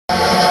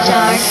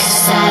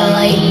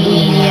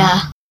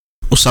Yeah.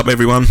 What's up,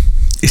 everyone?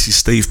 This is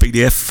Steve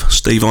BDF,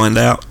 Steve Ironed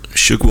Out,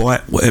 Suge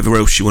White, whatever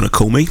else you want to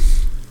call me.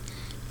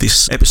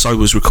 This episode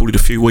was recorded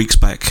a few weeks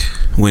back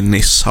when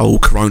this whole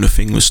corona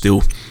thing was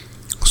still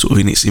sort of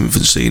in its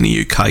infancy in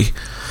the UK.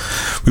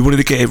 We wanted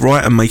to get it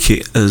right and make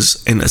it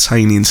as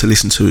entertaining to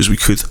listen to as we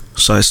could,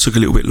 so it took a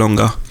little bit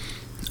longer,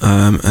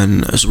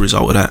 and as a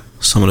result of that,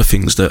 some of the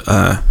things that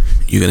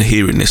you're going to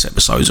hear in this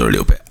episode are a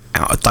little bit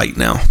out of date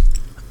now.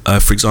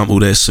 For example,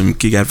 there's some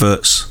gig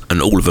adverts,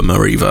 and all of them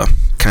are either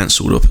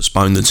cancelled or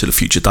postponed until a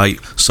future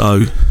date,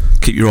 so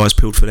keep your eyes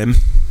peeled for them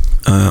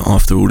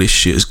after all this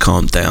shit has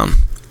calmed down.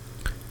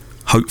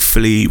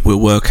 Hopefully we'll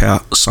work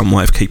out some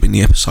way of keeping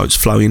the episodes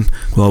flowing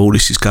while all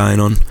this is going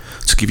on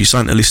to give you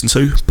something to listen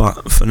to,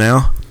 but for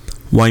now,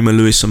 Waymer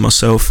Lewis and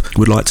myself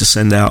would like to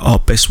send out our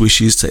best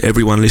wishes to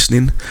everyone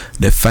listening,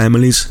 their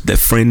families, their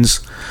friends,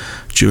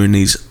 during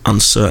these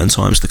uncertain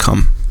times to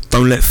come.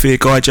 Don't let fear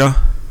guide you.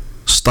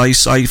 Stay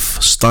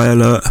safe, stay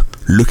alert,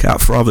 look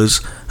out for others,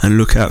 and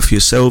look out for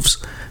yourselves,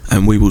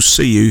 and we will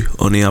see you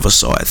on the other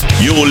side.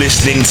 You're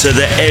listening to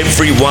the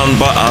Everyone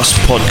But Us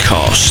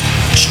podcast,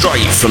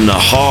 straight from the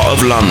heart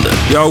of London.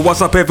 Yo,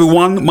 what's up,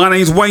 everyone? My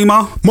name's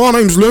Waymer. My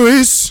name's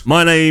Lewis.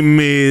 My name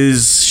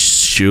is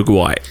Suge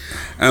White.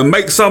 And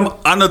make some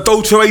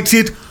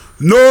unadulterated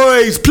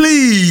noise,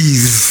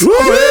 please.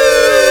 What's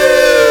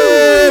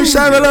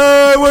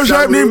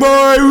happening, boy?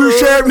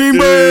 What's happening,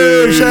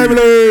 boy? What's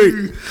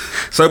happening?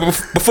 So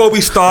before we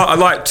start, I'd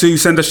like to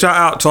send a shout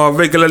out to our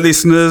regular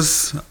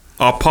listeners,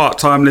 our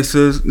part-time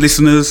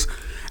listeners,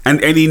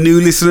 and any new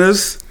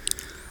listeners.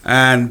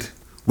 And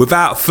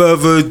without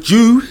further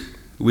ado,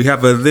 we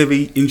have a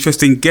very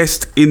interesting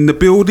guest in the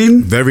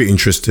building. Very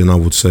interesting, I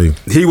would say.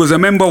 He was a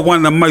member of one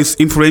of the most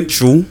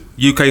influential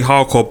UK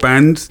hardcore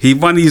bands. He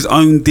ran his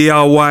own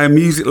DIY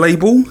music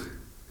label,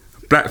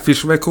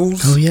 Blackfish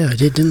Records. Oh yeah, I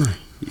did, didn't I?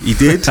 He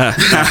did.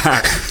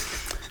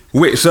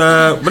 Which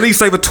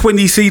released over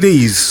 20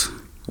 CDs,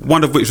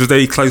 one of which was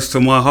very close to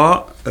my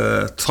heart.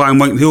 Time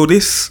Won't Heal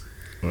This.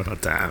 Oh,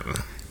 damn.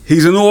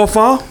 He's an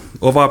author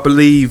of, I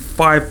believe,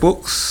 5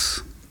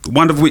 books,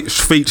 one of which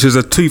features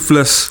a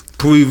toothless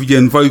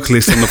Peruvian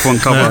vocalist on the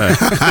front cover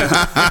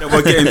that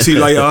we'll get into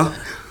later.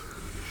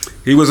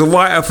 He was a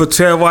writer for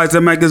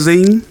Terrorizer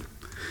magazine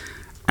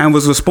and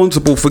was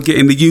responsible for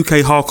getting the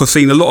UK hardcore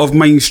scene a lot of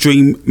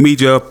mainstream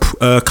media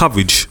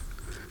coverage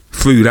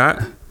through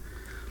that.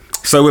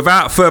 So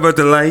without further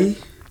delay,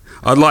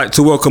 I'd like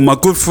to welcome my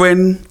good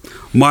friend,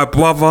 my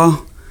brother,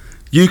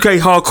 UK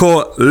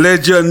hardcore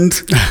legend,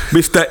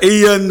 Mr.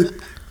 Ian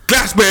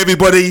Glasper,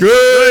 everybody.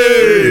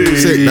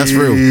 Sick, that's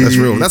real. That's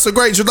real. That's a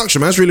great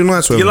introduction, man. That's really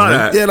nice. You like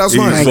that? Yeah, that's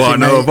nice. He's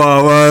one of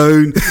our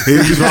own.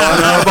 He's one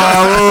of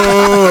our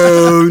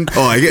own.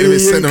 Oh, you get him in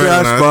sentiment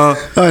now.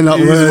 I'm not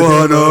He's worthy.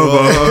 one of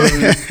our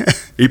own.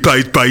 He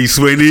plays bass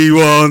when he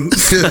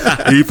wants.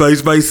 He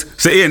plays bass.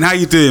 So Ian, how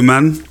you doing,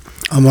 man?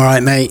 I'm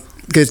alright, mate.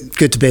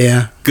 Good to be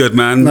here. Good,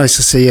 man. Nice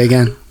to see you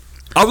again.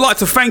 I'd like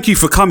to thank you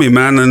for coming,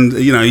 man. And,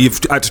 you know, you've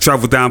had to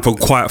travel down from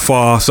quite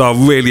far, so I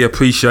really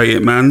appreciate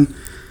it, man.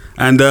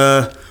 And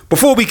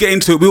before we get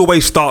into it, we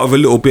always start with a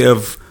little bit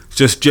of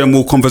just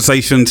general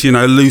conversation to, you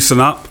know, loosen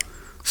up.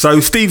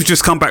 So Steve's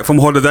just come back from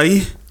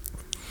holiday.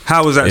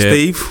 How was that, Yeah.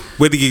 Steve?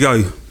 Where did you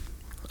go?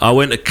 I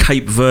went to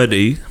Cape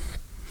Verde.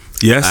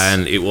 Yes.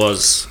 And it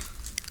was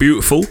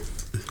beautiful.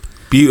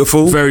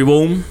 Beautiful. Very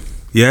warm.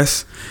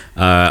 Yes.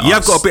 You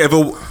have got a bit of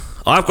a...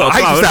 I've got a I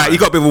hate glow, that. haven't You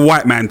got a bit of a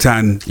white man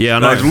tan. Yeah, I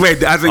know. Like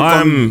red, it hasn't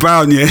gone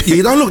brown yet.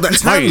 You don't look that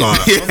tan,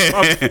 like.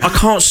 I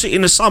can't sit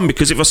in the sun,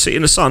 because if I sit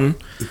in the sun,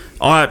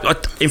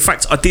 in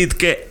fact, I did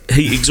get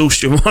heat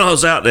exhaustion when I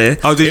was out there.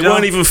 Oh, did it you?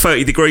 weren't even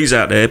 30 degrees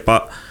out there,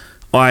 but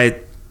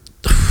I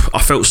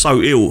felt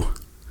so ill.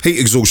 Heat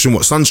exhaustion,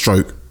 what,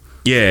 sunstroke?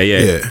 Yeah.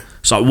 Yeah.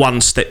 It's like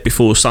one step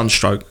before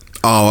sunstroke.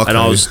 Oh, okay. And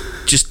I was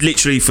just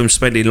literally from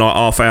spending like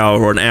half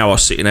hour or an hour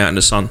sitting out in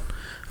the sun.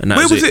 And that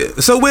Where was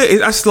it? So where?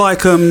 That's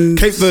like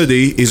Cape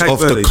Verde is Cape off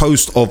Verde. the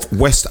coast of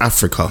West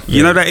Africa.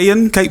 You know that,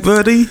 Ian? Cape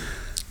Verde.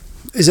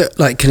 Is it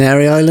like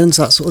Canary Islands,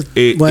 that sort of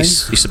way?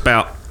 It's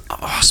about,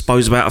 I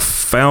suppose, about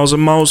 1,000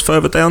 miles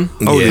further down.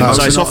 Oh, yeah.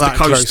 So it's not off the that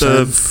coast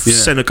close, of Yeah.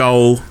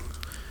 Senegal,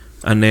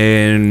 and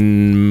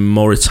then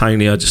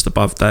Mauritania just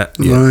above that.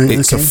 Right,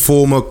 It's okay. a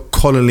former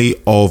colony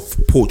of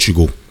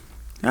Portugal.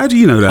 How do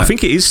you know that? I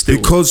think it is still.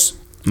 Because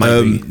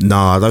Maybe.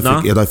 I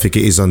don't think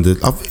it is under.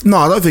 I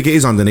don't think it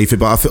is underneath it.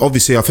 But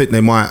obviously, I think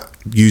they might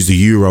use the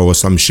euro or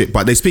some shit.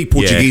 But they speak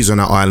Portuguese on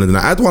that island. And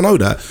how do I know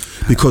that?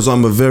 Because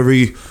I'm a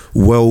very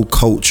well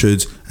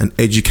cultured and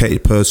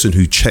educated person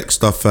who checks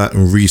stuff out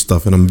and reads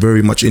stuff, and I'm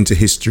very much into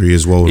history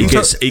as well. He like.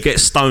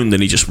 gets stoned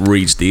and he just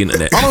reads the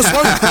internet. I don't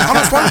smoke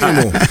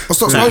anymore. I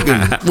stopped smoking.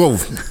 Well,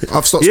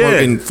 I've stopped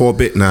smoking for a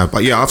bit now.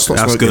 But yeah, I've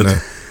stopped That's smoking good.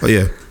 now. But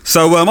yeah.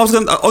 So I was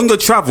gonna, on your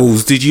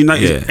travels, did you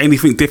notice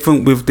anything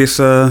different with this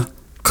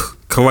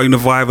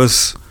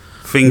coronavirus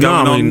thing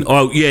going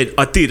on?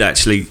 I did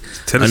actually.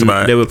 Tell us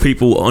about it. There were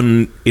people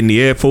in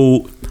the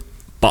airport,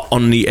 but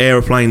on the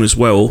aeroplane as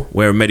well,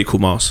 wearing medical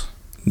masks.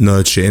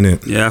 Nerd shit,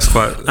 innit? Yeah, that's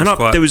quite.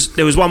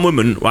 There was one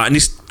woman, right, and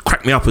this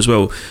cracked me up as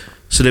well.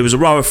 So there was a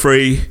row of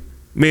three,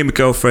 me and my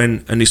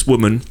girlfriend and this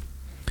woman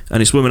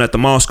had the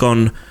mask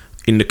on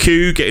in the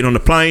queue, getting on the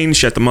plane.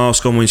 She had the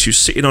mask on when she was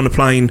sitting on the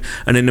plane,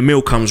 and then the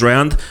meal comes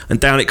round, and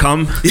down it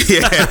come. Yeah.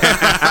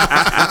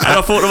 And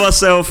I thought to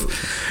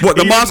myself, what,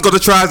 the mask or the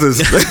trousers?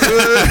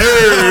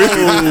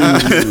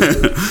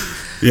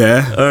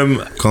 Yeah.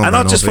 And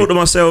I just thought to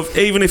myself,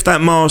 even if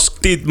that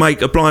mask did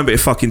make a blind bit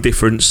of fucking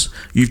difference,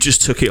 you've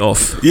just took it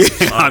off. Yeah,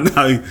 I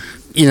know.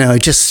 You know,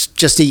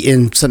 just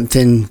eating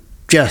something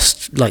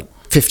just like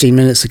 15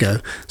 minutes ago,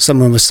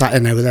 someone was sat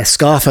in there with their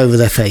scarf over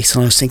their face,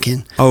 and I was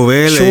thinking, oh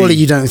really? Surely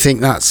you don't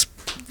think that's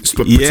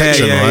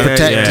protection, right?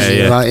 Protecting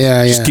you, yeah. like,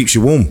 Just keeps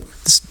you warm.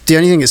 The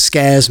only thing that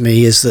scares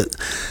me is that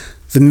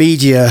the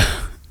media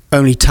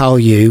only tell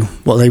you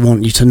what they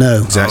want you to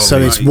know. Exactly. So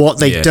it's what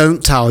they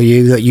don't tell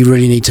you that you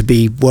really need to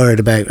be worried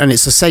about. And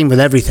it's the same with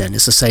everything.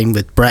 It's the same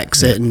with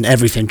Brexit and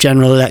everything,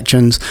 general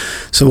elections.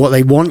 So what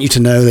they want you to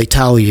know, they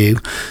tell you.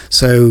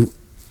 So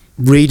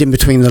reading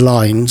between the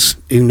lines,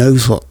 who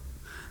knows what.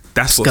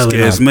 That's what going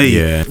scares on. me.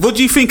 Yeah. What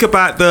do you think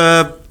about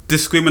the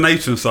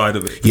discrimination side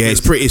of it? Yeah, it's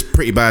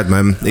pretty bad,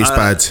 man. It's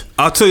bad.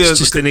 I'll tell you. It's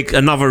just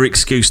another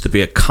excuse to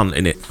be a cunt,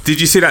 innit?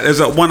 Did you see that? There's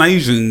that one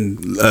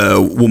Asian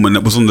woman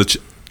that was on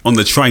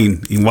the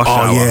train in rush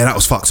hour. Oh yeah, that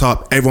was fucked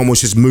up. Everyone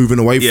was just moving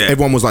away. Yeah.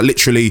 Everyone was like,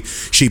 literally,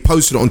 she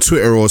posted it on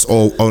Twitter or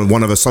on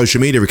one of her social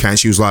media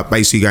accounts. She was like,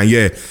 basically going,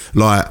 yeah,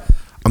 like,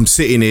 I'm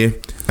sitting here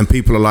and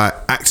people are like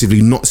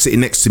actively not sitting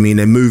next to me and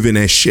they're moving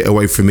their shit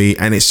away from me,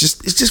 and it's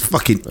just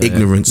fucking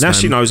ignorance. Now man.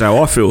 she knows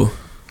how I feel.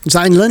 Is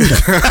that in London?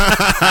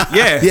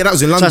 Yeah, that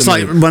was in So London. that's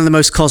like mate. one of the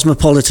most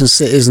cosmopolitan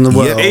cities in the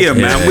world. Yeah,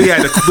 Ian, man, we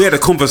had a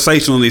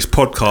conversation on this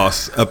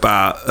podcast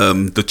about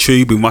the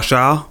tube in rush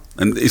hour,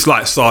 and it's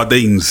like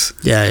sardines.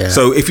 Yeah.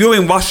 So if you're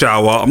in rush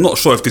hour, I'm not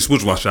sure if this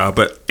was rush hour,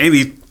 but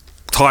any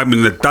time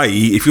in the day,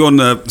 if you're on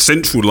the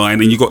central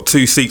line and you've got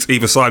two seats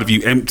either side of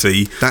you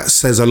empty, That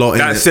says a lot.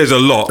 that innit? says a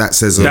lot. That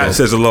says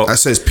a lot. That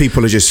says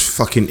people are just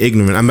fucking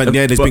ignorant. I mean,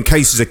 there's been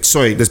cases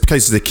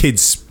of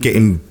kids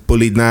getting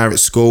bullied now at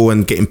school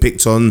and getting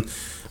picked on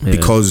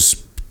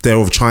because they're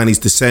of Chinese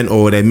descent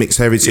or they're mixed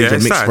heritage or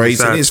it's mixed sad, race.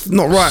 it's And it's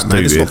not right,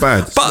 man. It's not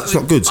bad. But it's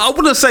not good. I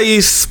wouldn't say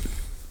it's.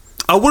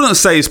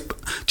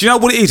 Do you know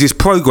what it is? It's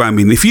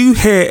programming. If you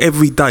hear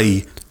every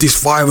day,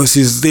 this virus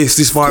is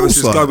this virus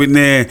is going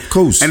there,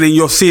 and then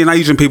you're seeing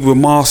Asian people with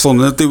masks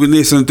on and doing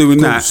this and doing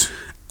that.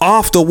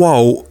 After a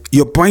while,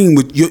 your brain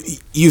would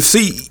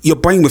your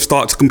brain would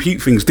start to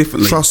compute things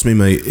differently. Trust me,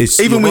 mate.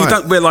 Even when you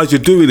don't realise you're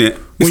doing it.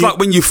 It's like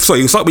when you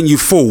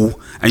fall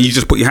and you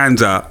just put your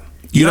hands out.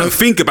 You don't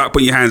think about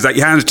putting your hands out.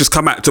 Your hands just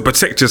come out to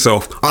protect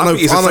yourself. I know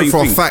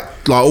for a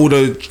fact, like all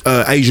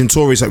the Asian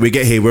tourists that we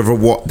get here, whether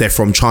they're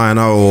from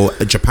China or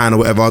Japan or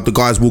whatever, the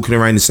guys walking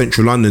around in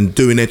central London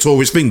doing their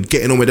tourist thing,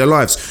 getting on with their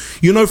lives.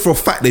 You know for a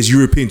fact there's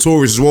European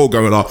tourists as well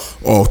going like,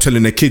 or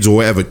telling their kids or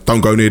whatever, don't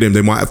go near them,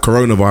 they might have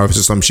coronavirus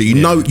or some shit. You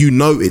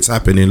know it's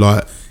happening.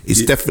 Like,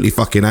 it's definitely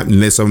fucking happening.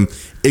 There's some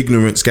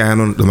ignorance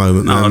going on at the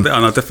moment. No, man.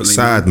 definitely.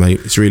 Sad,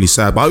 mate. It's really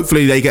sad. But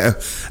hopefully they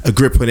get a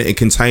grip on it and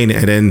contain it,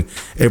 and then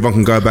everyone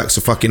can go back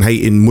to fucking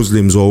hating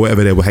Muslims or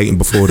whatever they were hating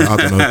before that. I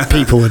don't know.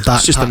 People with that.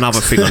 It's just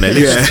another thing on their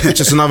list. Yeah,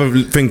 just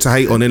another thing to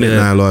hate on, innit?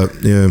 Now, like,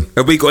 yeah.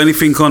 Have we got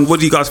anything on? What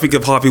do you guys think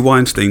of Harvey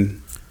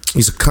Weinstein?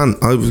 He's a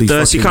cunt. Overly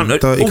Dirty fucking cunt.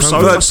 dirty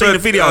Also, cunt. I've seen a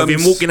video of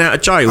him walking out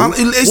of jail.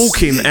 He's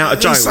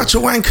such a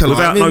wanker.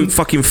 Without no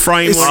fucking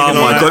frame. Oh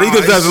my god, he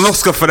deserves an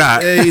Oscar for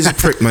that. Yeah, he's a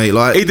prick, mate.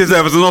 Like, he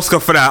deserves an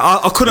Oscar for that.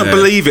 I couldn't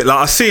believe it. Like,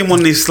 I see him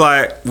on this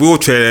like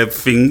wheelchair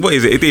thing. What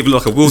is it? It didn't even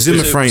look like a wheelchair.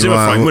 Zimmer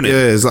frame, wasn't it?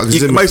 Yeah, it's like a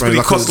Zimmer Basically,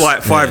 frame. it cost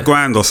like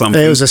 $5,000 or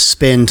something. There was a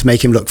spin to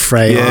make him look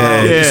frail.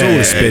 Yeah, it's all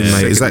a spin,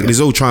 mate. Exactly.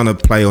 He's all trying to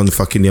play on the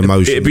fucking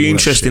emotion. It'd be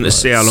interesting to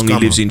see how long he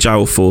lives in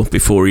jail for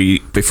before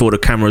the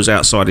cameras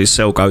outside his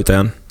cell go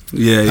down.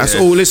 Yeah, that's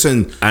all.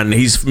 Listen, and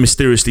he's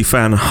mysteriously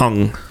found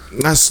hung.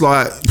 That's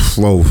like,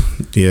 well,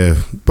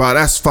 yeah, but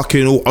that's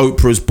fucking all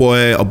Oprah's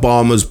boy,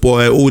 Obama's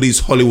boy, all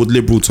these Hollywood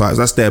liberal types.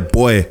 That's their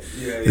boy.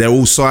 They're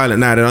all silent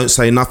now. They don't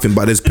say nothing.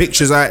 But there's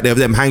pictures out there of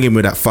them hanging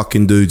with that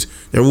fucking dude.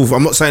 They're all.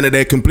 I'm not saying that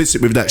they're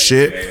complicit with that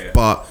shit,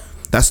 but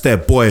that's their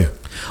boy.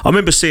 I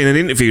remember seeing an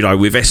interview though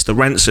with Esther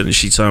Rantzen, and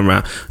she turned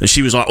around and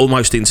she was like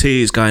almost in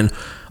tears, going,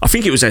 I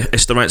think it was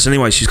Esther Rantzen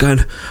anyway. She's going,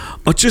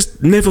 I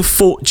just never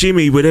thought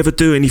Jimmy would ever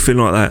do anything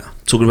like that.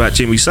 Talking about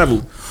Jimmy Savile.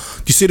 Do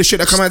you see the shit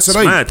that come out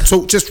today? Mad.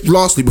 So just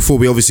lastly before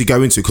we obviously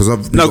go into it, because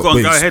I've go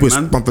ahead,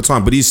 man. Bumper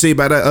time. But do you see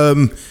about that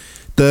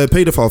the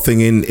paedophile thing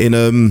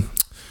in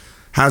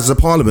Houses of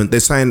Parliament? They're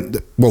saying,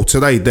 well,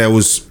 today there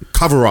was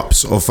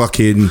cover-ups of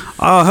fucking.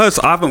 I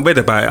haven't read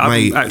about it. I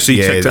haven't actually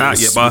checked it out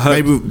yet. But I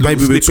heard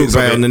maybe we'll talk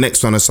about it on the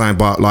next one. I'm saying,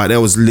 but like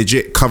there was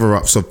legit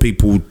cover-ups of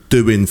people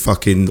doing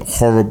fucking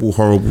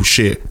horrible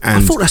shit. And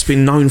I thought that's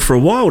been known for a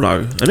while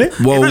though, isn't it?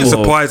 Well, it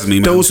surprised me,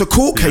 man. There was a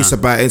court case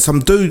about it. Some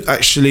dude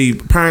actually,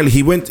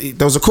 apparently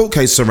there was a court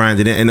case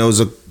surrounding it, and there was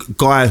a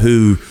guy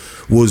who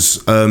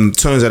was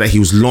turns out that he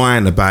was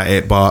lying about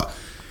it, but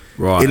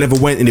it never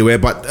went anywhere.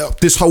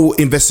 But this whole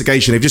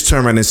investigation, they've just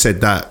turned around and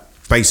said that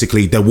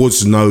basically there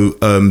was no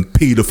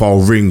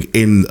paedophile ring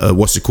in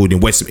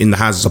in the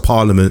Houses of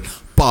Parliament,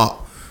 but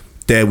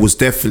there was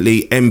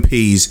definitely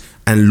MPs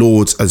and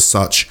lords as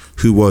such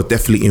who were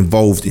definitely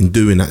involved in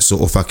doing that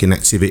sort of fucking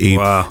activity.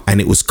 Wow. And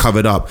it was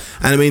covered up.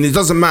 And I mean, it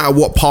doesn't matter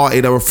what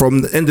party they were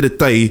from. At the end of the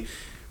day,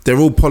 they're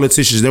all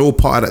politicians. They're all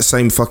part of that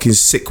same fucking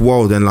sick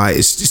world, and like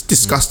it's just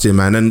disgusting,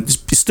 man. And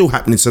it's still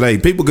happening today.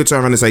 People could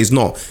turn around and say it's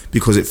not,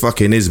 because it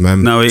fucking is,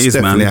 man. No, it's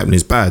definitely man. happening.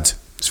 It's bad.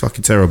 It's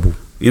fucking terrible.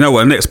 You know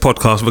what? Next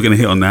podcast we're going to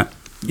hit on that.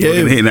 Yeah, we're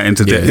going to hit that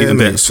into depth. Yeah,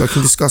 mate, it's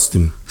fucking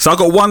disgusting. So I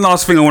got one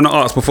last thing I want to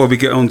ask before we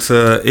get on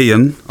to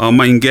Ian, our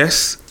main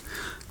guest.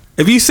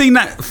 Have you seen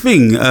that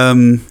thing?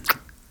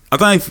 I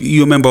don't know if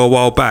you remember a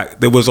while back.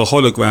 There was a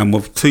hologram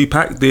of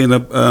Tupac doing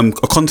a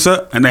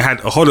concert, and they had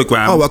a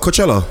hologram. Oh, at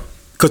Coachella.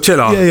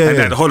 Coachella, Yeah, and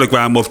they had a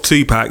hologram of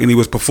Tupac, and he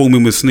was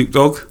performing with Snoop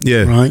Dogg.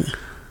 Yeah. Right.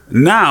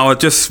 Now I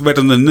just read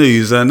on the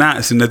news they're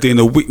announcing they're doing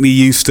a Whitney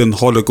Houston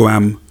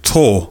hologram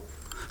tour.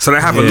 So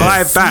they have a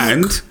live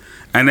band,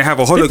 and they have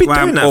a been doing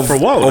hologram that for a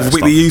while, of that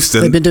Whitney stuff.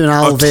 Houston. They've been doing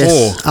a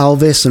tour.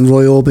 Elvis and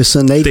Roy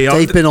Orbison.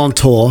 They've been on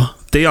tour.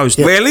 Dio's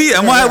Really?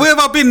 And where have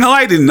I been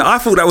hiding? I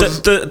thought that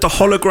was the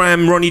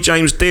hologram Ronnie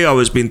James Dio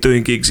has been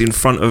doing gigs in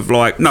front of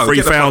like No, get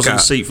the fuck 3,000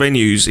 out. seat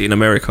venues in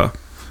America.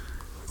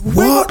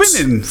 Where have I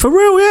been in? For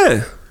real,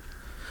 yeah.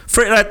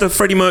 They had the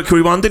Freddie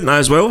Mercury one, didn't they,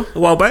 as well, a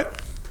while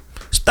back?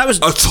 That was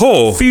A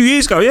tour? a few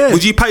years ago, yeah.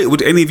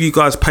 Would any of you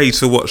guys pay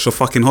to watch a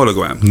fucking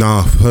hologram?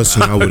 Nah,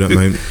 personally, I wouldn't,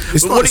 mate.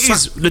 It's But not what it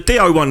is, the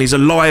Dio one is a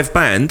live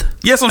band.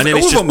 Yes, and then all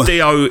it's of just them.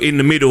 Dio in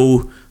the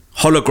middle,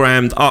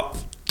 hologrammed up,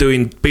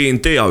 being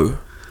Dio.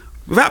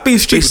 Without being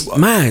stupid, It's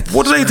mad.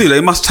 What do they do?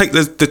 They must take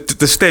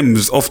the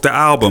stems off the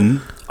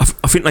album.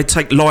 I think they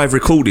take live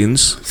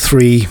recordings.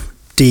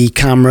 3D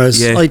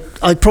cameras. Yeah.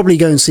 I'd probably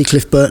go and see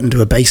Cliff Burton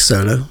do a bass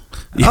solo.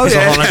 Oh As a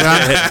yeah,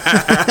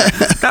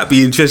 hologram. that'd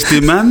be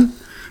interesting, man.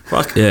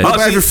 Fuck. Yeah. What about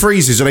Actually, if it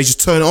freezes, or they just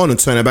turn it on and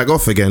turn it back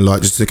off again,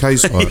 like just in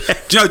case? Like,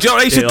 do you know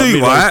what they should Yeah, do,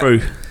 midway right?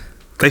 through.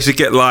 They should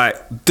get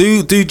like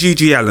do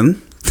G.G.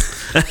 Allen,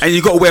 and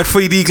you got to wear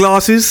 3D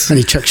glasses. And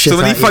he chucks shit So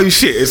when he at you. throws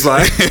shit, it's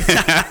like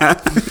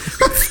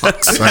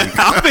fuck's sake.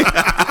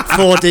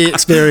 4D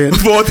experience.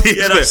 4D.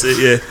 Yeah, that's it,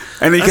 yeah.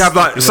 And you can have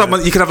like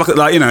someone. You can have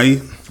like you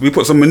know, we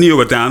put some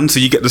manure down so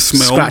you get the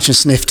smell. Scratch and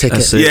sniff ticket.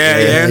 That's it.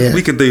 Yeah,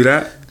 we can do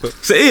that.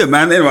 So Ian,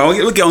 man. Anyway,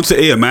 we'll get on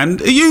to Ian, man.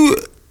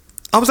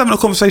 I was having a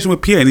conversation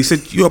with Pierre, and he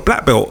said you're a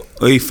black belt,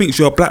 or he thinks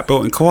you're a black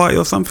belt in karate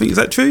or something. Is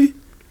that true?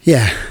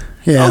 Yeah.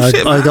 Oh,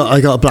 shit, I man.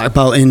 got a black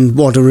belt in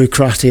Wadaroo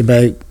Karate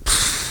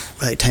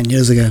about 10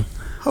 years ago.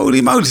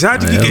 Holy moly! How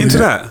did you get into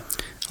that?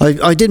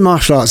 I did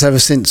martial arts ever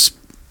since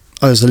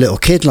I was a little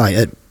kid. Like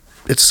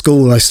at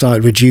school, I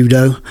started with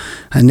judo,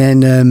 and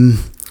then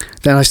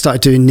I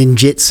started doing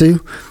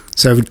ninjutsu.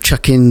 So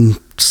chucking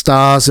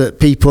stars at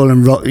people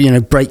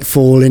and break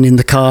falling in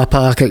the car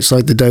park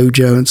outside the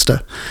dojo and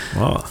stuff.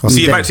 Wow. So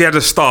you've Yeah. actually had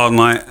a star and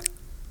like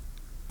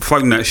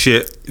throwing that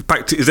shit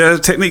back to. Is there a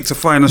technique to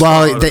throwing a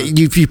star? Well,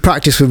 you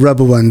practice with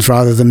rubber ones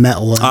rather than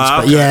metal ones.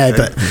 Ah, but okay, yeah,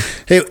 okay.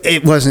 but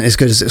it wasn't as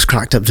good as it was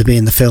cracked up to be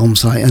in the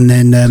films. Like, and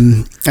then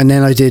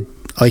I did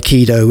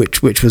Aikido,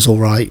 which was all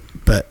right,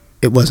 but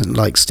it wasn't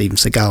like Steven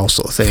Seagal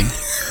sort of thing.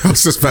 I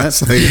was just about to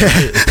say.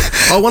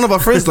 Oh, one of our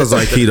friends does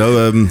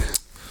Aikido.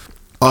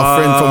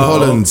 Our friend from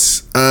Holland,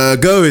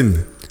 Going.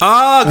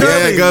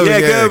 Going.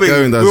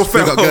 Going does. We'll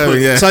Big up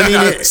Going, yeah. So, I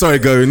mean, Sorry,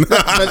 Going.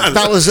 But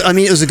that was, I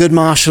mean, it was a good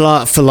martial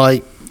art for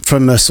like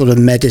from a sort of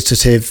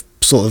meditative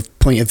sort of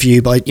point of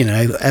view, by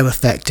how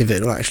effective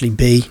it will actually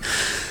be.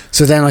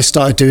 So then I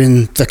started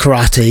doing the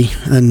karate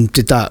and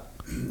did that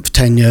for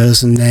 10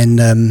 years, and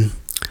then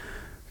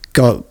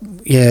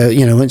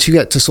once you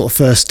get to sort of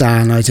first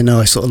dan, I don't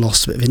know, I sort of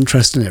lost a bit of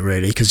interest in it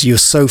really, because you're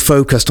so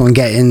focused on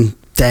getting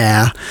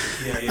there,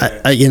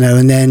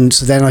 and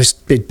then I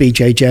did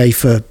BJJ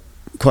for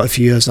quite a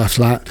few years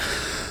after that.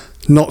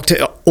 Knocked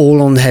it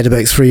all on the head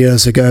about 3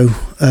 years ago.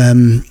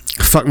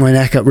 Fucked my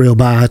neck up real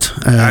bad.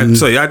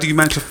 So how do you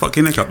manage to fuck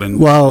your neck up then?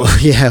 Well,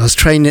 yeah, I was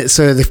training.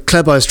 So the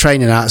club I was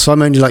training at, so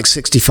I'm only like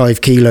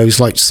 65 kilos,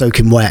 like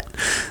soaking wet,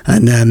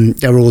 and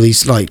there were all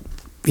these like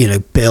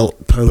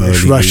built Polish,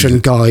 Burly Russian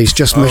guys,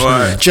 just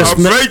right. I'll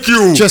break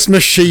you. just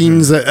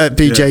machines at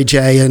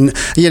BJJ, and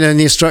and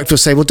the instructor would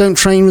say, well, don't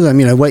train with them,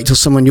 wait till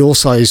someone your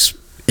size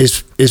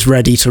is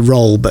ready to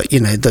roll. But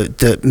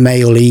the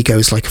male ego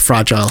is like a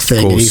fragile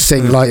thing, and you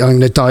think like, I'm going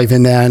to dive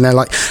in there, and they're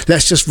like,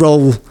 let's just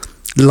roll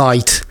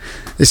light.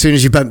 As soon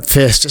as you bump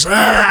fist, just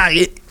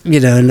I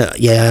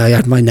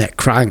had my neck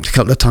cranked a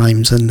couple of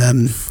times,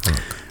 and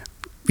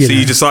So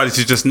you decided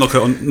to just knock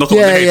it on the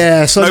head.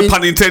 Yeah. So no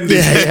pun intended.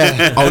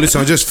 Yeah. Oh,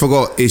 listen, I just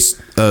forgot. It's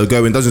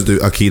Going doesn't do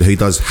Aikido. He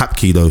does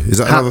Hapkido. Is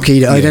that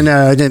Hapkido? I don't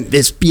know.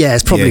 It's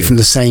probably Yeah. from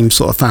the same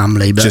sort of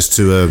family, but Just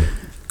to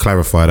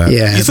clarify that.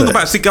 yeah. You talk but-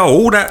 about Seagal,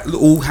 all that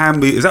little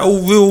hand. Is that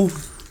all real?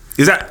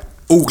 Is that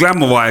all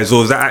glamorized,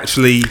 or is that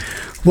actually?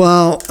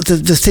 Well,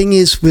 the thing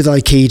is with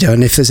Aikido,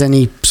 and if there's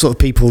any sort of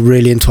people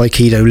really into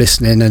Aikido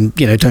listening, and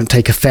don't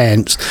take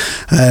offence,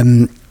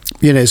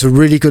 it's a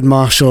really good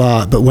martial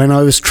art. But when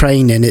I was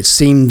training, it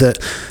seemed that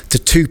the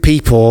two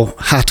people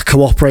had to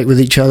cooperate with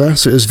each other.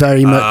 So it was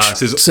very much.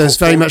 so it's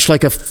very much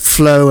like a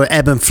flow,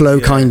 ebb and flow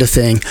kind of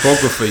thing.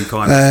 Choreography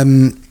kind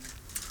of.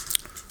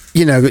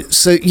 you know,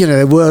 so, you know,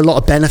 there were a lot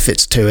of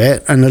benefits to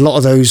it, and a lot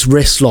of those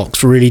wrist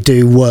locks really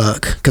do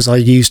work, because I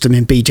used them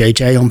in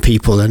BJJ on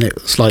people, and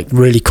it was like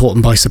really caught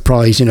them by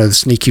surprise, you know, the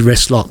sneaky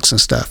wrist locks and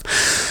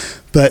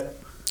stuff. But,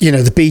 you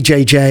know, the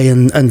BJJ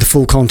and the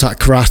full contact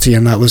karate,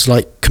 and that was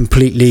like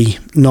completely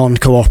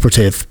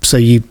non-cooperative, so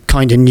you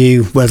kind of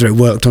knew whether it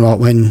worked or not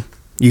when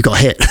you got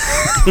hit.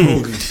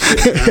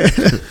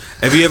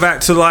 Have you ever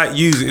had to like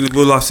use it in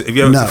real life? Have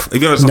you ever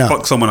had to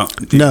fuck someone up?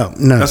 No,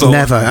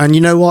 never. And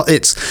you know what?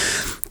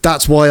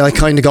 That's why I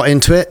kind of got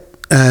into it.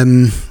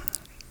 No,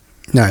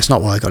 it's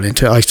not why I got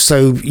into it. I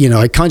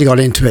kind of got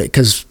into it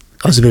because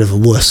I was a bit of a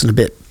wuss and a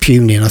bit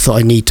puny, and I thought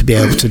I need to be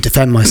able to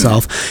defend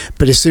myself.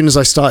 But as soon as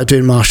I started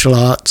doing martial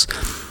arts,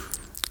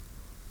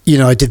 you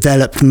know, I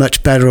developed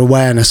much better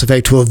awareness of how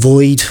to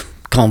avoid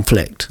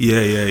conflict.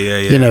 Yeah.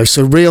 You know,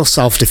 so real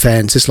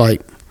self-defense is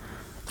like,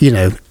 you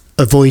know,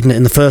 avoiding it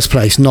in the first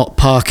place, not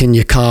parking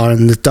your car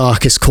in the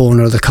darkest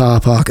corner of the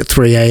car park at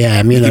 3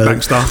 a.m. You know,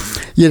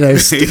 you know.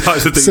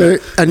 So,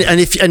 and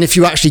if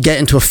you actually get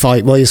into a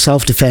fight, well, your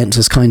self-defense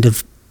has kind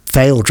of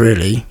failed,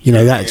 really. You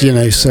know that. You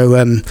know, so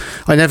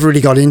I never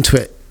really got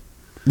into it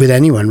with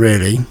anyone,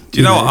 really. Do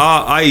you know?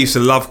 I used to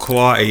love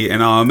karate,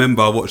 and I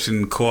remember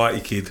watching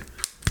Karate Kid.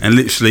 And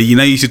literally, you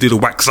know, you used to do the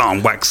wax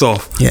on, wax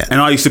off. Yeah.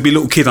 And I used to be a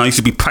little kid, and I used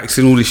to be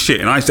practicing all this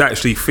shit, and I used to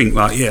actually think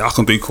like, yeah, I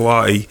can do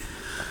karate.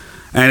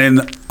 And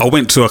then I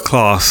went to a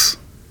class,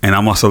 and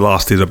I must have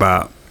lasted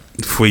about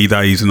 3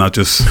 days, and I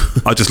just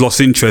lost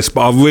interest.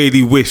 But I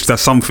really wish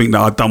that's something that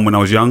I'd done when I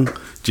was young. Do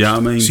you know what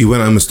I mean? So you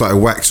went home and started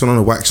waxing on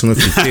a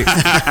few kicks.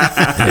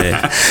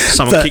 Yeah.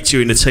 Someone kicked you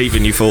in the teeth,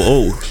 and you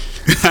thought,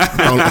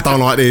 I don't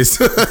like this.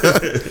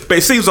 But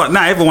it seems like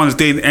now everyone's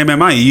doing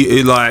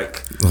MMA.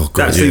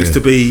 That seems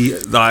to be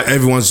like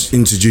everyone's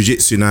into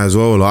jiu-jitsu now as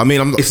well. Like, I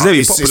mean, it's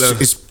very popular.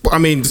 I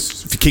mean,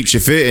 if it keeps you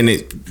fit and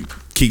it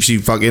keeps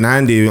you fucking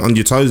handy on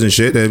your toes and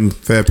shit, then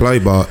fair play.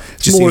 But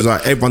it just seems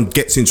like everyone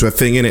gets into a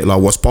thing, innit?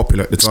 Like what's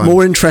popular at the time. It's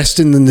more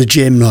interesting than the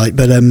gym, like.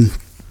 But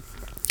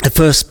the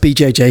first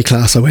BJJ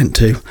class I went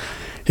to,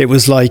 it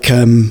was like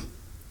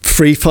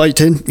free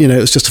fighting. You know,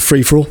 it was just a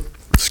free for all.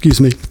 Excuse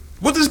me.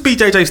 What does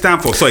BJJ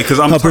stand for? Sorry, because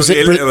I'm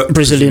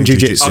Brazilian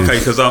Jiu-Jitsu. Okay,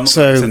 because I'm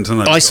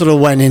I sort of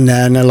went in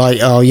there and they're like,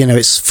 oh, you know,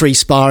 it's free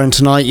sparring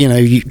tonight. You know,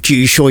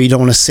 you sure you don't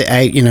want to sit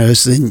out? You know,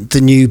 as the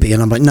newbie,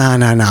 and I'm like, no. You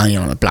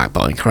know, I'm a black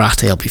belt in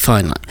karate. I'll be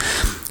fine. Like,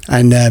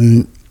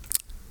 and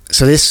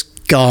so this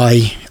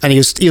guy, and he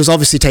was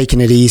obviously taking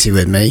it easy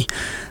with me,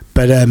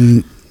 but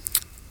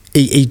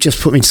he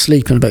just put me to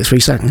sleep in about 3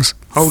 seconds.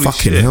 Holy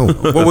fucking shit. hell.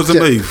 What was the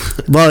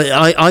move? Well,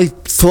 I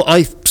thought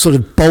I sort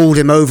of bowled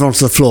him over onto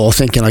the floor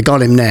thinking I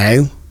got him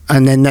now,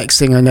 and then next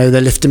thing I know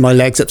they're lifting my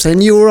legs up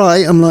saying, you all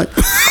right? I'm like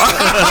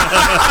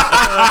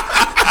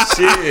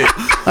shit.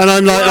 And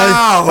I'm like,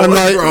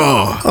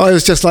 I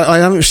was just like, I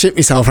haven't shit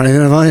myself or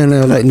anything, have I? And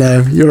they're like,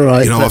 no, you're all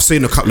right. You know, I've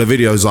seen a couple of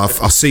videos.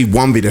 I see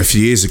one video a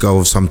few years ago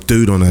of some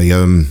dude on a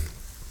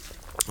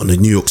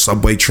New York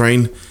subway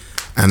train,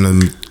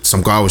 and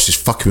some guy was just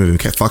fucking with him,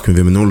 kept fucking with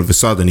him, and all of a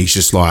sudden he's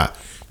just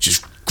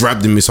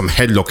grabbed him with some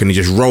headlock, and he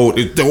just rolled.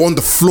 They're on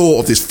the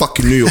floor of this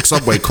fucking New York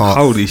subway car.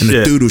 Holy shit. And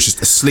the dude was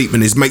just asleep,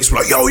 and his mates were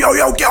like, yo,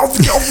 get off.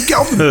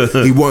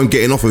 He wasn't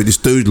getting off of it. This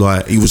dude,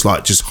 like, he was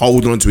like just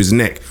holding onto his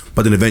neck,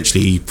 but then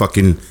eventually he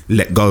fucking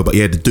let go. But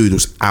yeah, the dude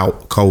was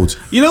out cold.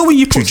 You know, when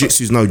you put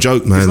jiu-jitsu's no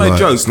joke, man.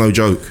 It's no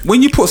joke.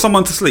 When you put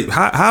someone to sleep,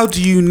 how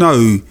do you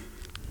know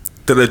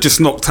that they're just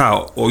knocked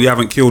out or you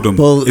haven't killed them?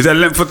 Well, is there a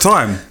length of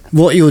time?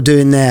 What you're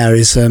doing there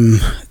is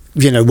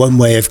you know, one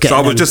way of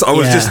getting. So I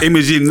was just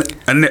imaging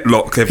a net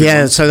lock.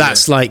 Yeah, so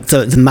that's like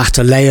the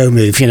Mataleo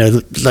move. You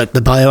know, like the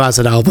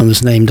Biohazard album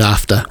is named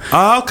after.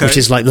 Ah, okay. Which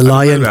is like the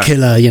lion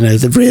killer. You know,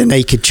 the rear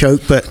naked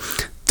choke. But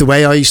the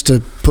way I used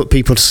to put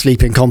people to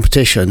sleep in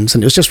competitions,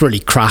 and it was just really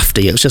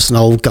crafty. It was just an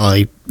old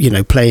guy, you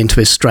know, playing to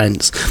his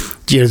strengths.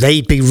 You know,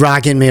 they'd be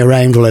ragging me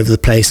around all over the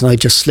place, and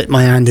I'd just slip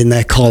my hand in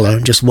their collar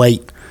and just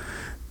wait,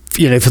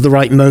 you know, for the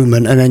right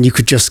moment, and then you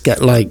could just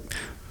get like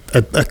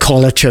a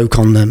collar choke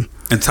on them.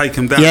 And take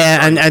them down.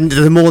 Yeah, and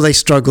the more they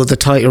struggled, the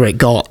tighter it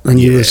got, and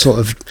you were sort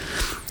of,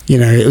 you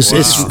know, it was.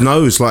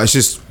 Wow. It's like, it's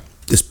just,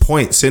 there's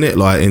points in it,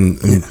 like in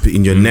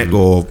your neck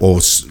or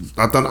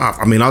I don't know.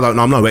 I mean, I don't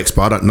know. I'm no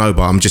expert. I don't know,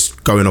 but I'm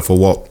just going off of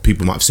what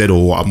people might have said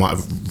or what I might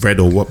have read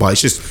or what. But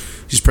it's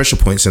just pressure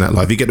points in that.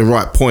 Like, if you get the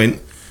right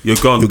point, you're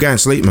gone. You're going to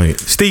sleep, mate.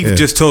 Steve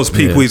just tells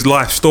people his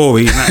life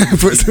story.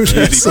 And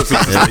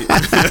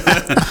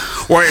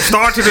well, it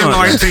started in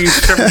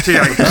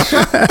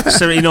 1978.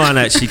 79,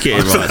 actually,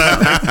 get it right.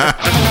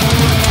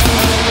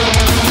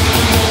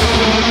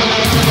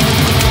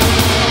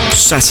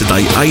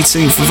 Saturday,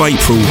 18th of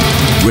April,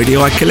 Ready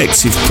Eye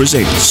Collective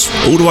presents,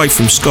 all the way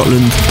from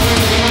Scotland,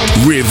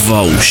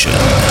 Revulsion.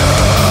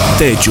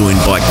 They're joined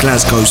by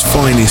Glasgow's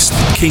finest,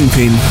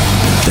 Kingpin,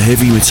 the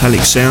heavy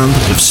metallic sound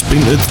of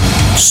Splintered,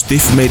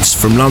 Stiff Meds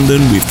from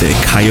London with their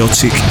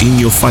chaotic,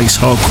 in-your-face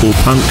hardcore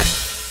punk,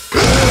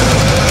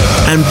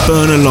 and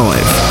Burn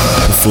Alive,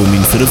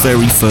 performing for the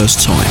very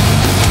first time.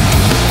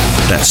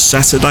 That's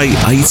Saturday,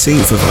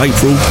 18th of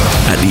April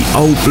at the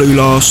Old Blue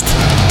Last,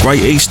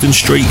 Great Eastern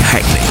Street,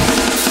 Hackney.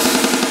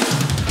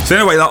 So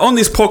anyway, like on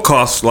this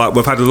podcast, like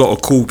we've had a lot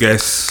of cool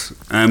guests,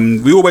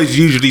 and we always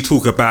usually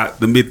talk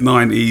about the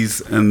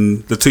mid-90s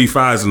and the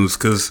 2000s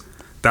because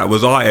that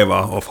was our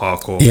era of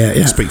hardcore.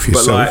 Yeah. Speak for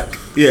But yourself. like,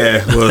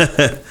 yeah, well,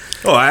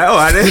 all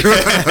right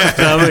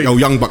then. Yo,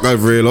 young buck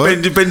over here,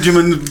 like.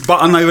 Benjamin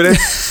Button over there.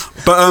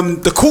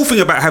 But the cool thing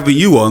about having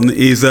you on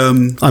is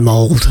I'm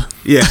old.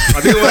 yeah,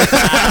 I think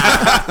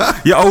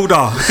you're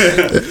older.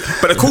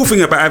 But the cool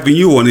thing about having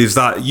you on is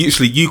that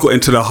usually you got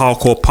into the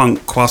hardcore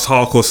punk, cross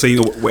hardcore scene,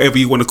 or whatever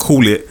you want to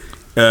call it,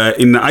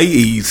 in the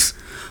 80s.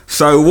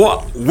 So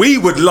what we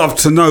would love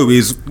to know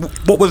is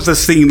what was the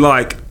scene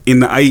like in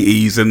the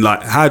 80s, and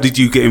like how did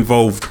you get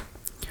involved?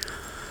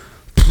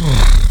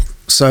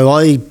 So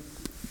I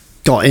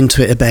got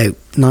into it about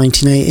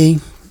 1980.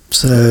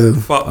 So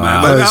Fuck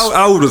man,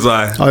 how old was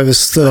I? I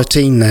was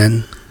 13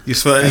 then. You're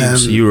 13.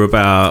 So you were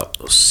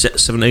about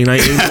 17, 18.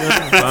 Wait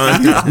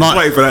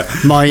for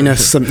that.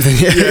 Minus something.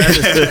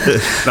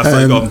 That's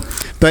like gone.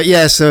 But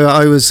yeah, so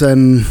I was,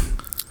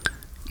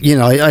 you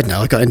know, I don't know,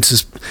 I got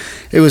into,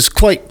 it was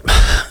quite,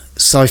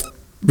 so I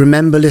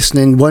remember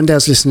listening, one day I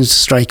was listening to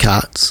Stray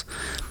Cats,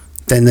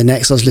 then the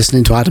next I was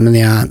listening to Adam and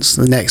the Ants,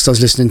 the next I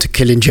was listening to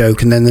Killing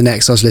Joke, and then the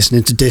next I was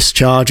listening to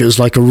Discharge. It was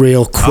like a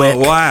real quick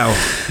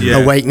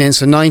awakening.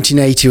 So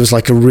 1980 was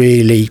like a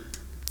really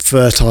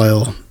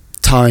fertile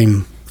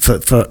time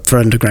for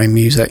underground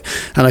music.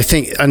 And I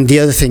think, and the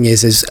other thing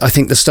is I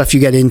think the stuff you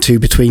get into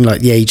between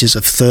like the ages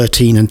of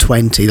 13 and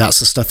 20, that's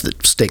the stuff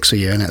that sticks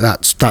with you, and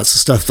that's the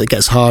stuff that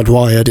gets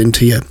hardwired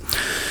into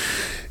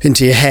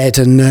your head.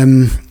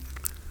 And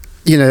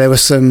you know, there were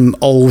some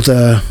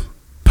older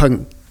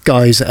punk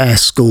guys at our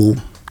school,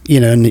 you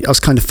know, and I was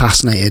kind of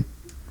fascinated.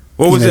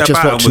 What was you know, it just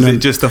about? watching Was it them.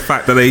 just the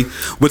fact that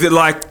was it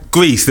like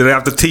Grease? Did they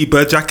have the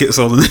T-bird jackets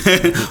on? No,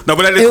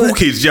 but they're the cool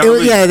kids, you know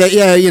what I mean?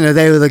 Yeah, you know,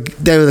 they were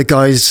the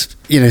guys,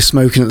 you know,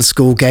 smoking at the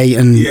school gate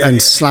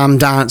and slam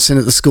dancing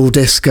at the school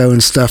disco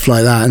and stuff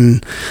like that.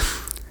 And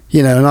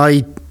you know, and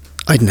I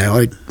don't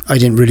know, I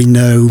didn't really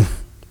know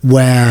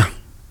where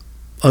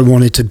I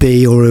wanted to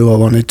be or who I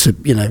wanted to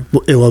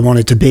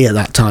be at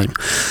that time.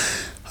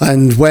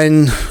 And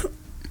when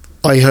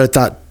I heard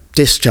that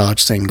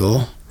Discharge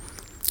single,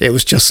 it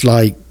was just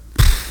like,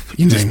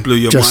 you know, just blew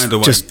your mind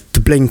away. Just the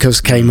blinkers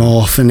came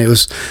off, and it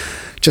was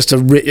just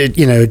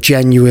a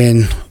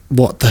genuine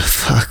what the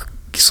fuck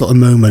sort of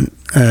moment.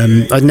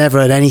 I'd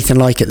never had anything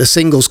like it. The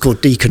single's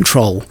called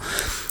Decontrol,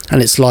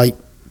 and it's like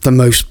the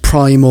most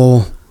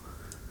primal,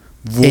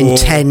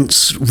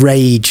 intense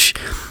rage,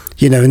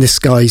 you know, and this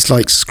guy's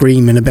like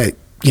screaming about,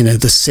 you know,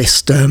 the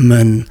system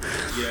and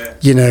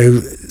you know,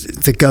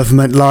 the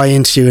government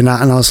lying to you and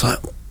that, and I was like,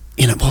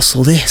 you know, what's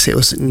all this? It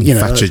was, you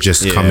know, Thatcher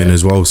just coming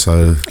as well,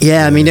 so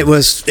I mean, it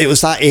was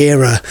that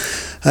era.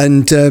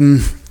 And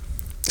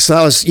so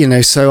that was, you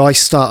know, so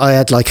I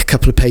had like a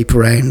couple of paper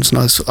rounds, and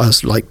I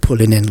was like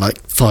pulling in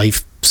like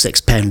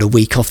 £5-6 a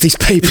week off these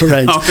paper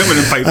rounds.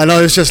 And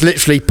I was just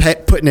literally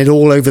putting it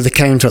all over the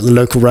counter at the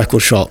local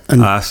record shop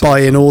and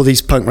buying all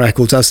these punk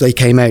records as they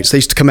came out. So they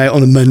used to come out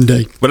on a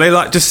Monday. Were they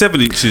like just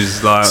 7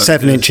 inches? Like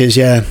 7 inches,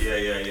 yeah.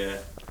 Yeah.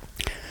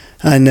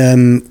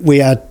 And we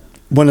had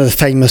one of the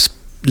famous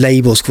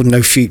labels called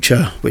No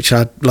Future, which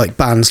had like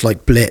bands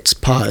like Blitz,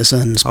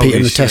 Partisans, Peter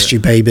and the Test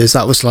Tube Babies.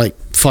 That was like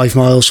 5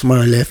 miles from where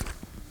I live.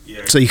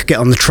 Yeah. So you could get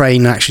on the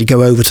train and actually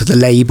go over to the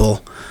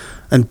label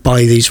and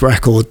buy these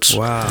records.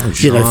 Wow.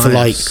 You know, for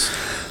like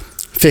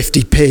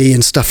 50p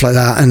and stuff like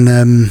that.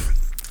 And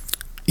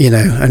you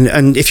know,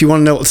 and if you want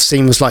to know what the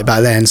scene was like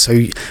back then, so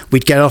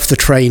we'd get off the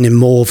train in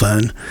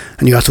Morven,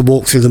 and you had to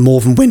walk through the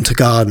Morven Winter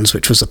Gardens,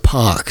 which was a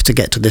park, to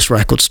get to this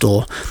record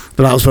store.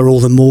 But that was where all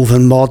the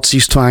Morven mods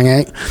used to hang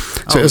out.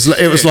 So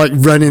it was like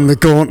running the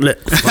gauntlet.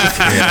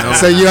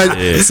 So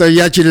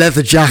you had your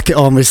leather jacket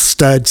on with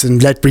studs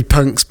and Ledbury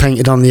Punks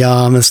painted on the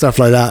arm and stuff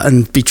like that,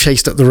 and be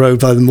chased up the road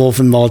by the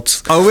Morven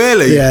mods. Oh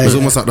really? Yeah, it was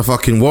almost like the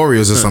fucking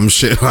Warriors or some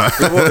shit. Like.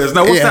 The Warriors.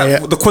 No, what's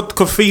that? The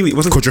Quadrophenia.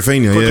 Was it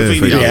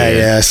Quadrophenia?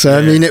 Yeah. So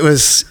I mean, it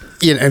was,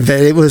 you know,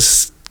 it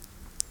was,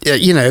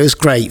 you know, it was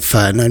great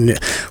fun. And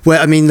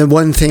well, I mean, the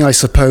one thing I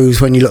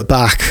suppose when you look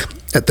back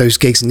at those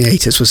gigs in the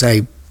 80s was how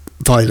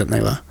violent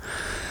they were.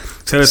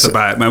 Tell us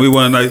about it, man. We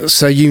want to know.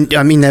 So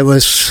I mean, there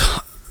was,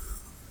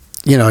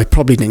 you know, you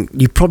probably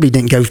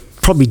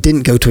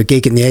didn't go to a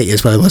gig in the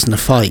 80s where there wasn't a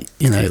fight.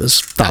 You know, it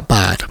was that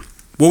bad.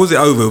 What was it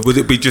over? Would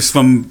it be just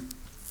from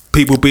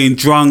people being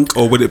drunk,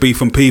 or would it be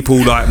from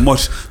people like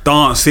much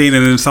dancing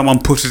and then someone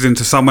pushes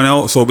into someone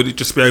else, or would it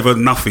just be over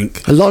nothing?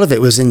 A lot of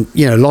it was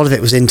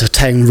into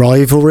town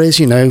rivalries,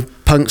 you know,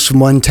 punks from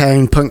one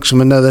town, punks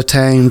from another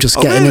town, just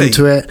getting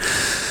into it.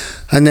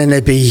 And then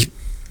there'd be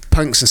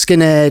punks and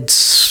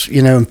skinheads,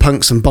 you know, and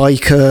punks and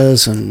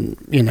bikers, and,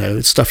 you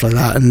know, stuff like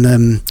that.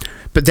 And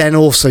but then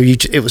also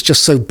it was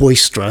just so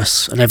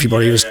boisterous, and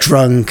everybody was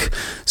drunk,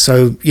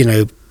 so, you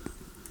know,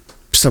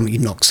 you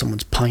knock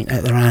someone's pint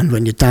out their hand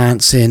when you're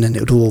dancing, and it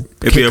would all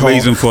it'd be a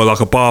reason for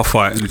like a bar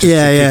fight. And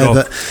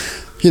but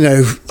You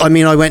know, I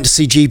mean, I went to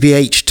see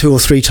GBH 2 or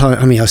 3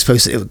 times. I mean, I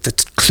suppose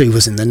the clue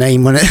was in the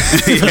name, wasn't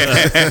it?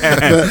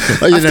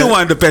 But, That's still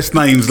one of the best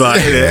names,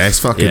 like. Yeah, it's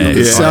fucking.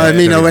 Yeah. So, I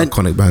mean, I went.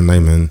 Iconic band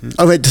name, man.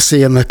 I went to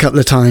see him a couple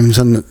of times,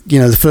 and you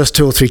know, the first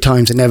 2 or 3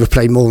 times, they never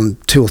played more than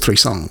 2 or 3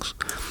 songs.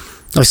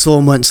 I saw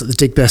him once at the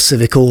Digbeth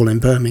Civic Hall in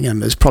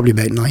Birmingham. It was probably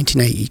about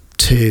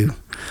 1982,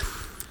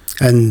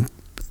 and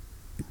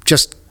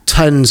just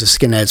tons of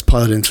skinheads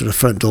piled into the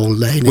front door,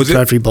 laying into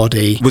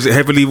everybody. Was it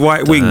heavily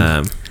right wing?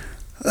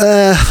 Is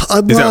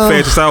that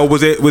fair to say, or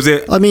was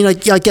it? I mean, I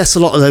guess a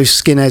lot of those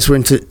skinheads were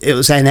into. It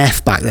was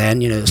NF back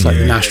then, you know. It's like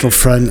the National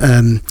Front,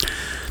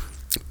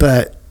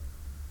 but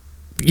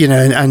you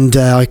know, and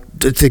the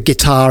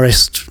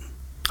guitarist,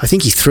 I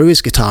think he threw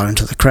his guitar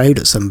into the crowd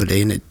at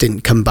somebody, and it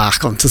didn't come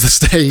back onto the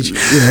stage.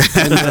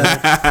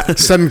 And,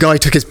 some guy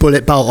took his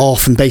bullet belt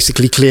off and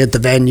basically cleared the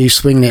venue,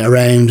 swinging it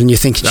around, and you're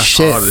thinking,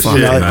 shit,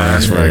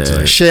 That's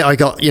right. shit. I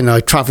got, you know,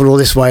 I travelled all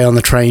this way on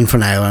the train for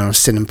an hour, and I was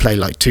sitting and played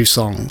like 2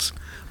 songs.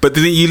 But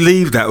didn't you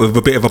leave that with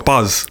a bit of a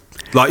buzz?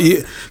 Like,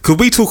 because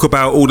we talk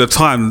about all the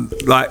time,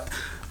 like,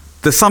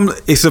 there's some,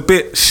 it's a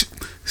bit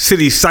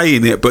silly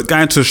saying it, but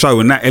going to a show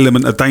and that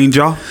element of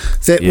danger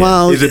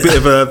Well, is a bit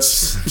of a...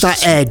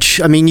 that edge.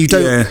 I mean,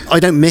 I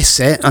don't miss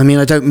it. I mean,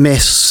 I don't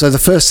miss. So the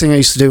first thing I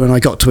used to do when I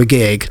got to a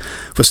gig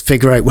was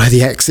figure out where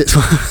the exits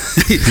were.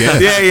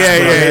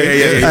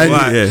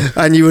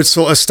 And you would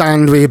sort of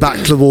stand with your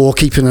back to the wall,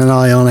 keeping an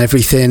eye on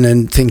everything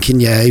and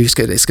thinking, it's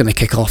going to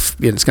kick off.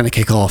 You know, it's going to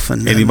kick off.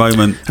 And any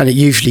moment. And it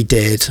usually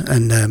did.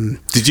 And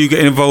did you get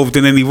involved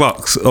in any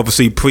rucks?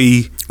 Obviously,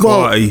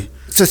 pre-party. Well,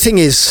 the thing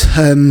is,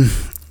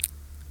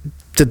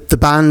 the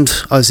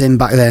band I was in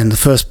back then, the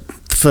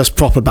first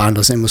proper band I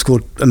was in was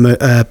called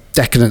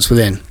Decadence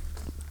Within.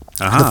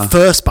 The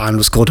first band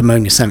was called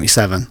Ammonia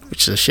 77,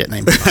 which is a shit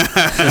name.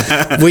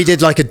 We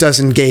did like a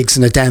dozen gigs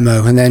and a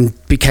demo, and then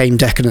became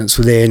Decadence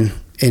Within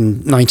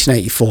in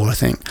 1984, I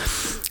think.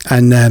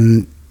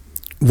 And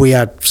we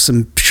had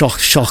some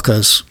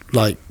shockers,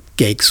 like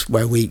gigs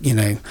where we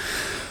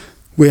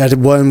had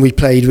one we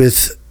played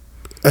with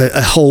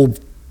a whole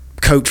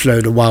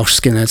coachload of Welsh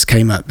skinheads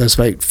came up. There's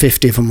about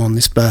 50 of them on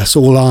this bus,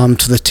 all armed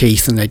to the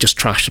teeth, and they just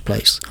trashed the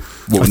place.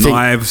 What,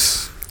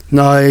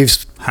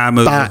 knives,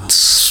 hammers,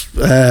 bats,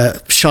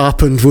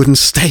 sharpened wooden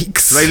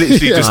stakes. They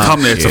literally just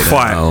come there to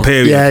fight.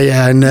 Period.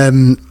 Yeah,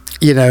 and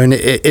you know, and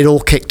it all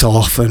kicked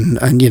off,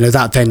 and you know,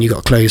 that venue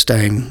got closed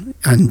down,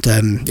 and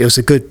it was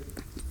a good,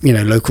 you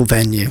know, local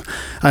venue,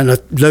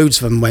 and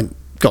loads of them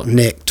got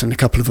nicked, and a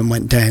couple of them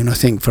went down, I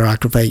think, for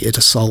aggravated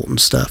assault and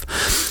stuff.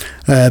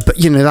 But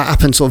you know, that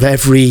happened sort of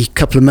every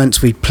couple of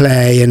months. We'd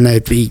play, and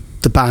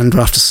the band would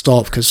have to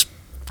stop because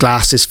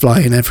glass is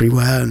flying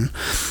everywhere. And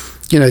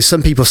you know,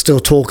 some people still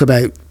talk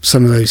about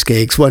some of those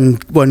gigs. One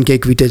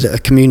gig we did at a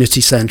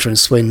community centre in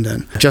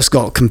Swindon just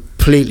got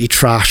completely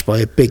trashed by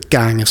a big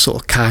gang of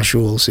sort of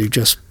casuals who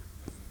just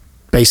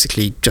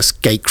basically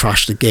just gate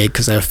crashed the gig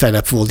because they were fed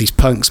up with all these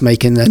punks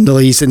making their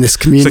noise in this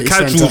community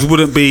centre. So casuals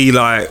wouldn't be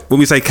like, when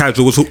we say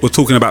casual, we're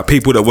talking about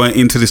people that weren't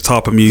into this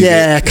type of music.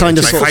 Yeah, kind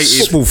of like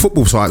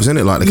football types, isn't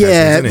it? Like the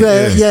casuals,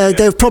 isn't it? Yeah,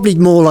 they're probably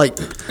more like,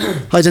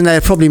 I don't know, they're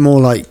probably more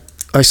like,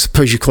 I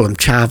suppose you call them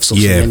chavs or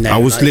something. I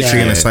was literally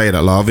going to say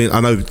that. Like, I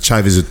know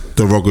chav is a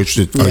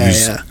derogatory, I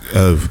use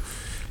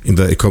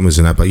inverted commas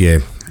and that, but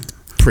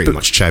pretty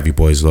much chavvy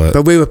boys. Like.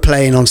 But we were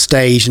playing on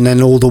stage, and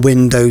then all the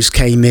windows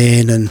came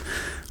in, and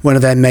one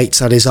of their mates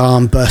had his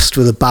arm burst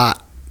with a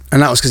bat,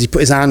 and that was because he put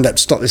his hand up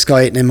to stop this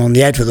guy hitting him on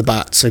the head with a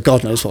bat. So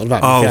God knows what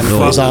happened.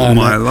 Oh,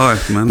 my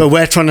life, man! But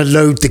we're trying to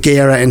load the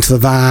gear out into the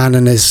van,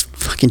 and there's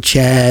fucking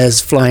chairs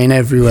flying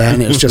everywhere,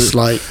 and it was just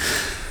like,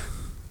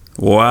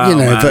 wow, you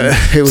know. man.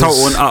 But it was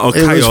total and utter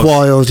it chaos. was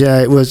wild.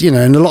 Yeah, it was. You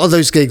know, and a lot of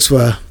those gigs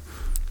were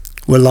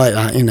like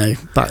that. You know,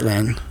 back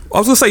then. I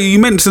was going to say, you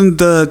mentioned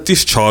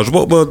Discharge.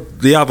 What were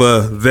the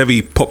other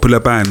very popular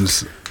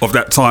bands of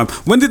that time?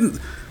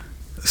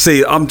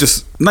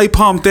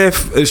 Napalm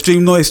Death,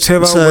 Extreme Noise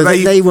Terror. So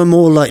they were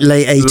more like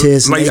late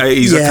 80s. Late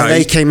 80s, yeah,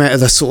 they came out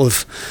of the sort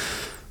of,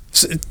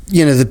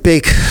 you know, the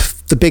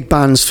big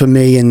bands for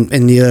me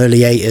in the early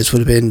 80s would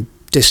have been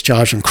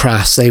Discharge and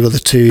Crass. They were the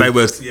two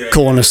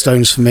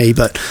cornerstones for me.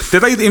 But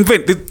did they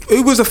invent?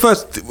 Who was the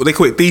first? What they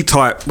call it?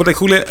 D-type. What they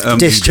call it?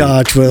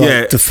 Discharge were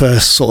like the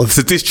first sort of.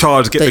 So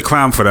Discharge get the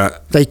crown for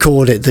that. They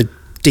called it the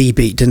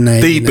D-beat, didn't they?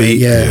 D-beat,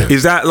 yeah.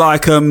 Is that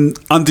like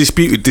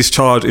Undisputed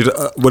Discharge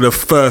were the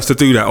first to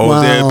do that, or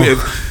was there a bit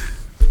of?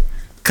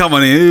 Come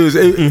on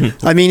in.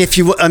 I mean, if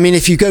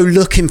you go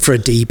looking for a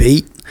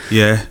D-beat,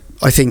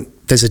 I think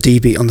there's a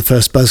D-beat on the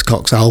first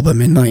Buzzcocks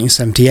album in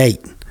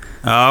 1978.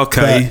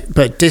 Okay.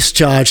 But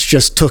Discharge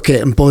just took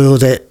it and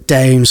boiled it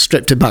down,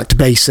 stripped it back to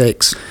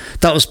basics.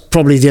 That was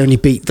probably the only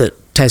beat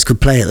that Tez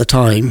could play at the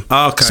time.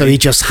 Okay. So he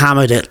just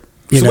hammered it.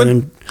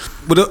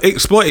 Would the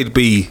Exploited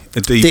be a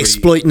D-beat? The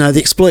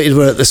Exploited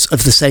were of the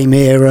same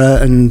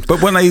era,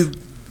 but when they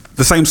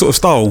the same sort of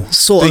style.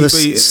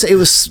 It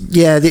was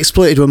the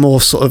Exploited were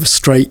more sort of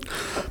straight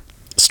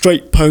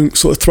punk,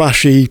 sort of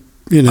thrashy,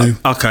 you know.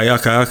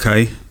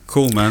 Okay,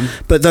 cool, man.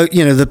 But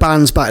you know, the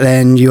bands back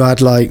then, you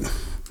had like,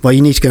 well,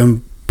 you need to go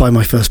and buy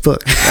my first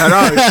book. I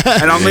know,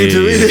 and I mean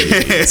to read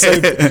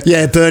it.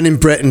 Yeah, Burning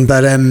Britain,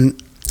 but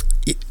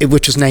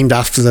which was named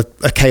after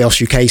a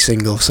Chaos UK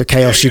single. So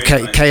Chaos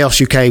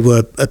UK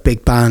were a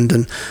big band,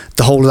 and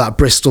the whole of that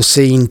Bristol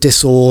scene,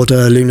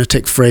 Disorder,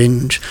 Lunatic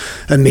Fringe,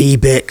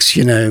 Amoebics,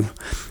 you know.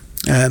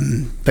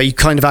 But you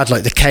kind of had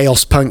like the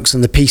Chaos Punks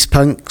and the Peace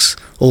Punks,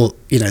 or,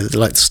 you know,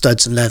 like the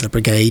Studs and Leather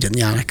Brigade and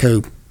the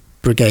Anarcho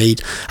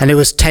Brigade, and there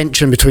was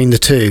tension between the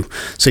two.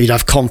 So you'd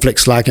have Conflict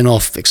slagging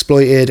off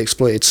Exploited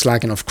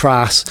slagging off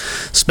Crass,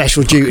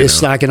 Special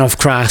Duties slagging off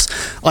Crass.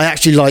 I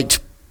actually liked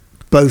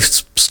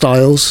both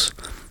styles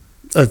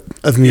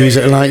of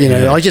music, like, you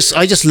know, I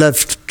just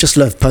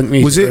loved punk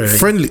music. Was it really.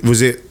 friendly?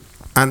 Was it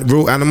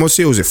real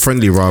animosity, or was it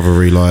friendly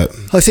rivalry? Like,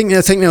 I think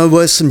there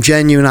was some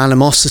genuine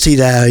animosity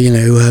there, you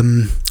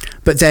know.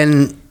 But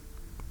then,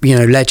 you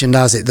know, legend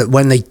has it that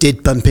when they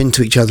did bump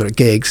into each other at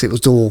gigs, it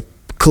was all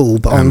cool.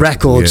 But on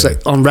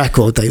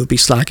record, they would be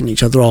slagging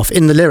each other off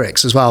in the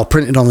lyrics as well,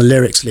 printed on the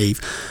lyric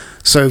sleeve.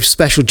 So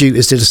Special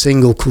Duties did a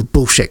single called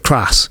Bullshit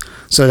Crass.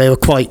 So they were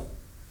quite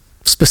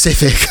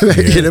specific about,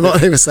 you know,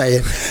 what they were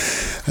saying.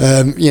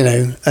 You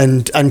know,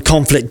 and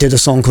Conflict did a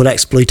song called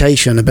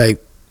Exploitation about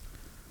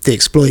the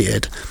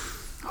exploited.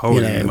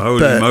 Holy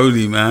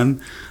moly,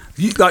 man.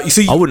 You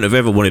see, I wouldn't have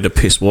ever wanted to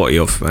piss Watty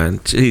off, man.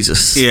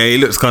 Jesus. Yeah, he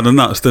looks kind of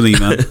nuts, doesn't he,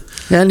 man?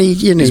 And he,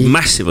 you know, he's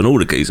massive on all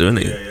the geezer, isn't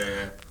he?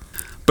 Yeah.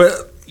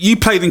 But you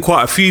played in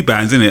quite a few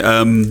bands,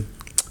 innit?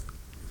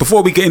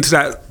 Before we get into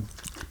that,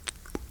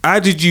 how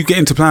did you get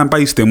into playing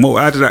bass then?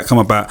 How did that come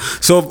about?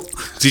 So,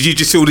 did you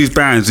just see all these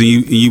bands and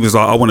you was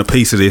like, I want a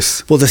piece of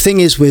this? Well, the thing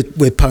is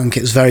with punk,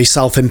 it's very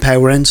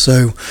self-empowering.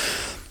 So,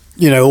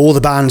 you know, all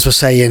the bands were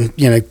saying,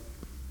 you know,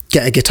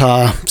 get a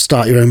guitar,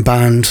 start your own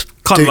band.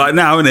 Kind of like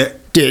now, isn't it?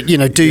 Do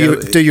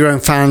your own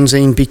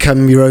fanzine,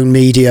 become your own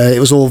media. It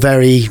was all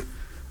very,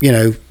 you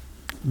know,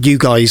 you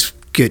guys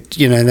get,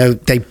 you know,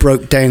 they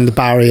broke down the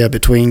barrier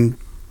between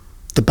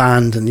the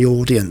band and the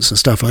audience and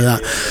stuff like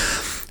that.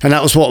 And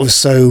that was what was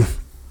so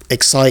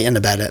exciting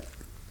about it,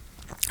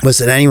 was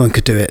that anyone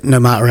could do it, no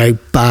matter how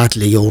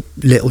badly or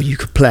little you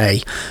could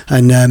play.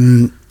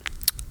 And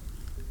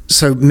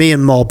so me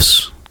and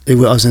Mobs,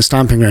 who I was in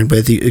Stamping Ground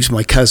with, who's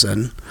my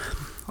cousin.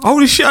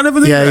 Holy shit, I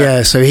never knew that.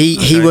 Yeah. So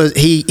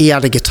he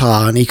had a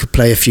guitar and he could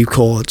play a few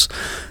chords,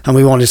 and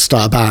we wanted to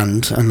start a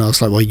band. And I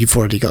was like, well, you've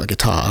already got a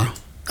guitar.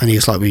 And he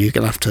was like, well, you're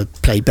gonna have to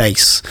play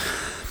bass.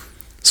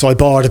 So I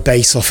borrowed a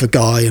bass off a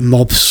guy, and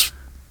Mobs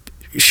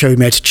showed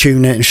me how to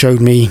tune it and showed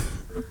me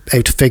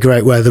how to figure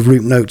out where the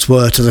root notes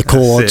were to the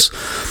chords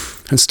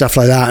and stuff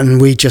like that.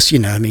 And we just, you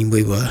know, I mean,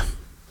 we were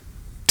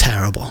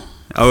terrible.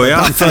 Oh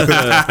yeah.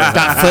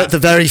 The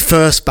very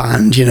first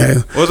band, you know.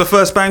 What was the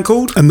first band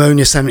called?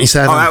 Ammonia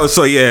 77. Oh, that was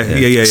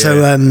yeah.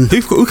 So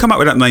who come up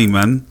with that name,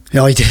 man?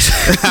 Yeah, I did.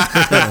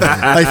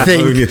 I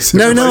think.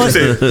 No,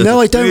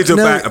 I don't. You did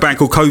a band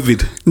called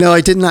COVID. No,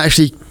 I didn't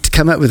actually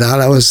come up with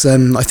that. I was,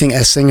 I think,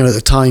 our singer at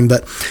the time.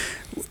 But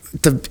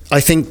I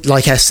think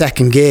like our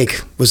second gig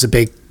was a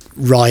big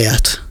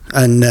riot,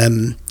 and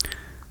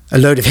a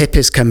load of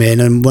hippies come in,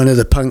 and one of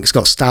the punks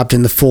got stabbed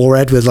in the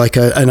forehead with like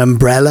an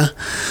umbrella.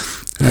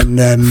 And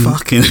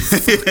fucking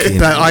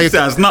but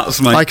sounds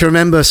nuts, mate. I can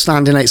remember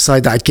standing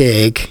outside that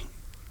gig,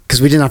 because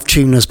we didn't have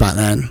tuners back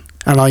then,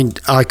 and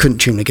I couldn't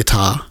tune a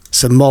guitar,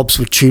 so Mobs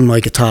would tune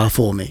my guitar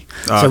for me.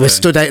 So we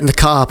stood out in the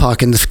car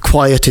park in the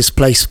quietest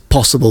place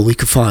possible we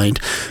could find,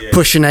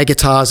 pushing our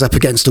guitars up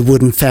against a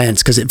wooden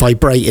fence because it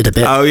vibrated a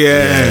bit. Oh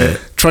yeah.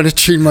 Trying to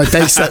tune my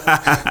bass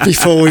up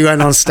before we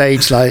went on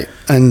stage, like.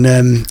 And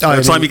by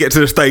the time you get to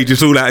the stage,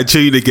 it's all out of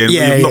tune again.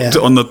 Yeah, You've knocked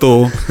it on the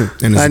door,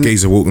 and there's a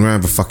geezer walking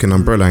around with a fucking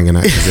umbrella hanging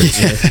out.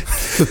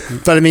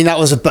 But I mean, that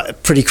was a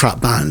pretty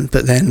crap band.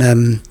 But then,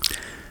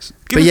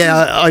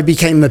 I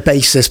became a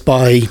bassist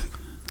by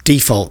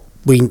default.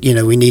 We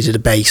needed a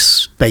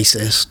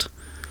bassist.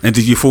 And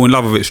did you fall in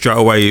love with it straight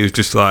away? It was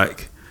just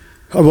like,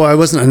 oh, well, I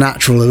wasn't a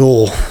natural at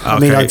all. Okay. I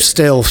mean, I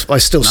still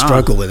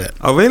struggle with it.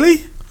 Oh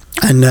really?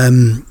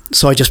 And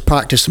so I just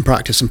practiced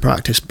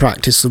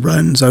the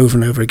runs over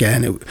and over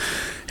again.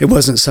 It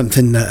wasn't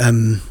something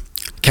that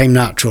came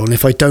natural, and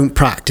if I don't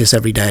practice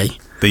every day,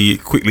 then you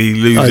quickly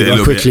lose it a little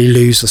bit. I quickly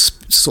lose the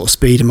sort of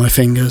speed in my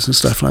fingers and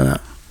stuff like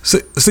that.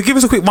 So give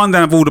us a quick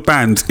rundown of all the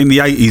bands in the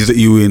 80s that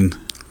you were in.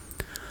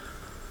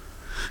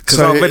 Because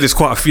I read there's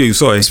quite a few,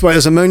 sorry. So it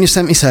was Ammonia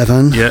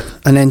 77,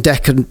 and then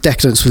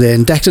Decadence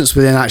Within. Decadence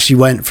Within actually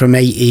went from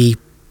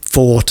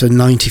 84 to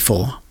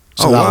 94.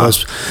 So that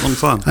was a long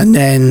time. And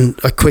then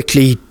I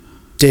quickly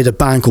did a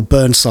band called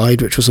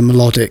Burnside, which was a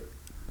melodic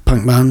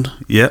punk band.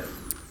 Yeah.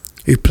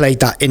 Who played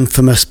that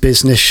infamous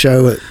business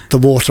show at the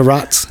Water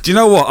Rats. Do you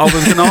know what? I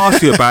was going to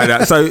ask you about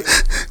that. So,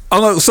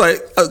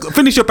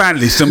 finish your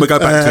band list and we'll go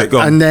back to it. Go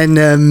on. And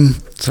then,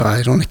 sorry,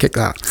 I don't want to kick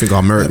that. I think our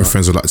American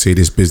friends would like to see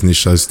this business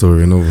show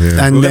story and all here.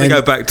 And we're going to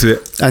go back to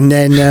it. And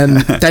then,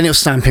 then it was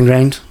Stamping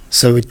Ground.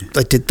 So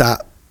I did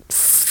that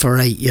for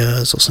 8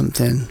 years or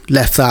something.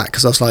 Left that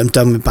because I was like, I'm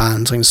done with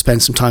bands. I'm going to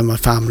spend some time with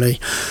my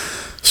family.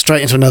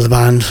 straight into another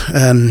band.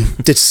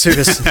 It's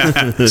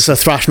a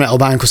thrash metal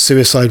band called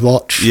Suicide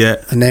Watch.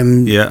 Yeah. And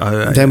then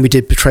then we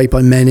did Betrayed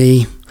by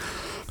Many.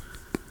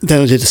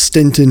 Then I did a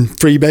stint in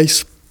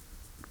Freebase.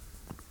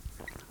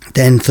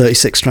 Then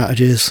 36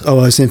 Strategies. I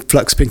was in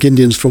Flux Pink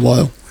Indians for a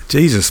while.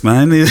 Jesus,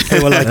 man. They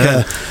were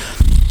like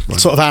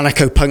sort of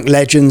anarcho-punk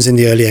legends in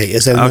the early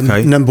 80s. They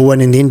were number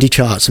one in the indie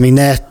charts. I mean,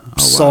 their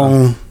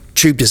song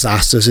Tube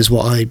Disasters is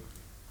what I,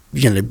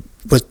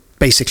 was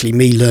basically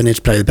me learning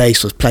to play the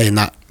bass, was playing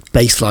that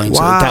bass line.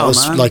 So that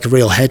was like a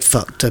real head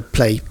fuck to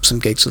play some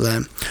gigs with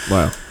them.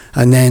 Wow.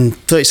 And then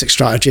 36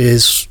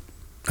 Strategies,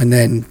 and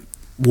then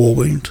War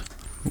Wound.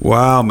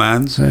 Wow,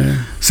 man.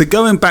 So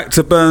going back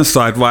to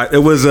Burnside, right,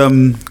 there was...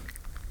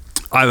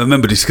 I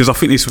remember this because I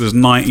think this was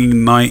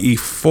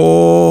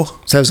 1994. So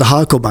there was a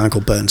hardcore band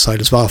called Burnside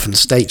as well from the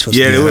States,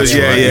 wasn't there? Was.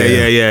 Yeah.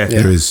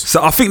 There is.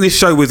 So I think this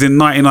show was in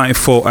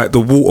 1994 at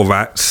the Water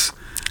Rats,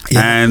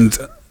 and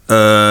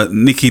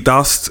Nicky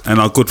Dust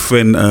and our good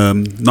friend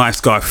Nice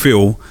Guy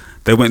Phil,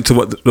 they went to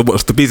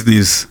watch the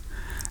business,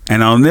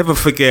 and I'll never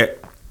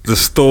forget the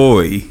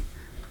story.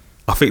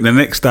 I think the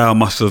next day I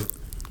must have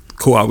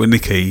caught up with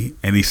Nicky,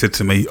 and he said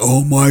to me,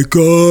 "Oh my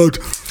god,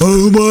 that's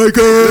like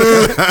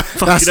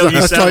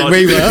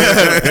we were."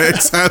 It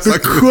sounds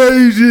like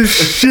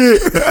craziest shit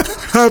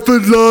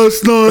happened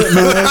last night,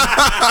 man.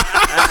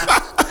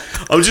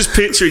 I'm just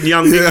picturing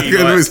young Nicky,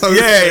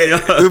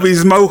 with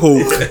his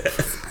mohawk.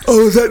 I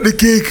was at the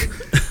gig,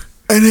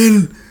 and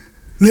then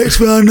next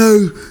thing I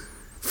know,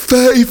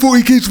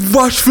 30-40 kids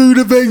rushed through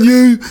the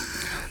venue.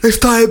 They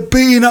started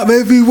beating up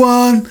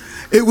everyone.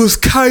 It was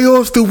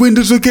chaos. The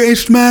windows were getting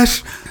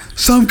smashed.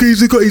 Some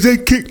geezer got his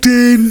head kicked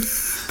in.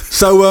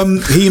 So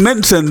he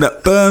mentioned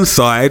that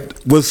Burnside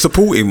was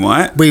supporting,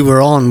 right? We were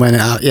on when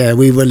it out. Yeah,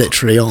 we were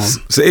literally on.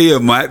 So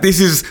Ian, right,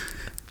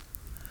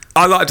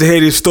 I like to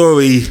hear this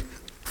story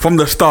from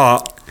the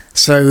start.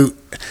 So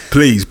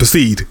please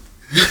proceed.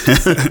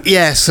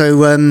 Yeah,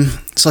 so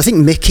I think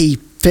Mickey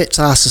Fitz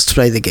asked us to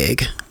play the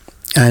gig,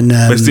 and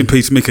rest in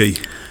peace, Mickey.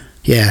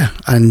 Yeah,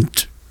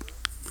 and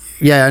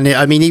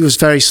I mean, he was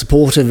very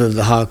supportive of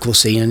the hardcore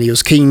scene, and he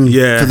was keen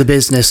for the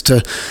business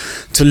to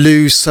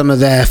lose some of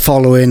their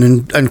following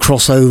and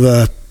cross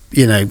over,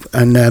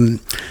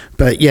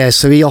 but yeah,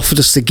 so he offered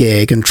us the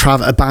gig, and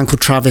a band called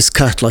Travis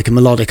Cut, like a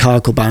melodic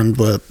hardcore band,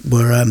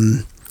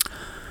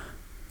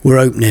 were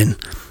opening.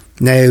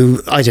 Now,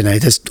 I don't know,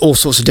 there's all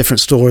sorts of different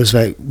stories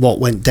about what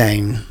went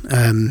down,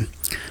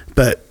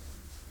 but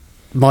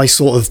my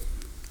sort of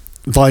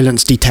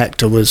violence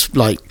detector was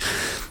like,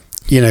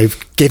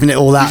 giving it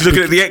all that. He's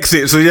looking at the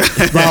exit, so yeah.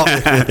 Well,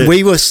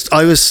 we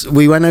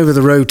went over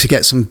the road to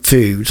get some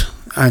food,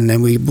 and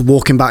then we were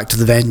walking back to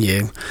the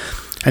venue,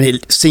 and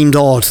it seemed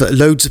odd that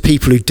loads of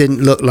people who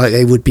didn't look like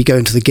they would be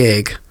going to the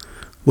gig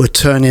were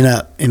turning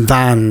up in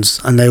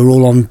vans, and they were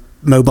all on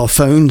mobile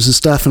phones and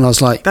stuff, and I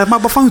was like, they had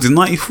mobile phones in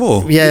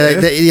 94.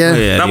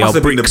 That must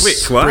have been the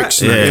bricks, right?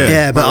 Bricks,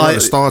 but I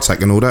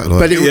StarTAC and all that.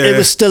 But it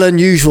was still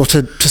unusual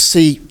to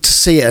see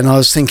it, and I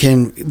was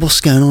thinking,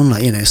 what's going on?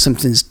 Like,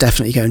 something's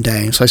definitely going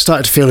down. So I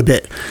started to feel a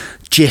bit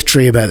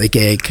jittery about the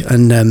gig,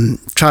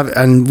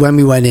 and when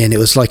we went in, it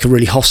was like a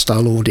really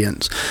hostile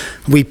audience.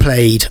 We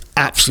played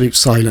absolute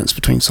silence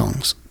between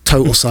songs,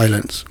 total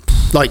silence,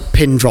 like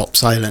pin drop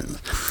silence.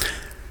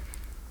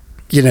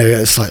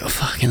 It's like, oh,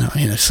 fucking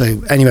hell,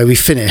 So anyway, we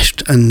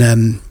finished,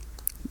 and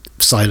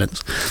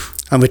silence.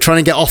 And we're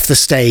trying to get off the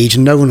stage,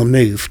 and no one will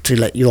move to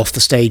let you off the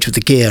stage with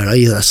the gear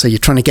either. So you're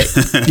trying to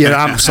get your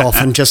amps off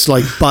and just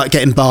like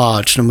getting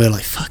barged. And we're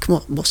like, fuck,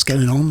 what's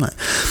going on? Like?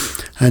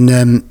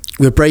 And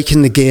we're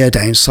breaking the gear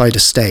down side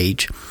of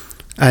stage.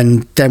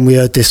 And then we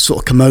heard this sort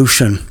of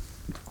commotion.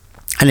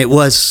 And it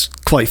was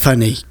quite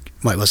funny.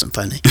 Well, it wasn't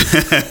funny,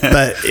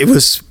 but it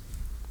was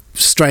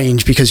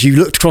strange because you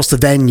looked across the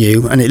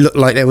venue and it looked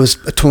like there was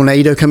a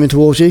tornado coming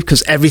towards you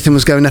because everything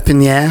was going up in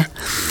the air,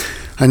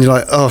 and you're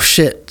like, oh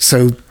shit.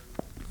 So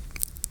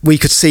we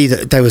could see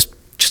that there was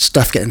just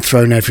stuff getting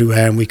thrown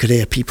everywhere, and we could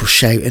hear people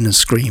shouting and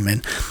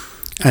screaming,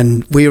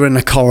 and we were in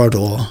a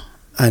corridor,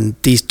 and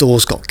these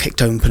doors got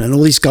kicked open, and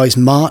all these guys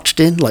marched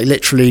in, like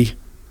literally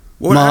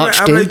marched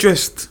in. How were they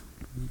dressed?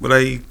 Were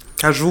they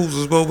casuals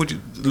as well? Would you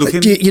look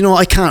in?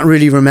 I can't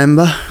really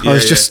remember. I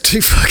was just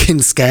too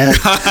fucking scared.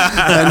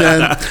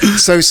 And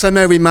so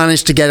somehow we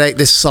managed to get out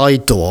this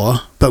side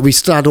door, but we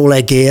still had all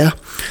our gear.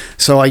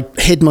 So I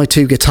hid my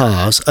 2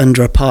 guitars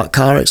under a parked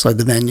car outside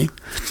the venue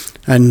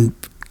and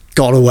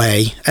got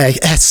away. A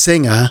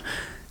singer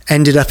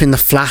ended up in the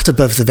flat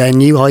above the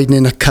venue, hiding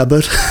in a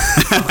cupboard.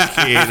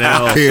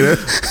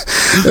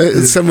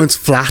 Someone's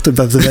flat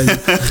above the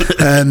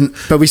venue.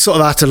 But we sort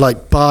of had to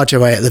like barge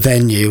away at the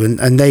venue,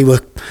 and they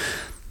were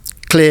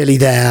clearly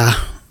there.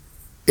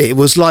 It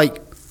was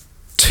like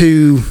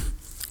 2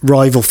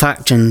 rival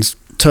factions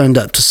turned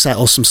up to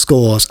settle some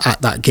scores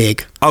at that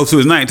gig. Oh, so it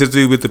was nothing to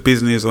do with the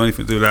business or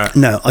anything to do with that?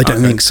 No, I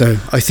don't think so.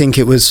 I think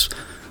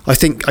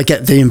I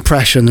get the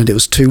impression that it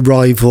was 2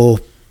 rival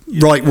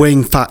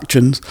right-wing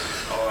factions.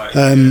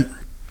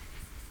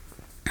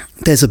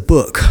 There's a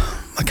book,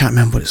 I can't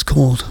remember what it's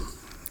called.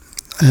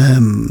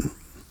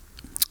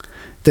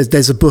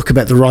 there's a book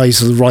about the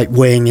rise of the right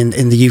wing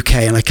in the UK,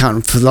 and I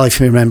can't for the life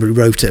of me remember who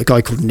wrote it, a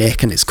guy called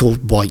Nick, and it's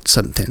called White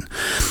something.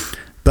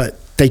 But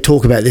they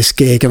talk about this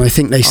gig, and I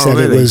think they said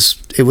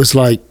it was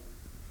like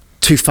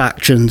two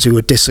factions who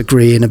were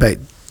disagreeing about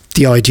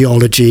the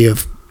ideology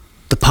of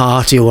the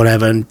party or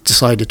whatever, and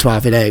decided to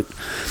have it out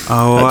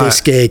at this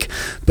gig.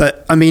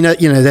 But I mean,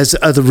 there's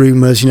other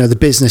rumours. The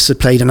business had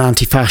played an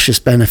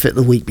anti-fascist benefit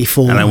the week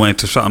before, and they went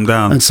to shut them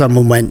down. And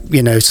someone went,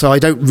 so I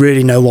don't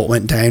really know what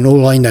went down.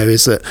 All I know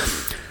is that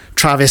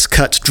Travis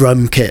Cutt's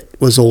drum kit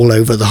was all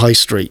over the high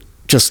street.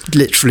 Just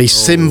literally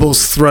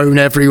cymbals thrown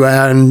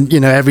everywhere, and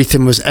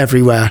everything was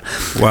everywhere.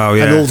 Wow,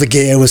 yeah. And all the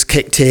gear was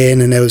kicked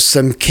in, and there was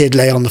some kid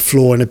lay on the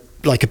floor in a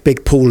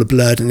big pool of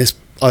blood, and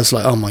I was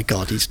like, oh my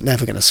God, he's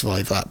never going to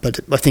survive that.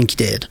 But I think he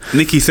did.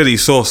 Nicky said he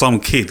saw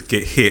some kid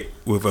get hit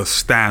with a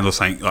stand or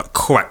something, like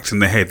cracked in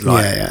the head.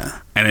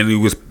 And then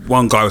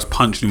one guy was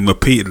punching him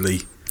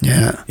repeatedly.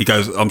 Yeah. He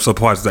goes, I'm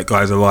surprised that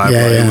guy's alive.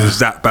 Yeah. It was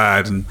that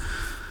bad. And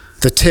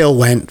the till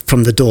went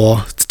from the door.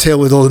 The till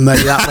with all the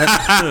money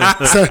that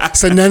went.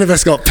 so none of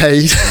us got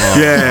paid.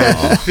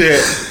 Yeah.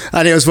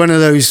 And it was one of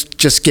those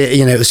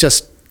it was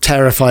just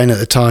terrifying at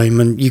the time,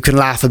 and you can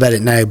laugh about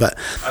it now, but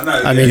at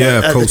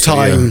the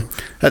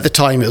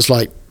time it was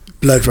like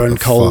blood run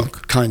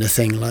cold kind of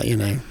thing,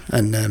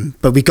 and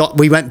but we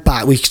went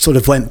back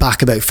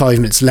about 5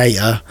 minutes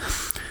later,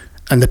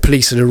 and the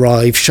police had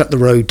arrived, shut the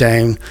road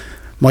down.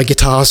 My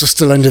guitars were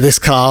still under this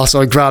car, so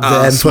I grabbed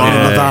them, put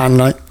them in the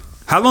van.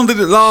 How long did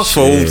it last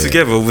for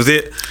altogether? Was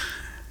it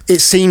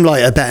seemed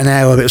like about an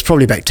hour, but it was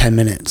probably about 10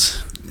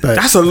 minutes. But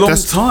that's a long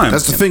time.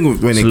 That's the thing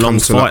when it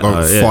comes to fight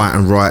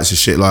and riots and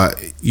shit.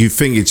 Like, you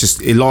think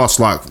it lasts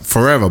like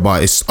forever,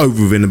 but it's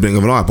over within the blink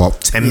of an eye. But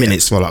 10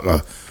 minutes for like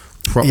a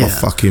proper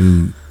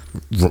fucking.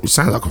 It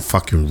sounds like a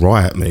fucking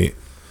riot, mate.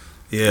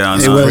 Yeah, I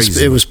know.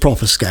 It was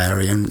proper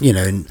scary, and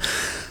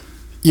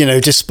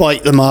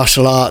despite the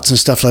martial arts and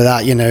stuff like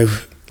that,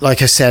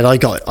 like I said, I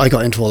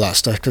got into all that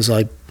stuff because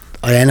I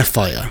am a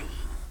fighter.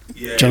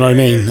 Yeah, do you know what I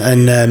mean?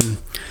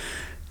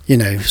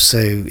 And so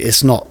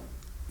it's not.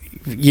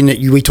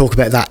 We talk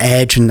about that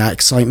edge and that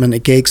excitement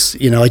at gigs.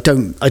 I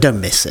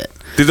don't miss it.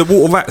 Did the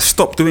Water Rat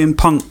stop doing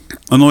punk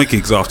and oi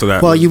gigs after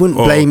that? Well, you wouldn't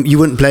blame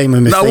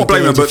them. No, I won't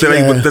blame them. But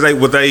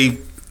would they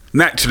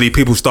naturally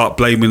people start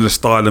blaming the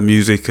style of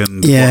music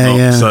and whatnot?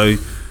 Yeah. So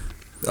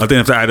I don't know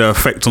if that had an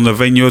effect on the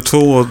venue at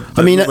all. Or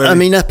I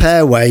mean, up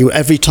Airway,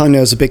 every time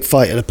there was a big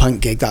fight at a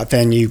punk gig, that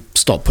venue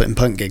stopped putting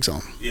punk gigs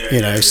on.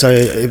 So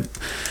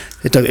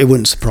it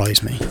wouldn't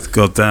surprise me.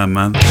 God damn,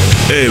 man.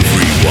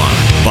 Everyone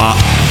but...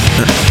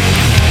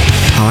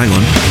 hang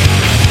on.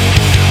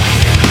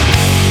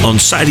 On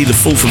Saturday the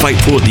 4th of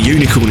April at the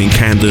Unicorn in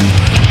Camden,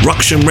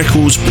 Ruction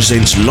Records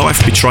presents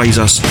Life Betrays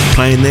Us,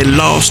 playing their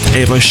last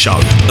ever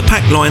show. The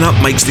packed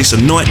lineup makes this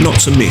a night not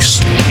to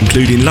miss,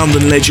 including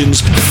London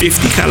legends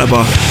 50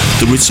 Calibre,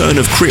 the return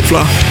of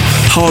Crippler,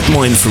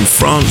 Hardmind from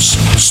France,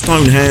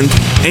 Stonehand,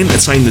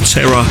 Entertain the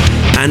Terror,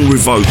 and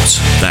Revoked.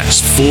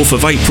 That's 4th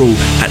of April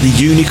at the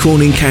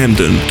Unicorn in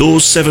Camden.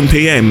 Doors 7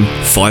 p.m,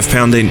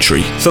 £5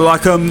 entry. So I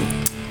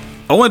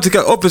wanted to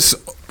go. Obviously,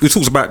 we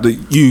talked about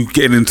you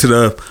getting into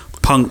the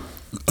punk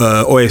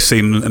oi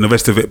scene and the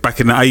rest of it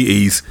back in the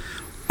 80s.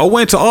 I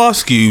wanted to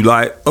ask you,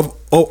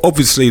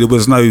 obviously there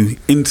was no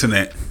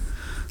internet,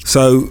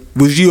 so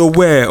was you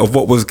aware of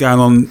what was going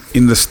on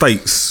in the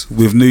States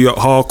with New York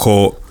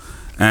hardcore,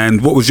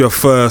 and what was your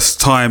first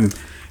time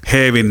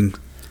hearing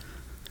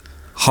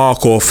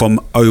hardcore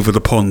from over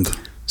the pond?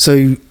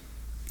 So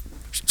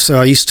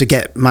I used to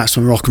get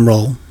Maximum Rock and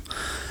Roll,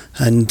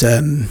 and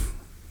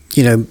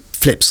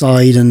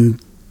Flipside,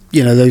 and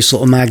those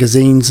sort of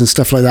magazines and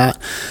stuff like that.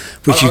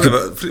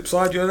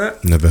 Flipside, you know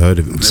that? Never heard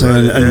of it.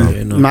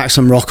 So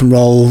Maximum Rock and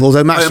Roll,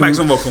 although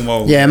Maximum Rock and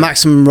Roll,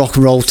 Maximum Rock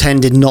and Roll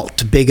tended not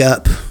to big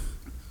up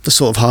the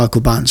sort of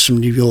hardcore bands from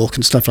New York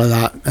and stuff like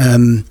that.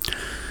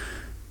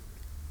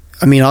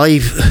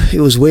 It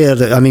was weird.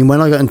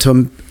 When I got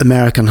into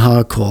American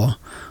hardcore,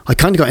 I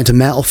kind of got into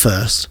metal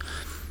first.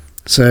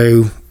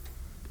 So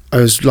I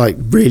was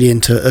really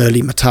into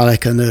early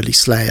Metallica and early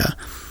Slayer.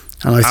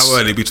 And how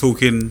early are we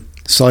talking?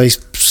 So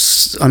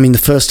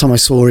the first time I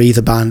saw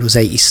either band was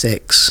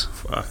 86.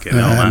 Fucking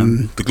hell,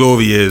 man. The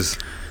glory years.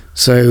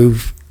 So,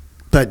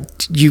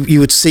 but you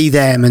would see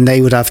them and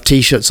they would have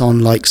T-shirts on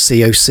like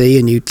COC,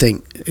 and you'd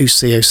think, who's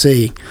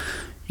COC?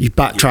 You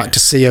backtrack to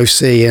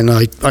COC, and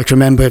I can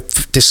remember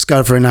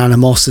discovering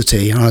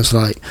Animosity, and I was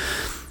like,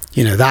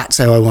 that's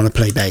how I want to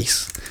play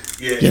bass.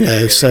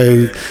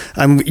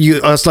 I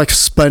was like a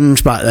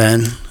sponge back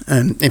then.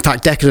 In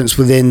fact, Decadence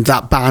within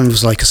that band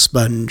was like a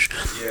sponge.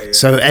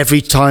 So every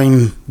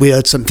time we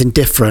heard something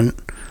different,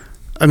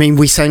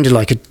 we sounded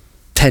like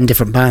 10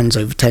 different bands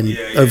over 10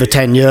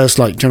 years.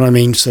 Do you know what I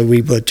mean? So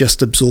we were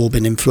just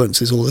absorbing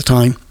influences all the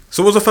time.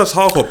 So what was the first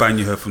hardcore band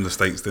you heard from the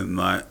States then?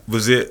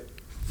 Was it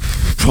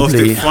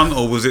probably Front,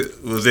 or was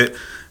it?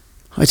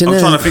 I don't know. I'm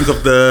trying to think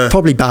of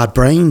probably Bad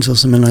Brains or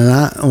something like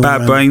that. Or,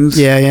 Bad Brains?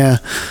 Yeah.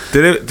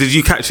 Did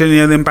you catch any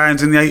of them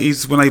bands in the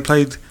 80s when they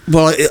played?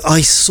 Well,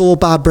 I saw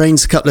Bad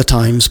Brains a couple of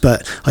times,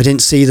 but I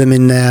didn't see them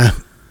in their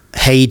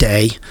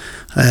heyday.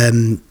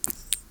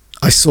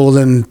 I saw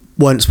them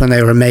once when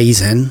they were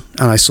amazing,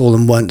 and I saw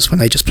them once when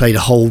they just played a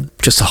whole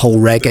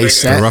reggae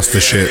set. The Rasta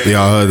shit.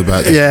 Yeah, I heard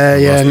about it.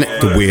 Yeah.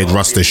 The weird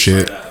Rasta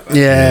shit.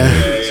 Yeah.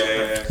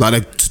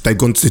 Like they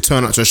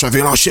turn up to a show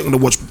thinking, oh shit, I'm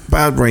gonna watch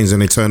Bad Brains,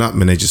 and they turn up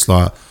and they just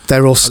like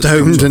they're all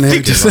stoned and they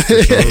just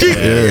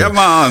come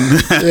on.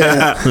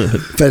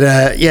 But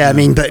I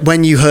mean, but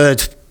when you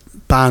heard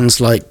bands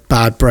like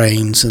Bad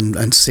Brains and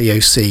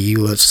COC,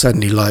 you were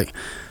suddenly like,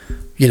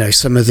 you know,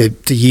 some of the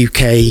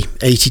UK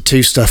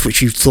 82 stuff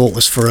which you thought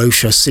was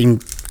ferocious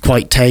seemed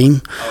quite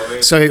tame. Oh,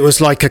 really? So it was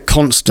like a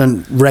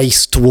constant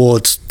race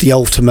towards the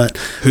ultimate.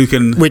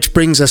 Which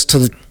brings us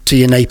to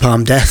your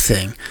Napalm Death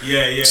thing.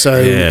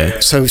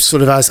 So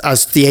sort of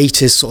as the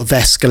 80s sort of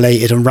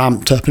escalated and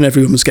ramped up and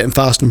everyone was getting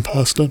faster and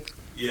faster.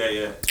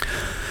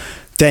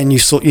 Then you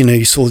saw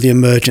the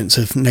emergence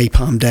of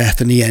Napalm Death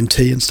and ENT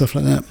and stuff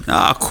like that.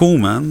 Ah, cool,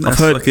 man. I've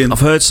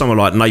heard some of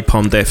like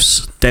Napalm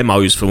Death's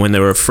demos from when they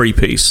were a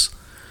 3-piece.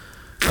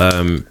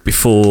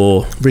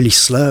 Before really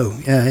slow,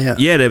 yeah.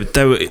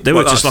 They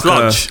were just like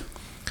sludge?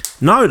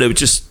 They were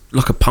just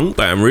like a punk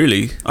band,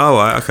 really. Oh,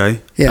 right,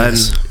 okay.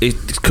 Yes. And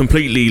it's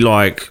completely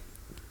like,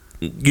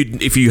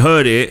 if you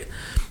heard it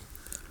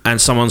and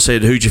someone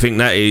said, "Who do you think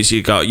that is?"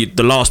 You go,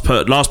 the last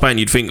band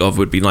you'd think of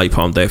would be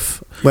Napalm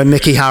Death. When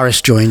Mickey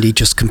Harris joined, he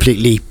just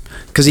completely,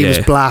 because he was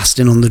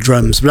blasting on the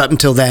drums. But up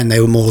until then, they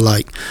were more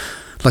like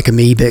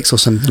Amoebics or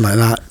something like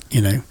that,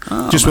 you know.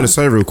 Just want to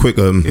say real quick,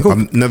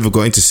 I've never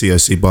got into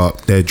COC,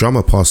 but their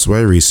drummer passed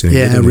away recently.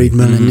 Yeah, Reed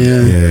Mullen,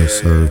 Yeah,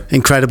 so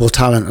incredible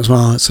talent as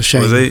well. It's a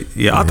shame. Was he?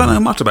 Yeah, I don't know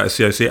much about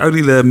COC.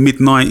 Only the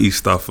mid-90s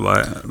stuff,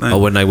 like.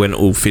 When they went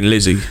all Thin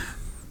Lizzy.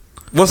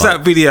 What's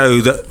that video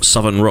that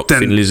Southern Rock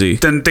Thin Lizzy?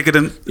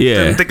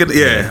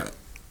 Yeah.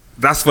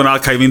 That's when I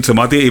came into them.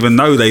 I didn't even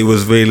know they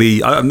was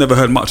really. I've never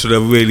heard much of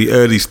the really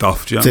early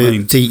stuff. Do you know what I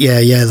mean?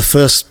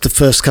 The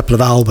first couple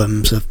of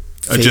albums are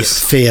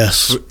just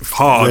fierce,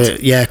 hard.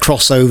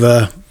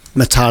 Crossover,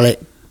 metallic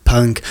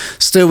punk,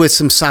 still with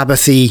some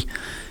Sabbathy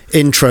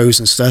intros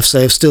and stuff. So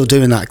they're still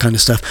doing that kind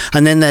of stuff.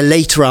 And then their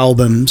later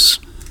albums,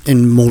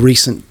 in more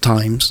recent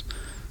times,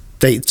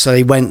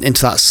 they went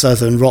into that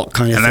southern rock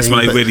kind of thing. And that's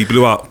when they really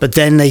blew up. But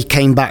then they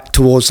came back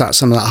towards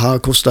some of that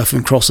hardcore stuff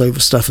and crossover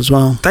stuff as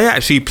well. They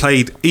actually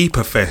played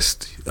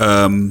Eperfest,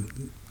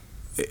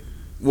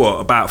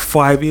 about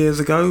 4 years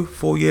ago?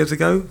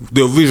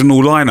 The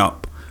original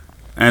lineup.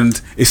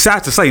 And it's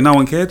sad to say, no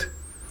one cared.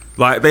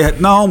 Like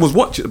no one was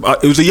watching.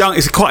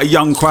 It's quite a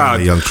young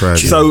crowd.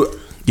 So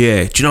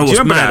yeah, do you know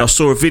what's mad? I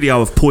saw a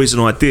video of Poison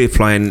Idea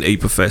playing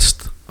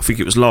Eperfest. I think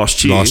it was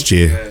last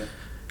year.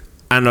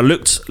 And I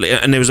looked,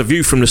 and there was a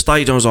view from the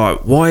stage. And I was like,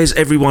 why is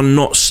everyone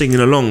not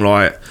singing along?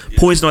 Like,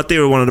 Poison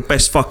Idea are one of the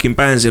best fucking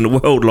bands in the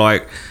world.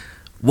 Like,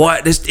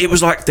 why? It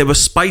was like there were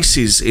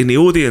spaces in the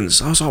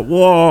audience. I was like,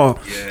 whoa.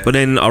 Yeah. But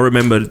then I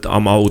remembered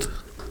I'm old.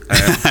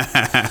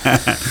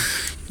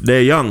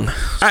 They're young.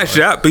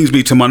 Actually, that brings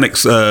me to my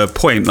next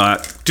point.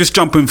 Like, just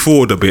jumping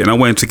forward a bit, and I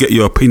wanted to get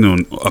your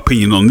opinion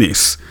on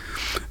this.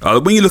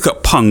 When you look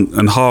at punk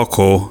and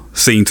hardcore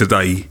scene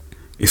today,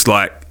 it's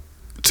like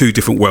two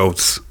different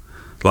worlds.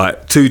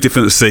 Like two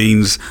different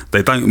scenes,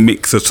 they don't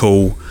mix at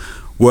all.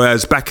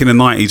 Whereas back in the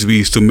 90s, we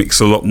used to mix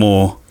a lot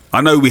more.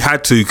 I know we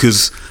had to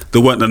because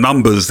there weren't the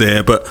numbers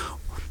there, but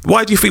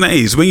why do you think that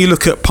is? When you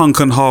look at punk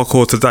and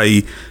hardcore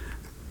today,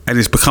 and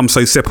it's become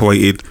so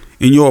separated,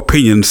 in your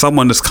opinion,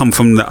 someone that's come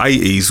from the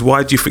 80s,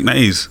 why do you think that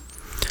is?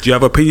 Do you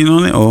have an opinion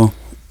on it, or?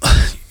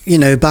 You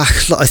know,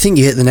 I think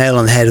you hit the nail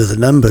on the head with the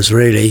numbers,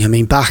 really. I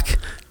mean, back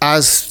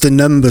as the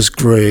numbers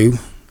grew,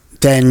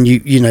 then you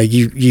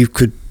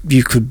could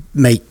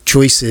make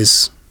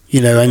choices,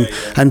 and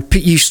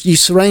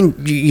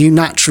you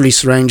naturally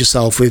surround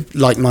yourself with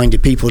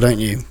like-minded people, don't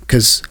you?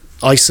 Because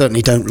I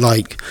certainly don't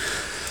like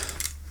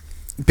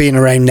being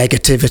around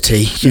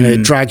negativity.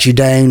 It drags you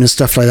down and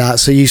stuff like that.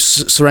 So you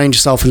surround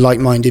yourself with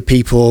like-minded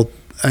people,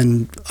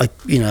 and I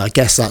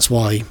guess that's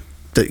why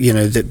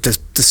the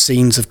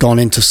scenes have gone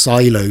into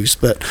silos.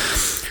 But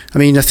I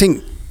mean, I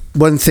think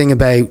one thing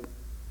about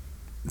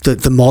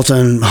the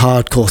modern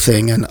hardcore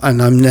thing, and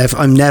I'm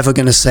never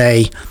going to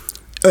say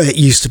it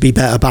used to be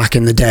better back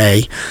in the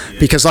day,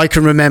 because I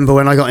can remember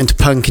when I got into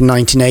punk in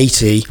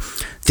 1980,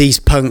 these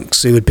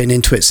punks who had been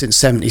into it since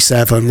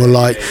 77 were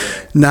like,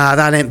 nah,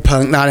 that ain't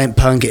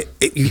punk,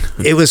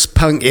 it was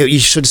punk, you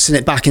should have seen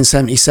it back in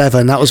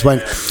 77. That was when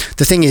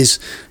the thing is,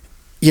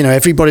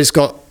 everybody's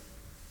got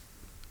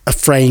a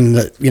frame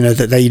that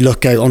that they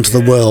look out onto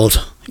the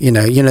world.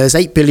 There's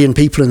 8 billion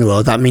people in the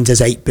world. That means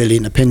there's 8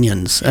 billion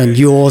opinions, and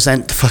yours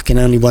ain't the fucking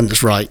only one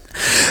that's right.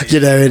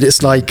 And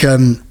it's like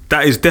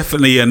that is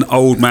definitely an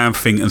old man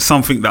thing, and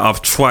something that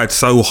I've tried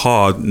so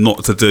hard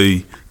not to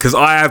do, because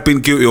I have been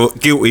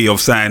guilty of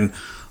saying,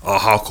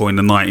 hardcore in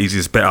the 90s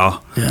is better.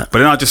 Yeah. But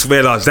then I just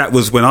realised that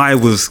was when I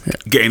was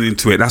getting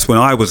into it. That's when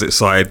I was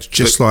excited.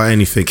 Just like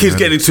anything. Kids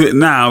getting into it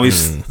now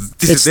this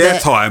is their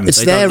time.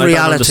 It's their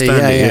reality.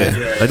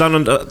 They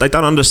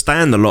don't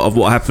understand a lot of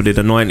what happened in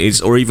the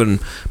 90s, or even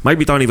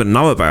maybe don't even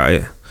know about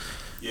it.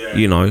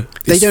 You know,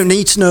 They don't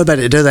need to know about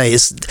it, do they?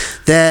 It's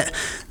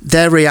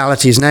their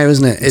realities now,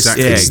 isn't it? It's,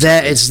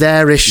 Exactly. it's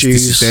their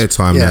issues. This is their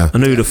time now.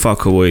 and who the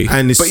fuck are we?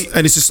 And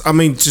it's just, I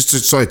mean,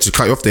 sorry to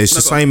cut you off there. It's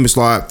the same as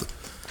like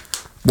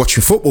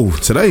watching football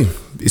today.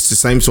 It's the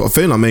same sort of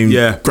thing. I mean,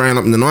 growing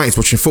up in the 90s,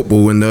 watching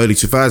football in the early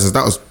 2000s,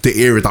 that was the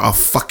era that I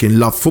fucking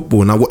loved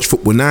football. And I watch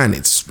football now, and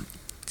it's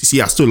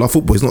I still love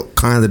football. It's not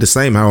kind of the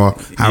same how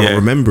I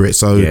remember it.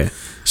 So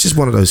it's just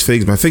one of those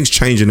things, man. Things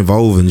change and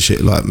evolve and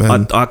shit. Like,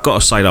 man, I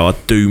gotta say though, I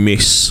do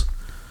miss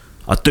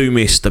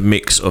the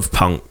mix of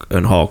punk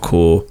and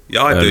hardcore,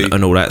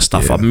 and all that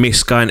stuff. Yeah. I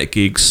miss going to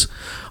gigs.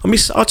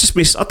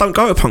 I don't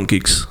go to punk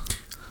gigs.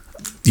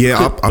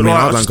 Yeah, I mean,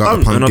 I don't go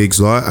to punk gigs,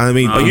 like, I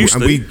mean, I used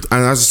to. And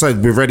as I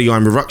said, with Ready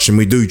I'm Ruction,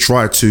 we do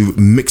try to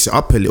mix it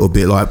up a little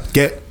bit, like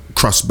get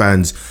crust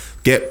bands,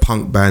 get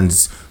punk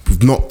bands.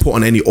 We've not put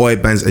on any oi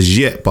bands as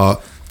yet,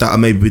 but that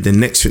may be the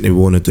next thing that we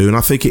want to do. And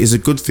I think it is a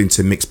good thing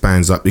to mix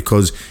bands up,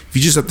 because if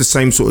you just have the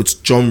same sort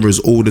of genres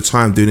all the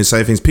time doing the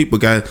same things, people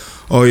go,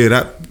 oh yeah,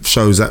 that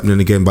show's happening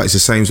again, but it's the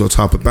same sort of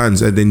type of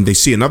bands. And then they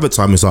see another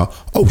time, it's like,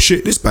 oh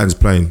shit, this band's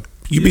playing.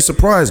 You'd be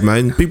surprised,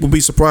 man. People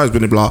be surprised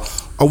when they're like,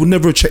 I would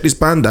never have checked this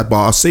band out,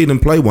 but I see them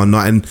play one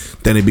night, and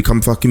then they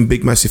become fucking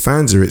big, massive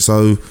fans of it.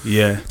 So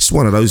it's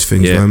one of those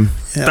things, man.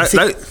 Yeah,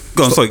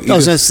 Go on, sorry. I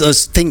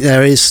think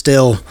there is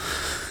still,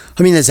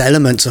 I mean, there's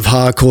elements of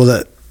hardcore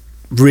that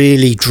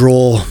really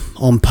draw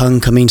on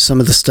punk. I mean,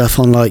 some of the stuff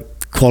on like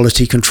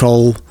Quality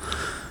Control,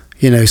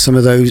 you know, some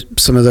of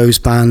those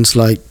bands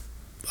like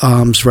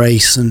Arms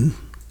Race and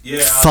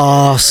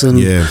Farce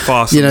and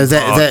Farce, you know,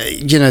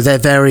 they're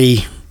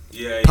very.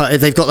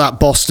 They've got that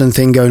Boston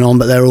thing going on,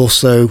 but they're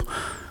also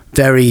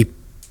very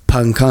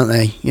punk, aren't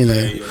they? You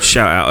know.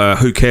 Shout out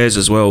Who Cares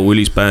as well,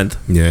 Willie's band.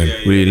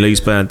 Willie Lee's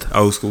band.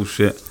 Old school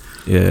shit.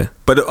 Yeah.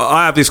 But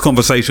I have this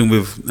conversation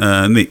with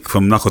Nick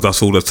from Knuckle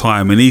Dust all the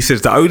time, and he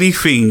says the only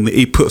thing that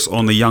he puts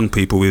on the young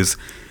people is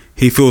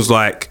he feels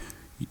like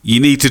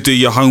you need to do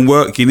your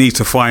homework, you need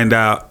to find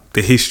out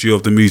the history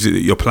of the music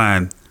that you're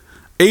playing.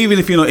 Even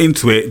if you're not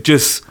into it,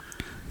 just...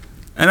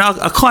 And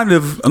I kind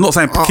of... I'm not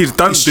saying kids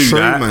don't do true,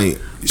 that, mate.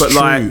 But true.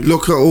 like...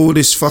 Look at all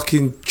this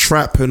fucking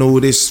trap and all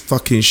this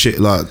fucking shit.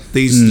 Like,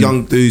 these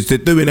young dudes, they're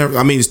doing...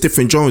 I mean, it's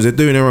different genres. They're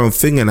doing their own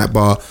thing in that,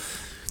 but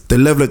the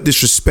level of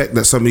disrespect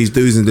that some of these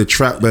dudes in the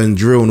trap and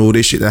drill and all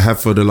this shit they have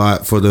for the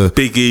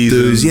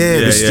Biggies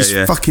dudes.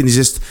 Fucking is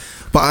just...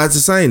 But as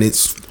I'm saying,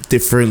 it's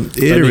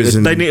different eras.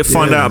 They need to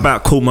find out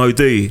about Cool Mo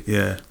D.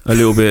 Yeah. A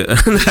little bit.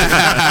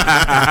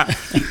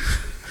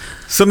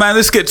 So, man,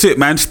 let's get to it,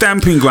 man.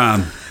 Stamping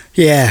Ground.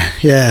 Yeah.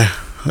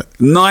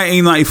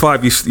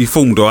 1995, you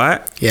formed,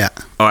 right? Yeah.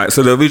 All right,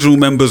 so the original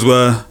members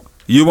were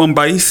you on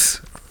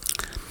bass,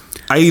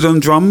 Aid on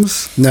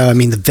drums. No, I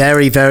mean the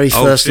very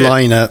first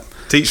lineup.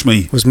 Teach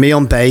me. Was me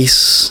on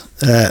bass,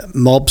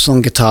 Mobs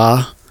on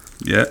guitar,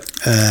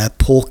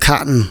 Paul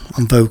Catton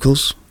on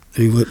vocals,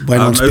 who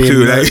went on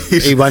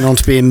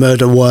to be in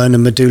Murder One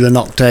and Medulla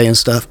Nocte and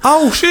stuff.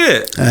 Oh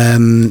shit!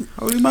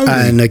 Holy moly!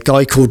 And a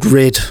guy called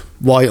Rid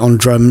White on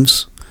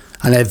drums.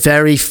 And their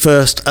very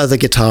first other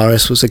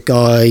guitarist was a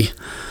guy...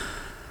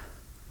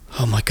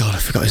 Oh my God, I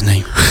forgot his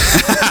name. He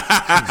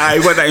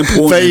wasn't that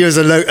important. But he was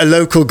a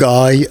local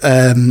guy.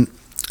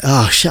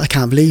 Oh shit, I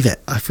can't believe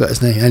it. I forgot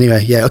his name.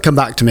 Anyway, yeah, it'll come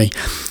back to me.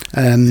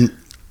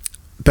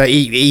 But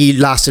he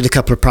lasted a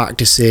couple of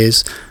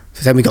practices.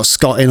 Then we got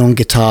Scott in on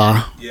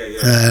guitar.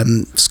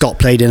 Scott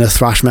played in a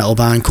thrash metal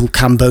band called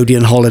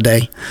Cambodian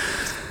Holiday.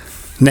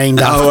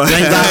 Named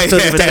after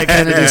the Dead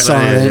Kennedy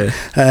song.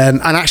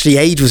 And actually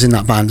Aid was in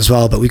that band as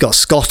well, but we got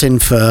Scott in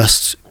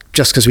first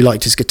just because we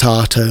liked his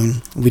guitar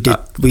tone. We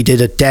did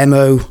a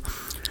demo,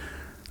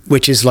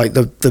 which is like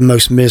the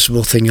most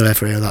miserable thing you'll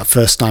ever hear, that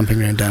first Stamping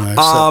Ground demo.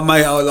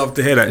 Mate, I love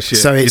to hear that shit.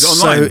 So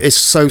it's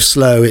so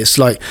slow. It's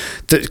like,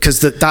 because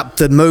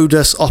the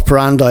modus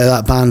operandi of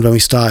that band when we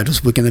started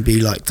was we're going to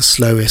be like the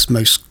slowest,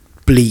 most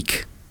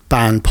bleak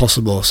band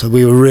possible. So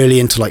we were really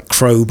into like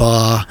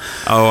Crowbar,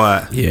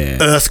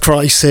 Earth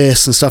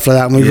Crisis and stuff like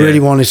that, and we really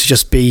wanted to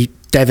just be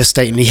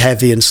devastatingly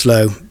heavy and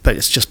slow, but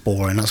it's just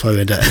boring. That's why we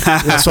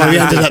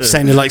ended up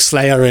sounding like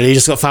Slayer. Really, it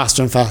just got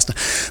faster and faster.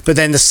 But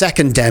then the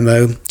second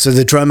demo, so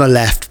the drummer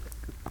left,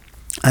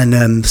 and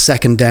the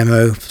second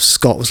demo,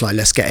 Scott was like,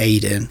 let's get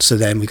Aid in. So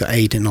then we got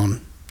Aid in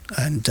on,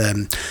 and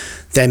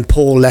then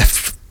Paul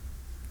left,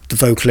 the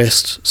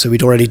vocalist, so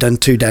we'd already done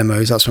 2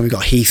 demos. That's when we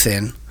got Heath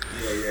in.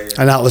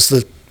 And that was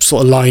the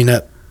sort of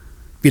lineup,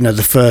 you know,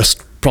 the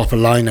first proper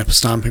lineup of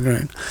Stamping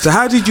Ground. So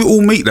how did you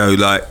all meet though?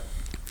 Like,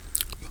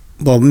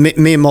 well,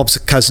 me and Mobs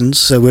are cousins,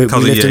 so we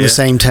lived in the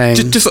same town.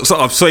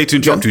 I'm sorry to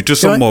interrupt you.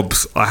 Just on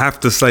Mobs, I have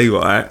to say,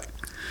 right,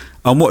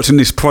 I'm watching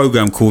this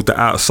program called The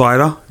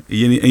Outsider. Are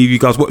any of you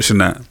guys watching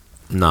that?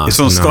 No. It's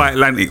on Sky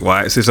Atlantic,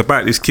 right? So it's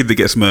about this kid that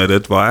gets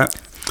murdered, right?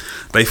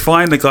 They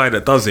find the guy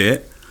that does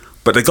it,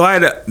 but the guy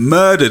that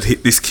murdered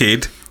this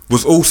kid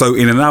was also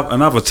in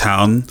another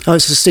town. Oh,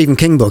 it's a Stephen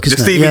King book,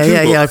 isn't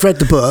it? Yeah. I've read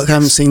the book. I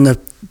haven't seen the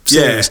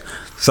series.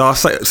 Yeah.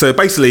 So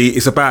basically,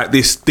 it's about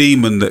this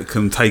demon that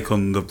can take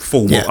on the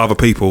form of other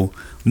people.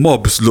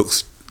 Mobs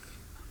looks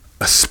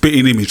a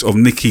spitting image of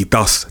Nicky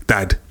Dust's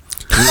dad.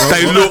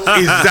 They look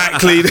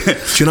exactly. Do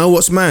you know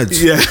what's mad?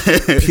 Yeah.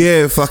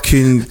 Pierre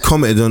fucking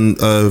commented on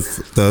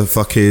the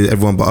fucking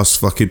Everyone But Us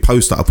fucking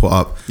post that I put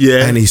up.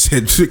 Yeah. And he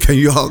said, "Can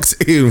you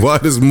ask Ian why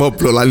does Mob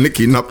look like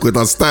Nicky Knuckle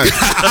does Stamp?"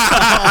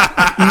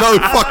 No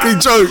fucking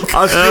joke.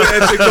 I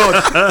swear to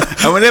God.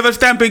 And whenever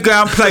Stamping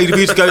Ground played, we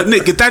used to go,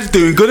 "Nick, your dad's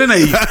doing good, isn't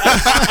he?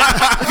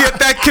 Your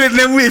dad killing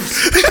them with."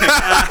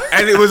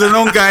 And it was an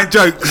ongoing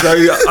joke, so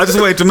I just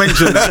wanted to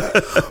mention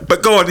that.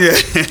 But go on,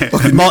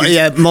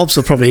 yeah. Mobs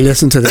will probably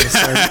listen to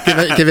this.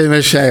 So give him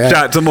a shout.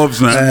 Shout out to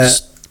Mobs, man.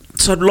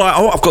 So, like,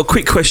 I've got a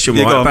quick question,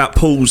 Yeah, go right, on. about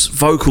Paul's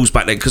vocals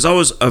back then, because I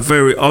was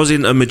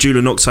in a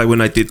Medulla Nocte when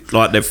they did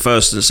like their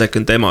first and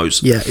second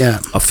demos. Yeah.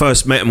 I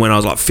first met him when I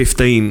was like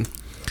 15,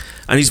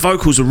 and his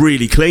vocals were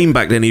really clean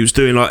back then. He was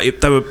doing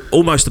they were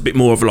almost a bit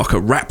more of like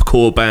a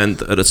rapcore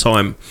band at the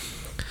time.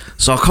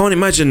 So I can't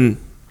imagine.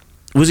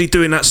 Was he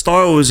doing that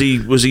style? Was he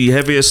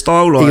heavier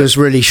style? Like? He was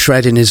really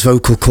shredding his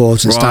vocal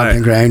cords and Right.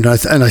 Stamping Ground,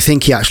 and I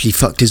think he actually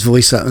fucked his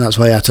voice up, and that's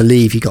why he had to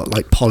leave. He got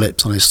like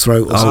polyps on his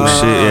throat or something.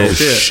 Oh,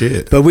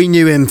 Shit. But we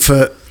knew him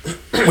from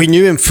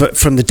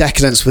the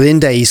Decadence Within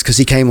days, because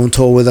he came on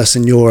tour with us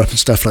in Europe and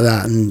stuff like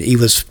that, and he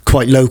was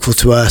quite local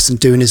to us and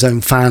doing his own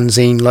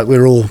fanzine. Like we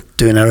were all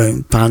doing our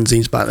own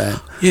fanzines back then.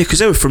 Yeah, because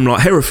they were from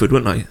like Hereford,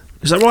 weren't they?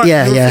 Is that right?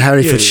 Yeah,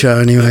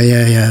 Herefordshire anyway.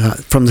 Yeah,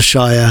 from the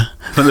Shire.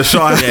 From the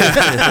Shire.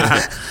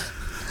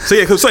 So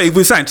yeah, so we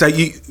were saying, so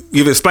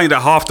you've explained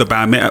that half the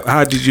band.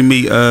 How did you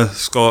meet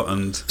Scott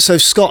and? So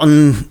Scott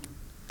and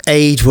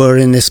Aid were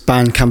in this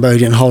band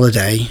Cambodian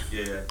Holiday.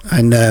 Yeah.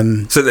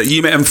 And So that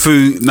you met them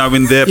through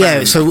knowing their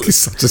band. so He's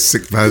such a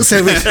sick band.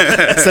 so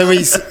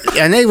we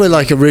and they were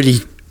like a really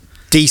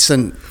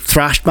decent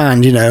thrash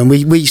band, you know, and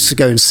we used to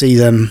go and see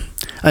them,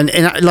 and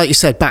like you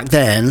said, back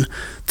then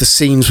the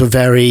scenes were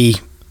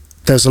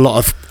there's a lot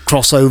of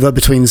crossover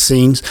between the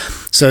scenes,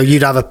 so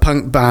you'd have a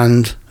punk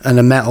band and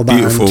a metal band.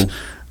 Beautiful.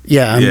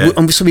 Yeah,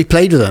 and so we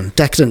played with them.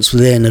 Decadence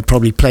Within had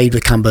probably played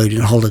with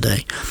Cambodian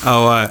Holiday.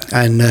 Oh, right.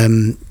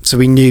 And so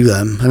we knew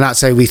them, and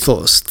that's how we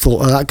thought,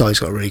 oh, that guy's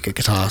got a really good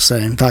guitar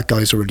sound, that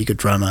guy's a really good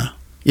drummer,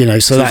 you know.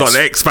 So So it's that's like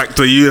the X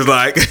Factor. You was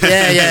like,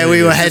 yeah,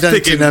 we were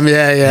headhunting them,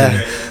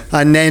 yeah.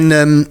 And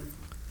then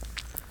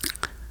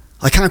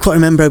I can't quite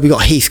remember how we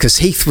got Heath, because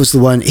Heath was the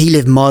one, he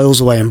lived miles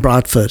away in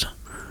Bradford,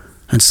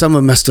 and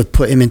someone must have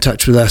put him in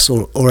touch with us,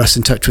 or us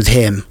in touch with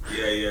him,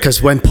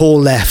 because when Paul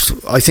left,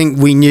 I think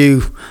we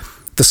knew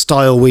the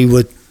style we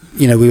were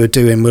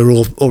doing. We were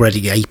all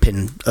already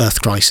aping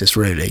Earth Crisis,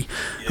 really,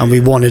 and we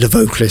wanted a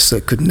vocalist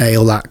that could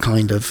nail that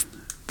kind of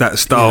that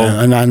style.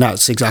 and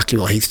that's exactly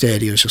what Heath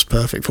did. He was just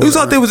perfect for Whose it.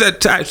 idea was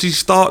it to actually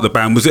start the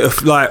band? Was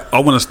it like, I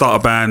want to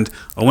start a band,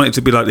 I want it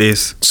to be like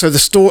this? So the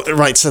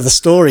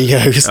story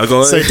goes. I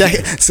got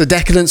So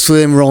Decadence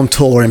Within were on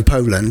tour in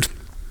Poland,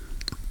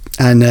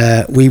 and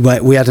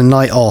we had a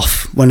night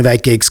off. One of our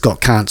gigs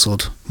got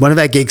cancelled. One of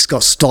our gigs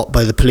got stopped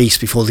by the police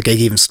before the gig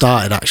even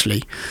started,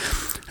 actually.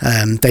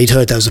 They'd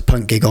heard there was a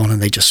punk gig on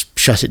and they just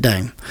shut it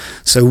down.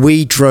 So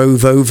we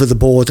drove over the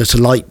border to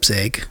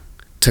Leipzig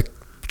to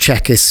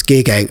check this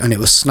gig out, and it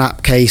was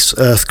Snapcase,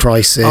 Earth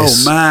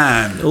Crisis, Oh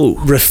man!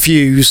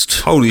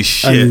 Refused, Holy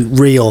shit! and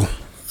Real.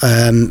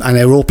 And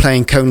they were all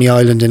playing Coney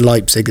Island in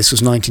Leipzig. This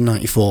was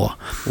 1994.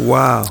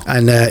 Wow!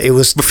 And it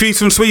was Refused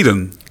from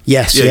Sweden.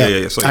 Yes,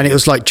 Yeah, sorry. and it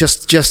was like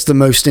just the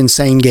most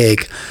insane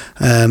gig,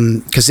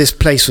 because this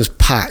place was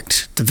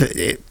packed.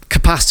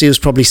 Capacity was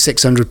probably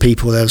 600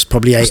 people. There was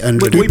probably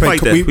 800. We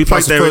played there. We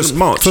played there in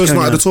March. First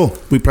night of the tour,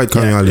 we played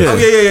Coney Island. Oh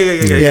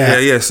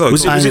yeah. Sorry.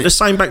 Was it the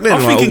same back then?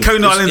 I'm thinking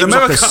Coney Island, it was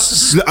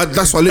like America.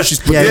 That's why I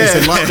literally put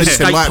Yeah.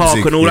 skate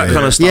park and all that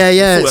kind of stuff.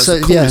 Yeah. I thought So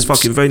that's the coolest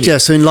fucking venue. Yeah,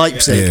 so in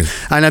Leipzig,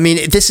 and I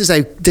mean, this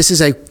is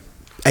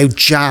how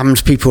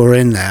jammed people were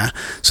in there.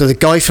 So the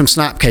guy from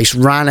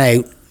Snapcase ran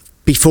out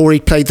before he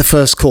played the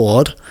first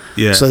chord.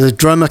 Yeah. So the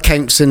drummer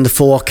counts in the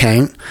 4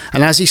 count,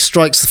 and as he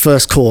strikes the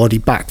first chord, he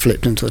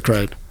backflipped into the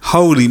crowd.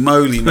 Holy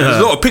moly, man! There's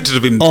a lot of pictures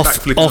of him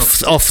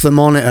backflipping off the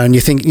monitor, and you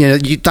think,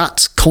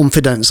 that's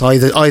confidence.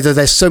 Either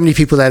there's so many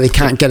people there they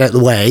can't get out of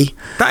the way.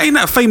 That ain't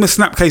that famous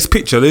Snapcase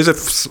picture. There's a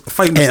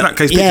famous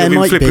Snapcase picture of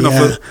him flipping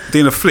off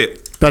doing a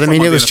flip. But I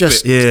mean, it was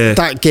just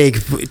that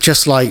gig,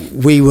 just like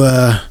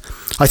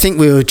I think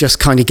we were just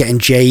kind of getting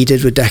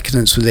jaded with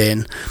Decadence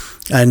Within,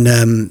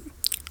 and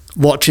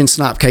watching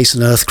Snapcase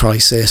and Earth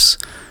Crisis,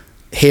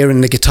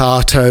 hearing the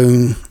guitar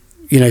tone,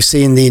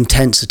 seeing the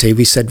intensity,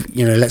 we said,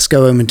 let's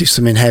go home and do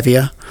something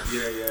heavier.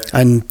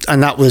 And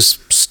that was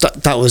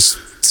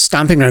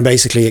Stamping Ground,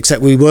 basically,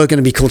 except we were going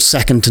to be called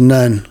Second to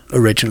None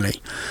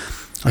originally.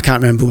 I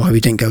can't remember why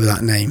we didn't go with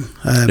that name.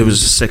 There was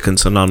Second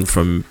to None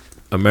from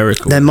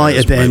America. There might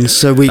have been.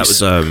 So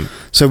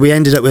we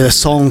ended up with a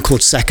song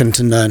called Second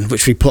to None,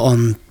 which we put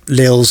on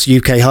Lil's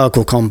UK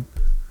Hardcore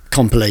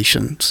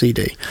compilation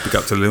CD. Big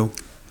up to Lil.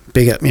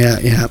 Big up, yeah.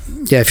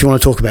 If you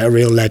want to talk about a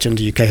real legend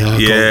of UK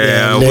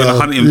hardcore, we're gonna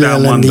hunt him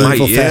down one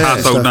day.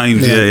 Household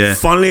names, yeah.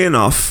 Funnily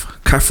enough,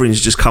 Catherine's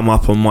just come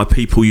up on my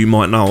people you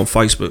might know on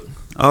Facebook.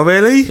 Oh,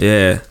 really?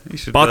 Yeah, You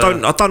should, but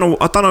I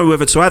don't know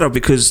whether to add her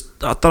because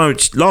I don't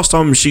know. Last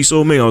time she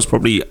saw me, I was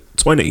probably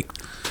 20.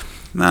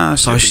 Nah,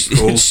 So she'd be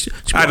cool. she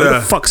who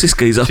the fuck's this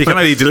geezer? She can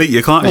only delete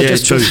you, can't Well, you?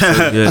 just- true.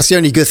 Yeah. That's the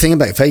only good thing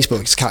about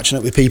Facebook. It's catching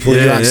up with people you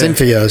Yeah, haven't seen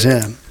for years.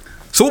 Yeah.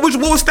 So what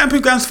was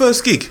Stamping Ground's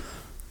first gig?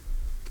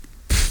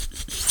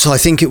 So I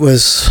think it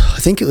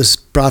was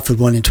Bradford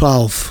 1 in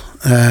 12.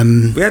 We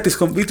had this.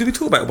 Did we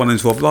talk about 1 in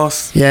 12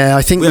 last? Yeah,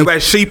 I think We had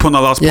about sheep on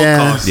our last yeah.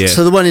 podcast. Yeah.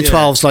 So the 1 in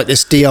 12 is like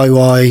this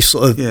DIY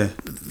sort of Yeah.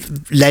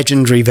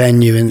 legendary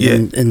venue in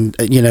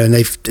you know, and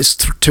it's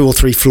 2 or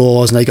 3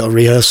 floors, and they got a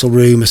rehearsal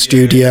room, a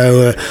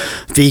studio, a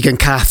vegan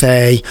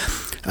cafe,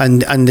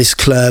 and this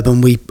club,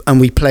 and we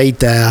played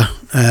there.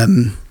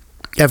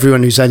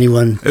 Everyone who's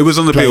anyone. It was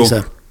on the plays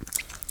bill. there.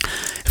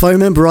 If I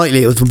remember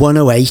rightly, it was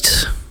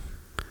 108.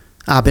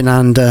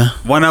 Abinanda.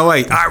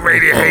 108. I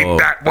really hate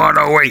that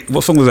 108.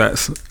 What song was that?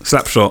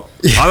 Slapshot.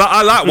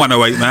 I like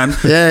 108, man.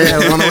 Yeah.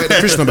 108 the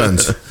Krishna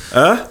bands.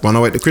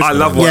 108 the Krishna I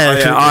love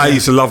bands. Yeah, I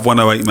used to love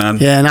 108, man.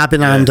 Yeah, and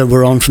Abinanda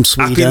were on from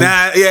Sweden.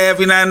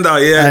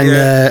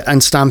 Abinanda,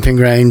 And Stamping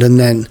Ground, and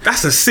then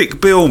That's a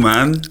sick bill,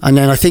 man.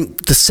 I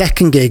think the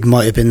second gig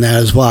might have been there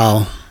as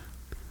well,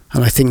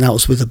 and I think that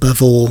was with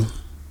Above All.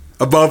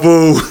 Above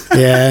All.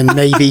 Yeah, and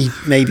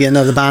maybe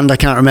another band, I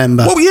can't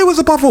remember. What year was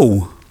Above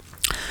All?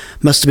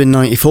 Must have been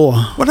 94.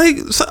 Well,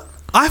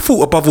 I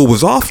thought Above All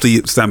was after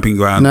Stamping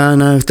Ground.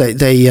 No,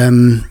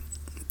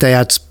 they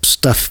had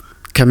stuff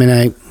coming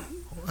out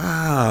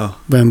Wow.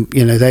 when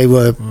they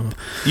were.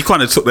 You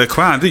kind of took their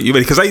crown, didn't you?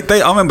 Because I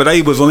remember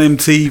they was on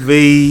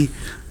MTV.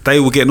 They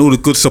were getting all the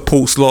good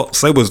support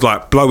slots. They was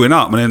like blowing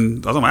up, and then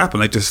I don't know what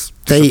happened. They just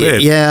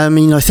disappeared. Yeah, I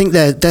mean, I think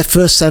their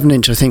first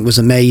 7-inch I think was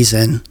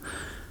amazing,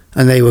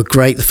 and they were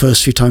great the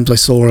first few times I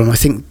saw them. I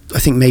think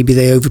maybe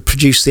they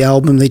overproduced the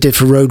album they did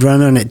for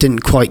Roadrunner, and it didn't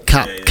quite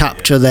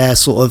capture their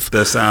sort of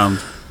Their sound.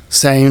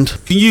 sound.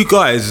 Can you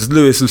guys,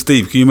 Lewis and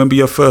Steve, can you remember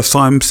your first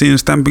time seeing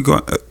Stamping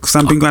Ground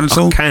at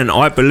all?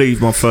 I believe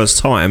my first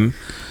time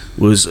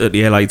was at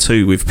the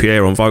LA2 with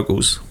Pierre on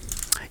vocals.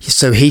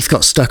 So Heath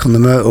got stuck on the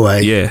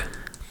motorway, Yeah,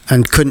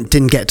 and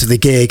didn't get to the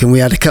gig, and we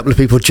had a couple of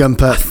people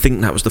jump up. I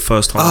think that was the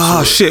first time. I Ah,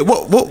 saw it. shit.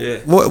 What,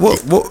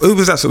 who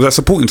was that? Was that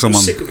supporting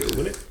someone? Sickaville,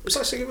 wasn't it? Was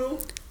that Sickaville?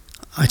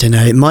 I don't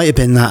know. It might have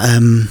been that.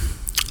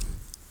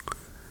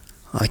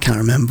 I can't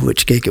remember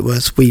which gig it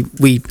was. We did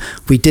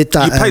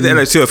that. You played at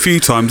LA2 a few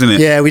times, didn't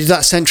it? Yeah, we did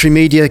that Century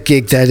Media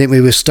gig there, didn't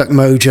we? With Stuck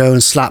Mojo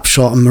and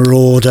Slapshot and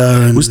Marauder.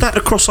 And Was that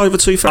the crossover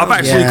 2000? I've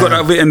actually got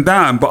that written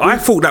down, but I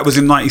thought that was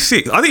in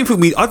 '96. I didn't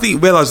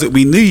realise that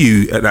we knew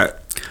you at that.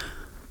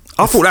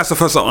 I thought that's the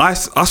first time I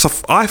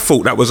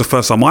thought that was the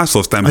first time I saw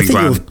I Stamping think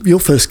Ground. your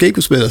first gig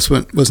was with us,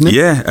 wasn't it?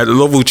 Yeah, at the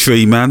Laurel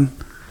Tree, man.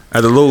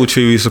 At the Laurel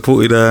Tree, we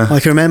supported I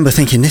can remember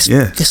thinking this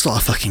Yeah. lot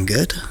are fucking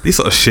good. this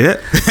sort of shit.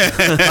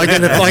 I'm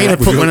gonna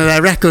put one of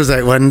their records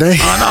out one day.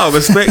 I know,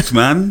 respect,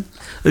 man.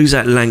 Who's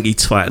that lanky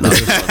twat? Though?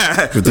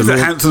 With the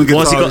Hampton Why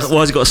guitars.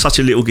 has he got such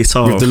a little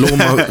guitar? With the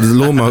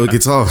lawnmower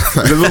guitar.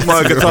 The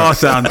lawnmower guitar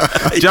sound.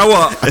 Do you know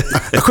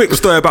what? A quick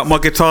story about my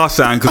guitar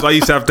sound, because I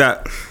used to have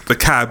the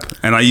cab,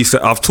 and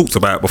I've talked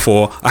about it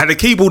before. I had a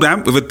keyboard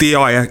amp with a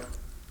DI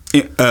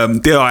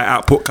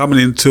output coming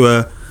into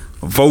a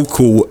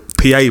vocal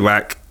PA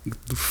rack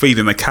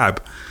feeding the cab.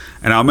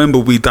 And I remember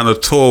we'd done a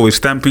tour with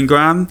Stamping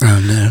Ground. Oh,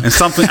 no. And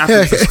something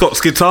happened to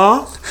Scott's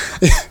guitar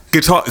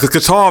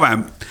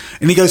amp.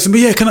 And he goes to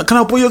me, yeah, can I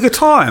borrow your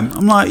guitar amp?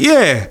 I'm like,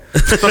 yeah.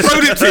 So I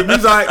showed it to him.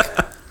 He's like,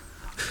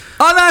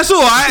 oh, no, it's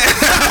all right.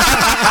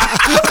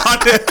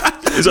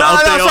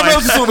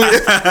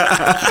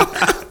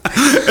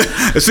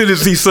 As soon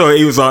as he saw it,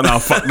 he was like, no,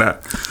 fuck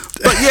that.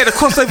 But yeah, the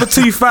crossover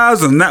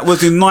 2000, that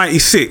was in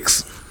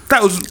 '96. I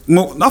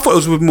thought it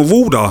was with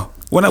Marauder.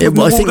 When that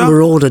was I think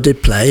Marauder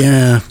did play,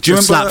 yeah. Do you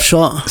remember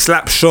Slapshot?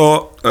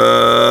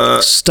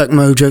 Stuck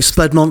Mojo,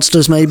 Spud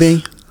Monsters,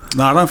 maybe?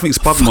 No, I don't think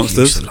Spud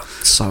Monsters.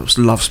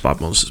 Love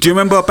Spud Monsters. Do you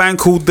remember a band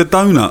called The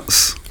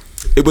Donuts?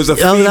 It was a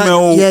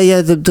female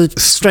the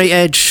straight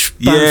edge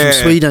band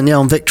from Sweden,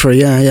 on Victory,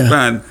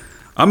 band.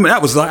 I mean,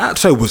 that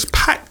show was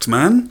packed,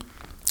 man.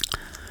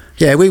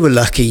 Yeah, we were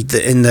lucky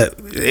in that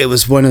it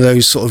was one of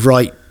those sort of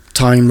right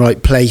time,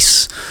 right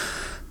place.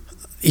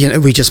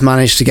 We just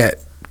managed to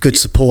get good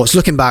supports.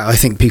 Looking back, I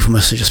think people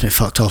must have just been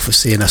fucked off with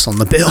seeing us on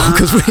the bill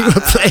because we were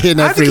playing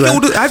everywhere.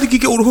 How did you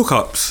get all the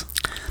hookups?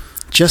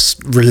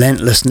 Just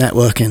relentless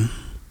networking.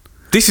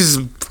 This is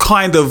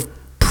kind of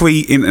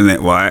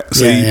pre-internet, right?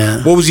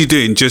 So what was you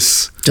doing?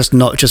 Just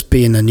not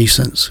being a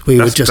nuisance.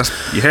 You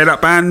hear that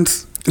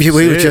band? We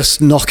were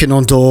just knocking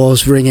on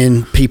doors,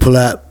 ringing people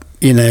up,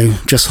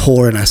 just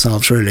whoring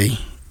ourselves, really.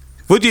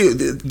 Do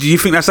you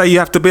think that's how you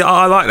have to be?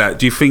 I like that.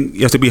 Do you think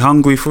you have to be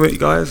hungry for it,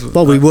 guys?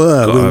 Well, we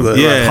were.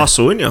 Yeah,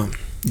 hustle, innit?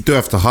 You do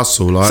have to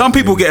hustle. Like some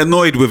people get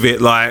annoyed with it,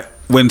 like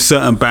when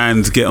certain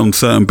bands get on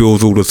certain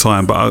bills all the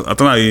time. But I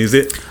don't know. Is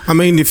it? I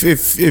mean,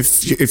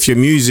 if your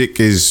music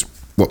is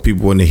what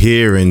people want to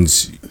hear and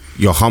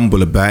you're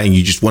humble about it and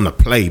you just want to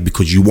play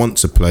because you want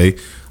to play,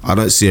 I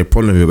don't see a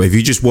problem with it. But if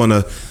you just want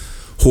to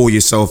whore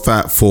yourself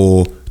out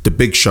for the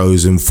big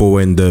shows, and for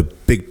when the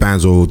big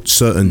bands or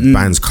certain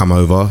bands come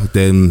over,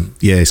 then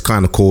yeah, it's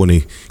kind of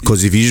corny.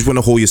 Because if you just want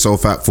to haul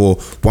yourself out for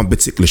one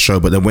particular show,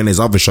 but then when there's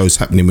other shows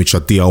happening which are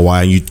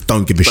DIY and you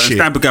don't give a shit.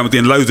 Stampergam were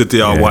doing loads of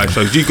DIY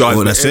shows. You guys,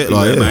 well, that's it.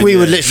 Like, man. We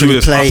would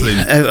literally play.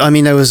 I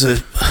mean,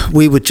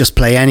 we would just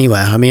play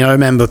anywhere. I mean, I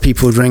remember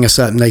people would ring us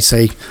up and they'd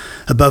say,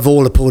 "Above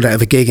all, I pulled out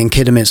of a gig in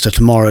Kidderminster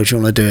tomorrow. Do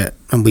you want to do it?"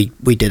 And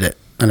we did it,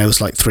 and there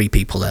was like 3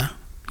 people there.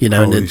 You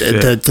know, and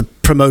the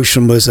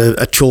promotion was a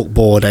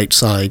chalkboard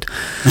outside.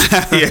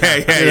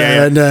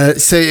 yeah.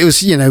 And so it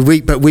was, you know,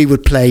 we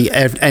would play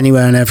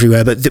anywhere and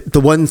everywhere. But the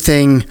one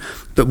thing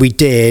that we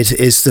did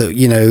is that,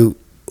 you know,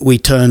 we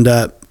turned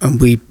up and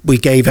we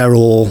gave our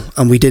all,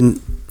 and we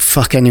didn't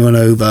fuck anyone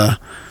over.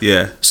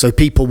 Yeah. So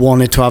people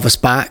wanted to have us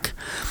back.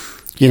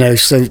 You know,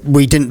 so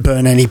we didn't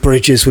burn any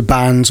bridges with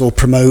bands or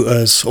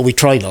promoters, or we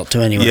tried not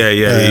to anyway.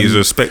 Yeah. He was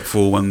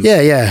respectful and.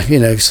 Yeah. You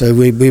know, so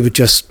we would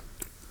just.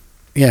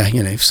 Yeah,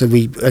 you know,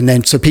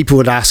 so people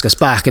would ask us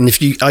back, and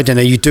if you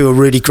do a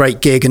really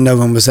great gig and no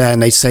one was there,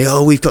 and they'd say,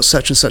 "Oh, we've got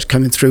such and such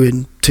coming through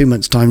in 2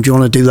 months' time. Do you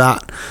want to do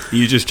that?"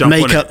 You just jump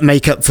on it.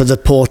 Make up for the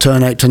poor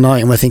turnout tonight,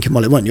 and we're thinking,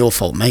 well, it wasn't your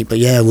fault, mate, but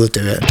yeah, we'll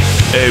do it.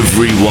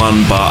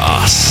 Everyone but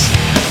us.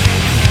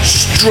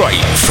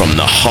 Straight from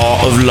the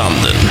heart of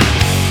London.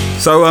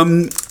 So,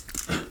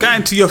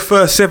 going to your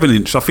first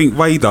 7-inch, I think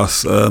Ray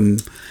does.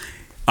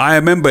 I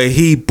remember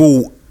he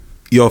bought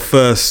your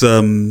first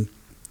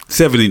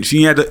 7-inch.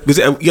 You had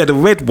a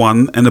red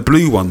one and a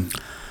blue one.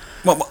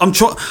 Well,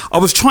 I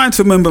was trying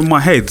to remember in my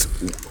head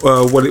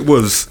what it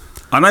was.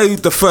 I know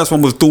the first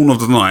one was Dawn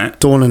of the Night.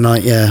 Dawn of the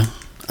Night, yeah.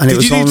 And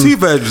Did you do 2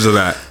 versions of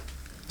that?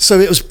 So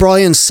it was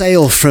Brian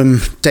Sale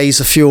from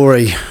Days of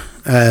Fury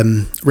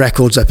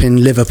records up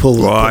in Liverpool.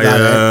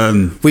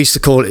 Brian. We used to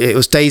call it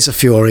was Days of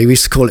Fury. We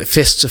used to call it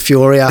Fists of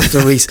Fury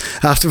after we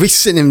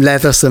seen him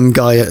leather some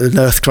guy at an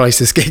Earth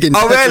Crisis gig in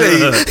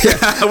really?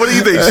 What do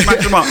you do? Smack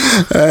him up?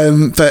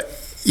 But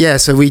yeah,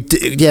 so we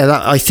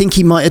I think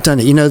he might have done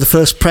it. You know, the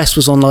first press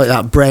was on like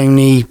that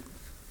brownie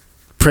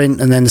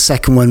print, and then the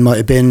second one might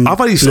have been I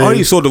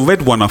only saw the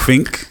red one, I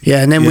think.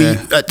 Yeah, and then we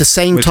at the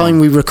same time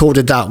we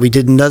recorded that, we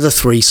did another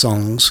 3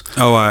 songs.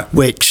 Oh, right.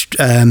 Which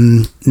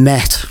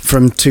Met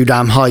from Too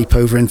Damn Hype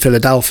over in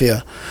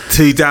Philadelphia.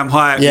 Too Damn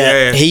Hype,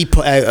 yeah. He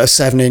put out a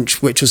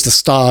 7-inch, which was the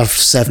Starved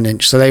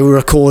 7-inch. So they were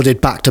recorded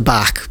back to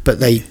back,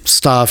 but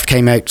Starved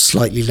came out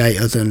slightly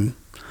later than.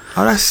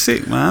 Oh, that's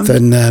sick, man.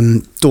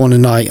 Than Dawn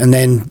and Night. And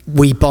then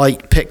We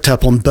Bite picked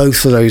up on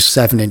both of those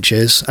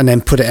 7-inches and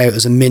then put it out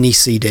as a mini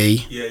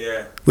CD.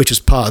 Yeah. Which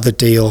was part of the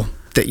deal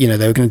that, you know,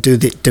 they were going to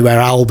do our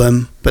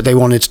album, but they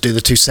wanted to do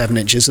the 2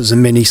 7-inches as a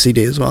mini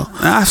CD as well.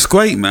 That's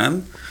great,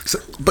 man. So,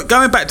 but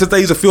going back to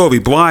Days of Fury,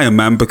 Brian,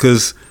 man,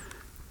 because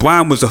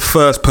Brian was the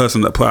first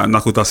person that put out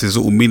Knuckle Dust's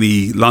little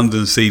mini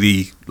London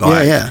CD.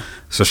 Yeah.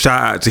 So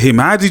shout out to him.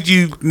 How did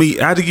you meet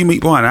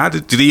Brian?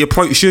 Did he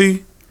approach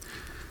you?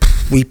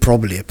 We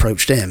probably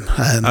approached him.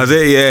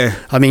 Yeah.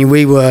 I mean,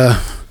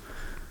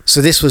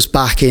 so this was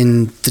back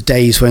in the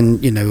days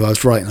when, you know, I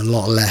was writing a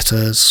lot of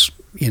letters,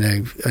 you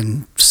know,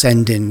 and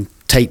sending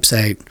tapes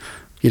out.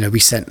 You know, we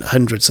sent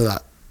hundreds of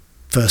that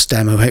first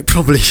demo out,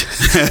 probably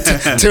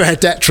to our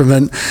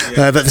detriment.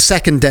 But the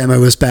second demo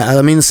was better.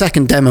 I mean, the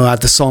second demo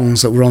had the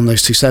songs that were on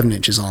those 2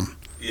 7-inches on.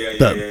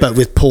 But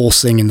with Paul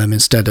singing them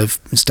instead of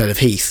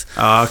Heath.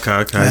 Oh,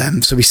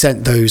 okay. So we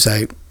sent those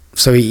out.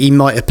 So he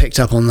might have picked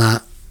up on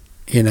that.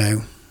 You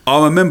know,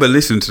 I remember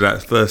listening to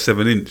that first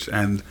 7-inch,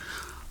 and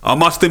I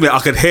must admit I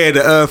could hear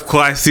the Earth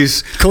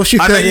Crisis. Of course you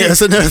could.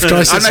 It's an Earth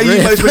Crisis. I know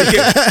you most people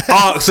get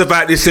asked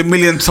about this a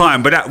million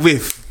times, but that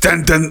riff,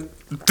 dun dun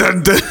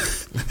dun dun,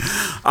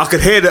 I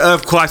could hear the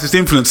Earth Crisis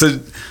influence. So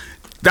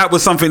that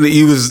was something that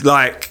you was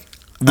like.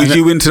 Was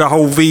you into the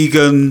whole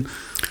vegan?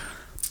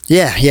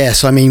 Yeah.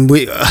 So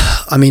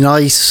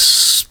I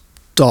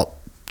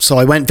stopped. So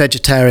I went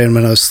vegetarian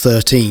when I was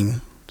 13.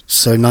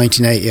 So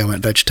 1980, I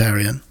went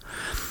vegetarian.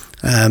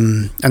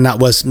 And that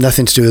was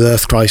nothing to do with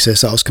Earth Crisis.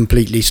 That was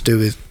completely to do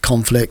with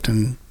Conflict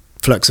and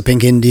Flux of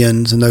Pink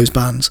Indians and those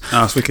bands.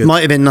 Oh, that's wicked.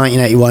 Might have been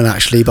 1981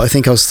 actually, but I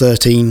think I was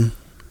 13,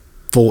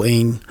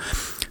 14.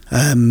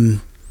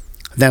 Then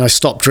I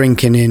stopped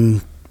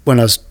drinking when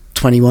I was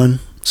 21,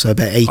 so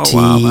about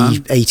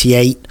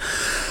 88.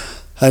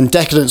 And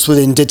Decadence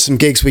Within did some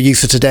gigs with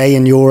Youth of Today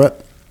in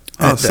Europe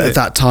at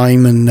that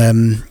time,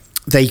 and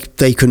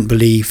they couldn't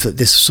believe that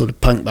this sort of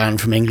punk band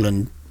from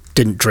England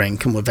didn't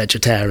drink and were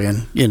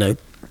vegetarian, you know,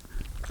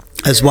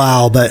 as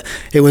well. But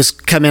it was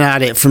coming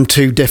at it from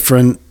 2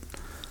 different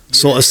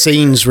sort of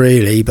scenes,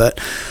 really. But,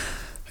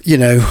 you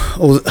know,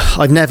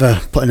 I've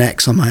never put an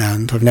X on my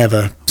hand. I've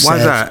never. Why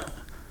is that?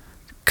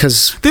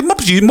 Because did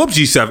Mobs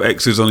used to have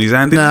X's on his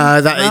hand?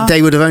 No,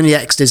 they would have only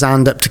X'd his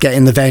hand up to get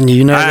in the venue.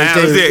 You know,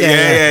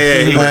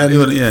 they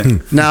do. Yeah.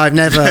 No, I've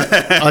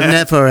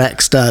never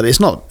X'd up. It's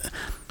not.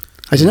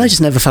 I don't know. I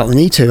just never felt the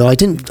need to.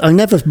 I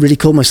never really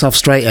called myself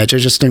straight edge. I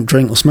just don't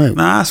drink or smoke.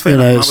 Nah, that's fair. You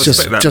know, it's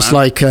just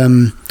like. I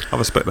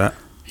respect that.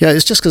 Yeah,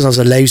 it's just because I was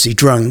a lazy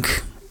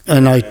drunk,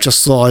 and I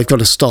just thought I've got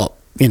to stop.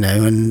 You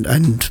know, and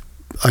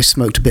I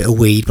smoked a bit of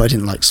weed, but I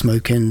didn't like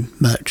smoking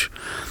much.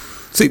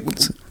 See,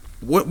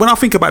 when I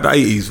think about the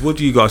 80s, what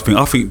do you guys think?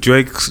 I think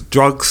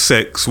drugs,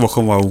 sex, rock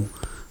and roll,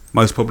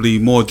 most probably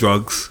more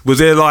drugs. Was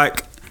there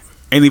like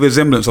any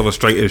resemblance of a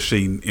straight edge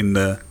scene in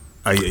the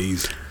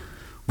 80s?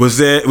 Was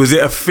it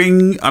a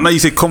thing? I know you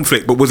said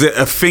conflict, but was it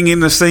a thing in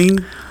the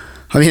scene?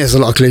 I mean, there's a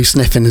lot of glue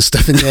sniffing and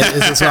stuff in the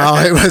 80s as well.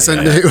 It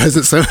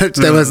wasn't so much.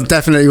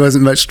 Definitely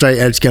wasn't much straight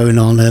edge going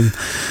on.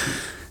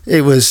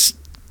 It was,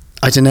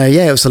 I don't know.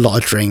 Yeah, it was a lot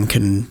of drink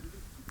and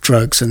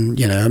drugs, and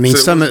I mean,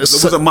 there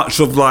wasn't much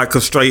of like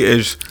a straight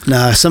edge.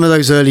 No, some of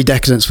those early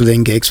Decadence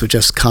Within gigs were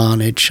just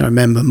carnage. I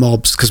remember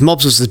Mobs, because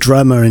Mobs was the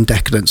drummer in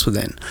Decadence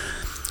Within.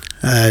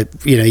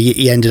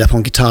 He ended up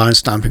on guitar and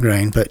Stamping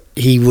Ground, but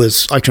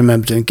I can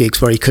remember doing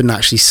gigs where he couldn't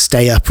actually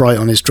stay upright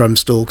on his drum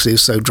stool because he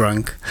was so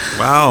drunk.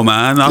 Wow,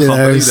 man, I can't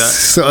believe that.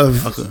 Sort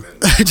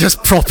of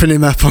just propping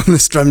him up on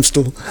this drum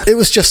stool. It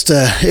was just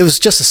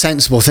a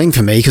sensible thing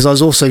for me, because I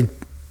was also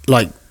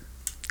like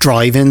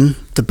driving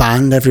the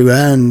band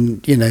everywhere,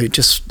 and it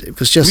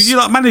was just. Were you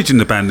like managing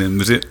the band then?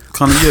 Was it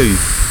kind of you?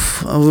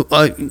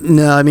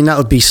 No, I mean that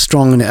would be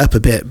stronging it up a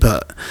bit,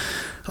 but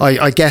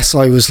I guess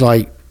I was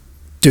like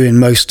doing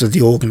most of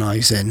the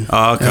organising.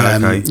 Oh, okay.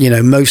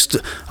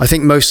 I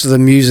think most of the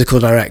musical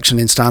direction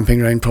in Stamping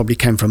Ground probably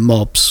came from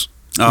Mobs.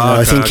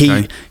 I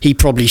think he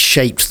probably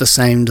shaped the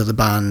sound of the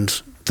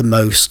band the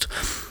most,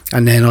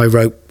 and then I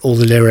wrote all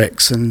the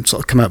lyrics and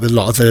sort of come up with a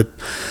lot of the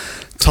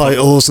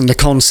titles and the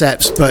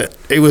concepts. But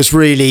it was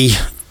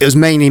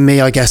mainly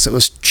me, I guess. It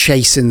was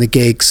chasing the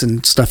gigs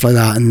and stuff like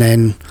that, and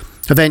then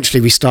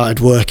eventually we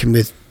started working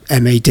with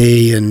MAD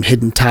and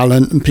Hidden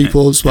Talent and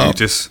people as well.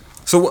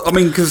 So I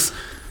mean, because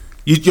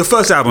your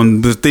first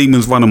album was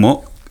Demons Run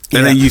Amok,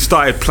 and then you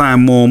started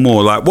playing more and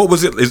more. Like, what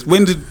was it?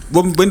 When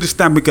did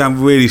Stamping Ground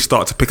really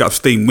start to pick up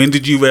steam? When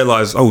did you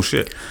realise, oh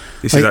shit,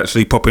 this is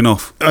actually popping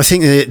off? I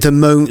think the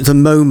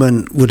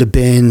moment would have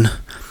been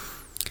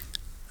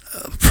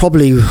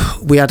probably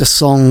we had a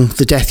song,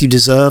 The Death You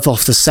Deserve,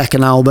 off the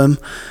second album,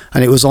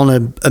 and it was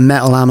on a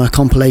Metal Hammer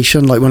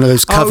compilation, like one of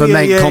those cover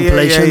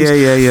compilations.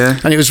 Yeah.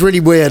 And it was really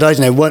weird. I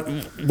don't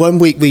know. One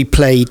week we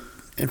played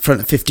in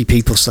front of 50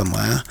 people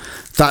somewhere.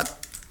 That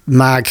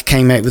mag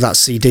came out with that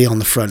CD on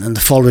the front, and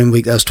the following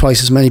week there was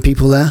twice as many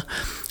people there,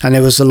 and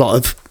there was a lot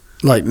of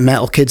like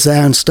metal kids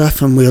there and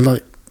stuff, and we were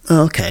like,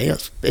 oh, okay,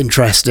 that's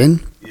interesting.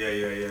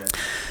 Yeah.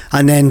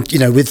 And then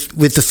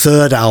with the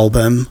third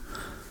album,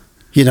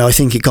 I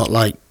think it got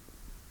like,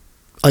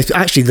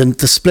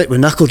 the split with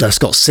Knuckle Dust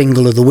got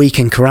Single of the Week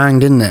in Kerrang,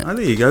 didn't it? Oh,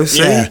 there you go.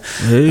 See,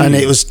 and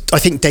it was, I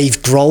think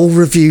Dave Grohl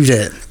reviewed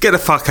it. Get the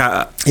fuck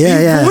out.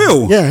 Yeah. For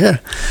real? Yeah.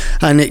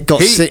 And it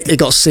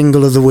got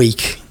Single of the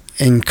Week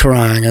in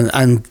Kerrang,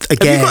 and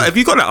again, have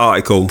you got that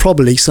article?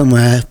 Probably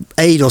somewhere.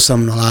 Aid or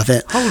someone will have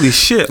it. Holy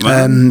shit,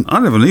 man! I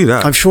never knew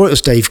that. I'm sure it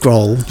was Dave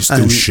Grohl. You're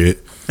still shit.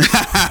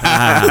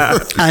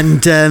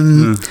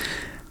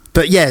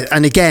 But yeah,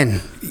 and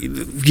again,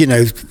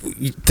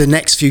 the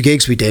next few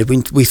gigs we did,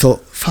 we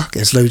thought, fuck,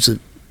 there's loads of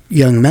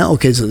young metal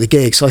kids at the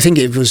gig. So I think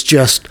it was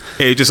just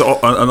an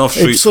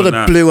offshoot. It sort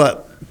of blew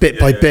up bit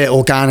by bit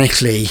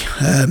organically.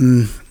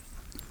 And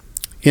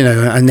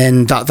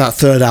then that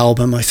third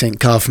album, I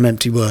think, Carved from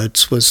Empty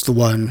Words, was the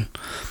one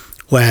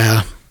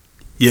where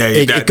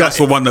that's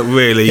the one that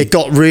really it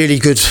got really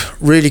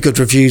good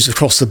reviews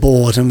across the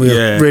board, and we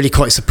were really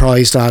quite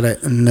surprised at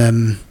it. And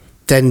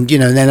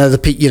then other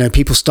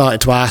people started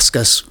to ask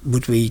us,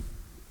 would we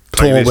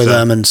tour with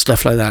them and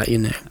stuff like that,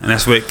 And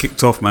that's where it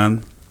kicked off,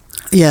 man.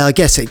 Yeah, I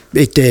guess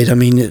it did. I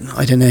mean,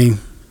 I don't know.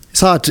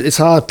 It's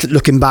hard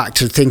looking back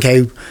to think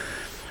how,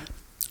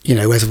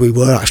 whether we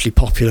were actually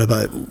popular,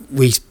 but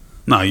we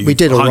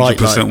did all right.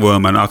 100% were,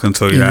 man. I can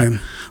tell you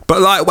that.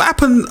 But like, what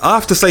happened? I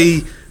have to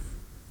say,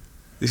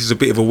 this is a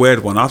bit of a weird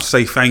one. I have to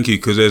say thank you,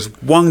 because there's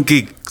one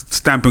gig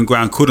Stamping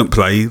Ground couldn't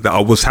play that I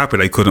was happy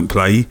they couldn't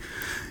play,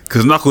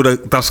 because Knuckle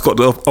Dust got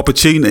the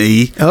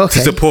opportunity to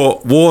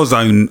support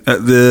Warzone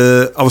at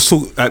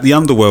the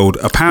Underworld.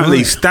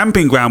 Apparently,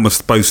 Stamping Ground was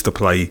supposed to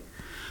play,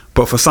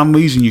 but for some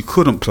reason you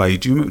couldn't play.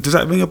 Do you remember? Does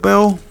that ring a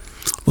bell?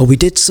 Well, we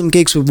did some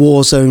gigs with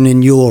Warzone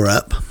in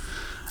Europe.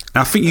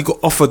 I think you got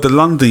offered the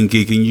London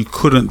gig and you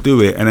couldn't do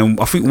it, and then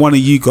I think one of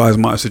you guys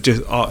might have said,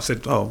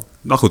 "Oh,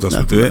 Knuckle Dust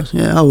will do it."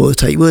 Yeah, we'll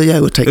take credit for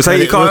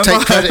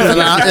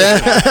that.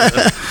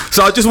 Yeah.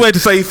 So I just wanted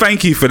to say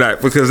thank you for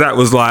that, because that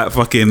was like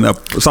fucking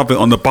something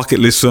on the bucket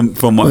list from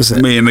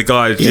me and the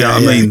guys. Yeah,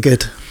 I mean,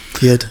 good.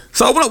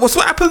 So what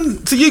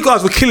happened? So you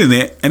guys were killing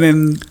it, and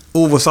then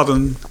all of a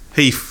sudden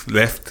Heath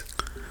left.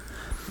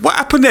 What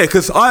happened there?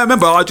 Because I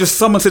remember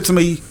someone said to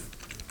me,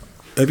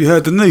 "Have you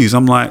heard the news?"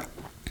 I'm like,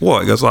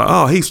 what? He goes like,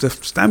 oh, Heath's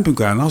left Stamping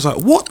Ground. And I was like,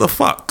 what the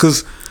fuck?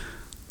 Because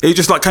it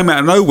just like came out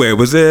of nowhere.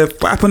 Was there,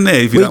 what happened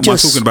there, if you don't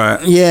mind talking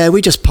about it? Yeah,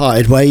 we just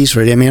parted ways,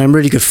 really. I mean, I'm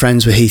really good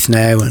friends with Heath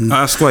now, and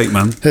that's great,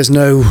 man. There's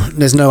no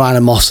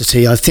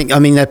animosity. I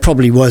mean, there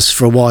probably was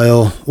for a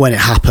while when it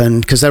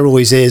happened, because there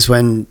always is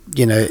when,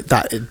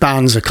 that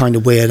bands are kind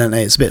of weird, aren't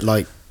they? It's a bit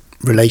like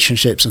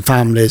relationships and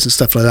families and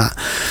stuff like that.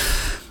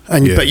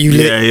 And but you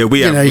live,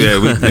 we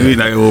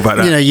know all about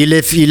that. You know, you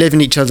live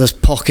in each other's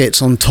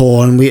pockets on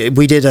tour, and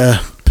we did a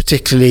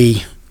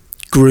particularly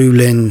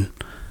grueling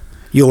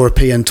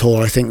European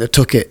tour, I think, that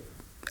took it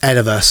out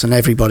of us, and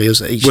everybody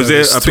was at each other's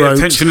Was there a bit of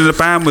tension in the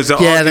band? Was there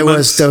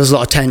arguments? there was a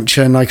lot of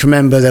tension. I can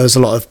remember there was a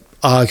lot of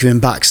arguing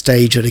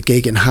backstage at a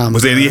gig in Hamburg.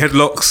 Was there any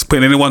headlocks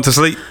putting anyone to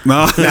sleep?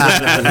 No.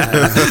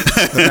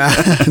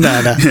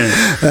 No.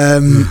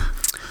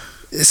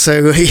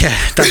 So yeah,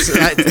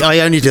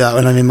 I only do that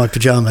when I'm in my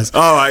pajamas.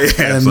 All right,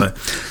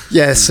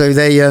 yeah. So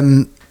they,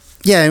 and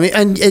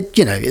it,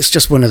 you know, it's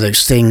just one of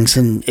those things,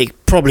 and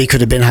it probably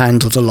could have been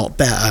handled a lot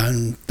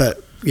better.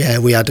 But yeah,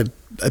 we had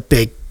a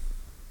big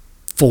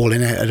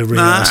falling out at a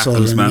rehearsal,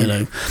 happens, and man. you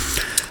know,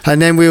 and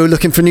then we were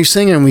looking for a new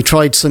singer, and we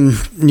tried some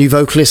new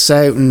vocalists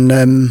out, and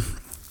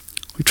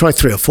we tried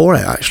 3 or 4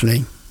 out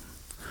actually,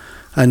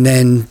 and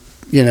then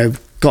you know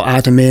got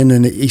Adam in,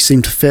 and he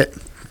seemed to fit.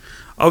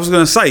 I was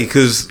going to say,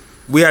 because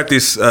we had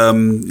this,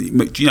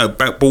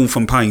 Born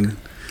from Pain.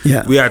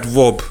 Yeah. We had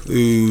Rob,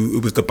 who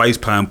was the bass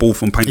player in Born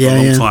from Pain for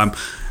a long time,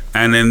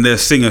 and then their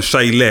singer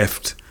Shay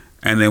left,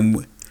 and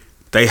then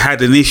they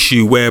had an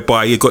issue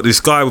whereby you got this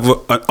guy with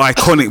an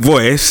iconic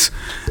voice,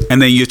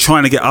 and then you're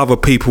trying to get other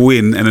people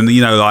in, and then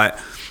you know, like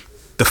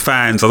the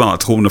fans, I don't like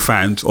to call them the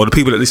fans, or the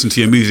people that listen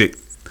to your music,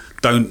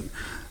 you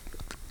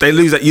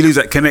lose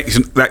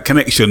that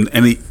connection,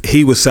 and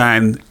he was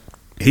saying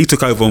he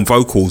took over on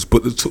vocals,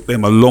 but it took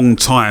them a long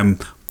time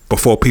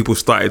before people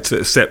started to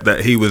accept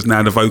that he was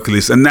now the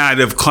vocalist, and now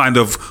they've kind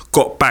of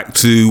got back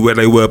to where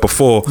they were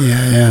before.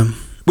 Yeah.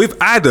 With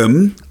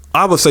Adam,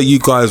 I would say you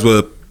guys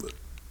were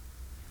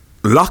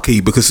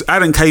lucky, because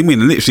Adam came in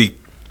and literally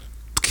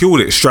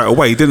killed it straight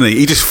away, didn't he?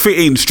 He just fit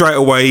in straight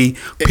away.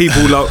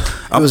 People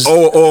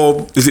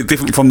or is it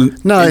different from the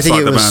No, I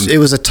think band? it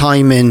was a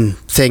timing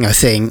thing. I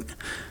think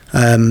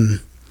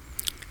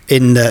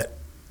in that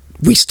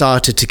we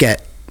started to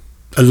get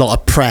a lot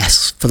of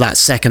press for that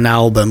second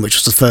album, which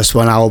was the first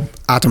one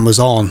Adam was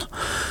on.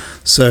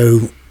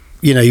 So,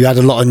 you know, you had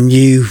a lot of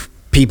new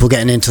people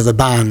getting into the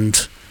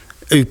band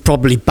who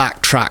probably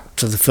backtracked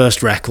to the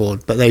first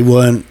record, but they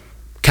weren't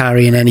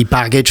carrying any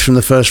baggage from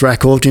the first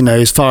record, you know,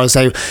 as far as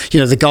they, you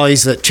know, the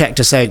guys that checked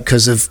us out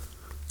because of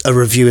a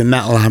review in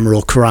Metal Hammer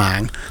or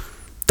Kerrang,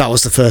 that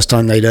was the first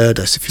time they'd heard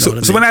us, if you know what I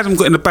mean. So when Adam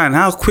got in the band,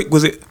 how quick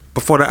was it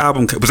before that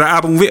album came? Was that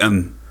album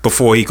written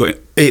before he got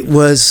in? It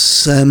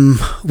was,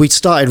 we'd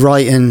started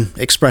writing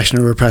Expression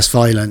of Repressed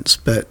Violence,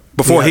 but...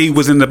 Before he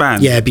was in the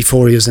band? Yeah,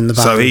 before he was in the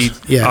band.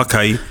 So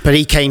okay. But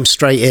he came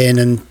straight in,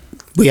 and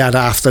we had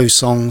half those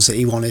songs that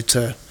he wanted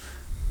to,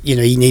 you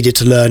know, he needed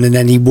to learn, and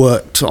then he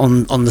worked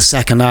on the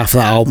second half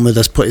of that album with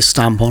us, put his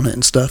stamp on it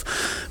and stuff.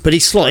 But he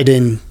slotted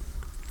in,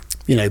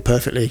 you know,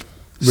 perfectly,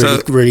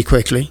 really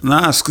quickly.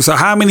 Nice. So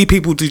how many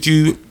people did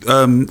you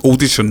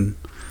audition?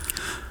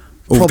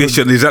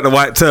 Audition, is that the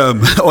right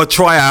term? Or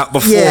try out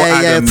before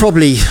Adam? Yeah,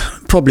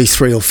 probably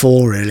 3 or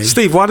 4 really.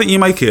 Steve, why didn't you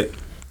make it?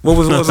 What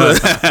was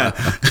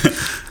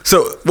it?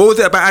 So what was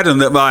it about Adam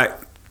that, like,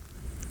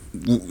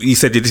 you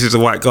said this is the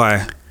right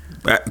guy?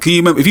 Can you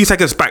remember, if you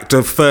take us back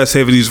to first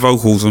hearing his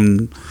vocals,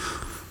 and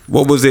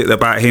what was it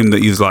about him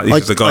that you was like,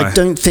 this is the guy? I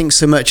don't think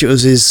so much it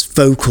was his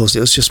vocals,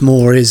 it was just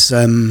more his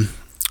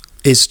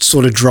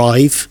sort of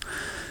drive.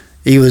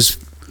 He was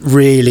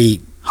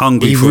really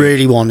hungry. He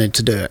really wanted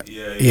to do it.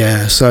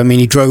 Yeah. So I mean,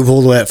 he drove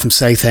all the way up from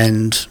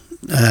Southend.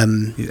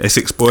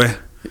 Essex boy.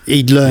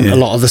 He'd learned a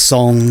lot of the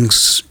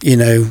songs. You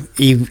know,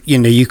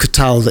 you could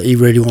tell that he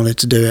really wanted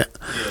to do it.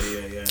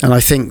 Yeah. And I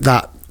think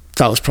that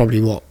was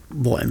probably what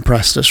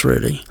impressed us,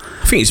 really.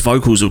 I think his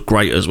vocals were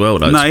great as well,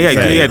 though. No, he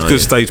had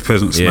good stage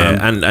presence,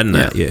 man. And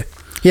that, yeah.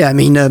 Yeah, I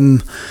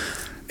mean,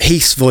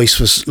 Heath's voice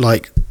was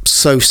like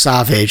so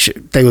savage.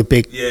 They were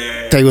big.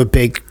 Yeah. They were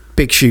big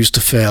shoes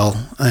to fill.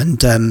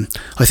 And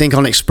I think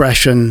on the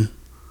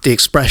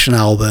Expression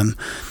album,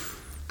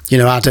 you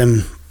know,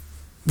 Adam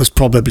was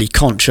probably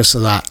conscious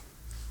of that,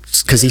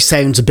 because he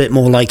sounds a bit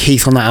more like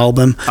Heath on that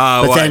album.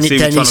 But then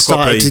he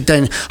started.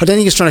 I don't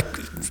think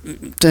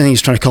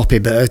he's trying to copy,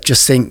 but I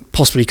just think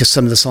possibly because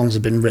some of the songs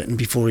had been written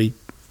before he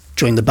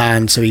joined the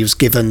band, so he was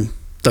given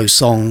those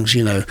songs,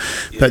 you know.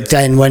 But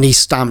then when he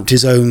stamped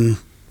his own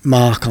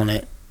mark on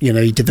it, you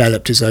know, he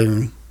developed his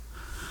own,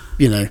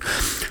 you know,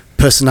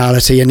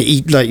 personality, and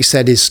he, like you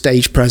said, his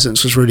stage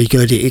presence was really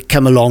good. It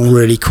came along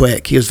really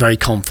quick. He was very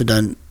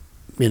confident,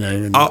 you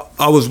know.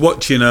 I was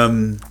watching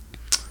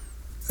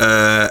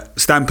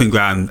Stamping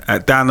Ground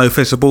at Download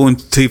Festival in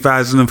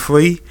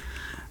 2003,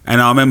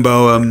 and I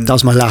remember that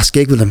was my last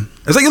gig with him.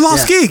 Is that your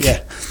last gig?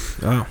 Yeah.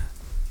 Oh.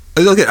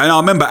 And I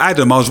remember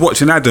Adam. I was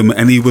watching Adam,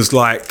 and he was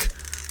like,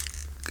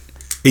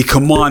 he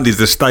commanded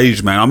the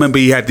stage, man. I remember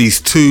he had these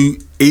two.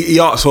 He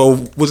asked for,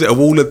 was it a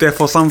wall of death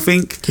or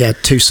something? Yeah,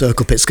 2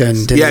 circle pits going.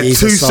 Yeah, 2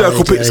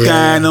 circle pits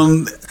going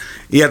on.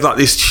 He had like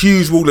this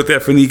huge wall of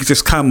death, and he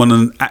just come on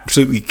and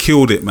absolutely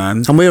killed it,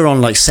 man. And we were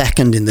on like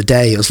second in the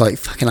day. It was like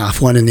fucking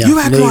 1:30 in the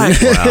afternoon.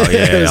 Wow,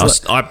 yeah.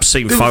 I've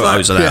seen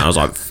photos of that, and I was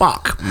like,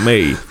 fuck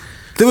me.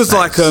 There was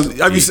like,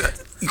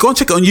 You go and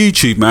check it on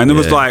YouTube, man. There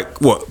was like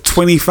what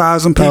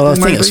 20,000 people. I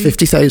think maybe? it was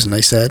 50,000.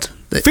 They said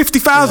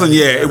 50,000.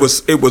 Yeah, it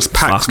was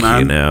packed, Fuck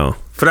man. you now.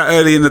 For that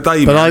early in the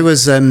day, But man. I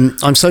was,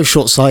 I'm so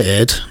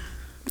short-sighted.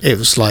 It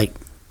was like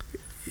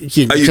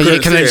you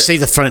couldn't can only see see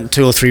the front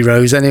 2 or 3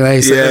 rows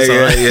anyway. So yeah. it's all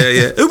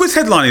right. Who was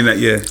headlining that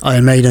year?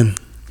 Iron Maiden.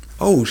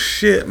 Oh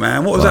shit,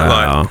 man! What was that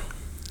like?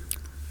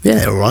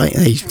 Yeah, all right.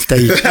 They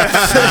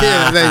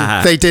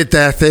did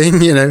their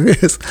thing, you know.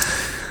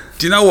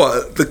 Do you know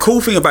what? The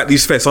cool thing about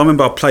these fests, I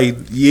remember I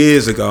played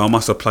years ago. I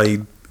must have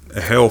played a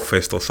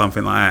Hellfest or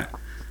something like that.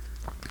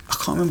 I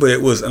can't remember what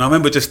it was, and I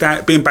remember just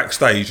being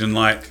backstage and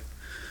like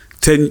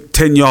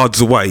 10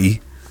 yards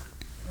away.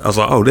 I was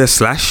like, "Oh, there's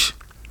Slash."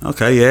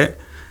 Okay, yeah.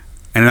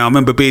 And then I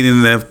remember being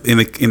in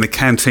the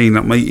canteen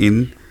at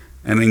meeting,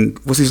 and then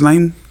what's his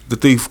name? The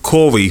dude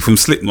Corey from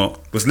Slipknot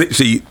was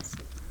literally a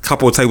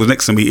couple of tables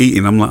next to me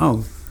eating. I'm like,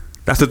 oh,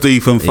 that's the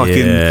dude from fucking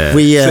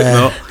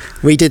Slipknot.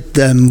 We did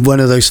one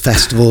of those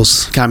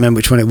festivals. Can't remember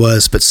which one it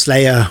was, but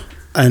Slayer,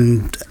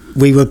 and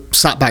we were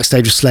sat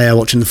backstage with Slayer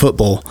watching the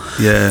football.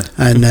 Yeah.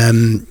 And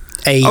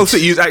Aid. Oh, so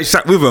you actually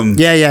sat with them?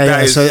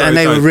 Yeah. So and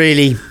they were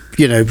really,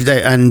 you know,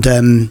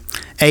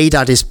 Aid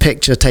had his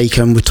picture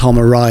taken with Tom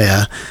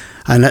Araya,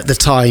 and at the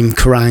time,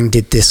 Kerrang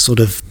did this sort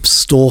of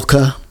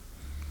stalker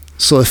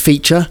sort of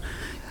feature.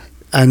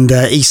 And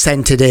he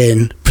sent it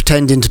in,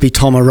 pretending to be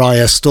Tom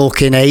Araya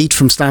stalking Aid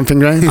from Stamping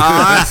Ground.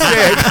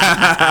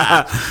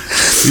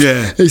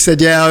 Yeah. He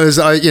said, "Yeah,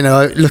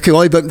 look who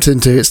I bumped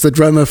into. It's the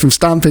drummer from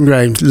Stamping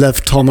Ground.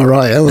 Love Tom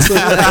Araya."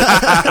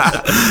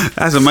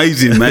 That's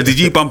amazing, man. Did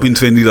you bump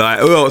into any like?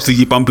 Who else did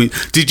you bump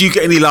into? Did you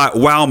get any like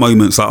wow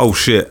moments? Like, oh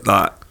shit,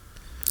 like.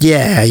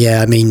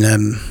 Yeah. I mean,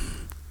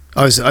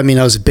 I was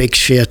a big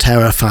Sheer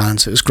Terror fan,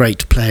 so it was great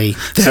to play.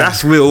 So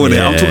that's real, isn't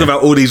it? I'm talking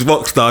about all these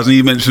rock stars, and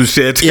you mentioned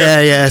Sheer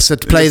Terror. Yeah. So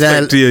to play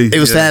there, it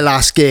was their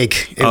last gig.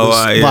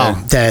 Well,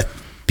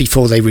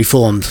 before they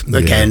reformed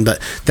again, but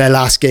their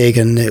last gig,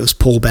 and it was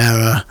Paul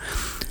Bearer,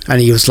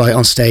 and he was like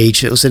on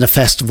stage. It was in a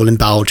festival in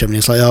Belgium, and he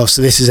was like, "Oh,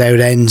 so this is how it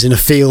ends in a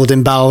field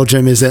in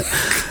Belgium, is it?"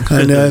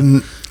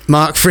 And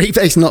Mark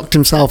Freebase knocked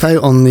himself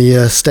out on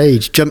the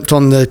stage, jumped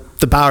on the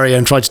barrier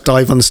and tried to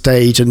dive on the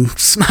stage and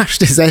smashed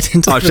his head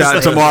into the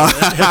stage.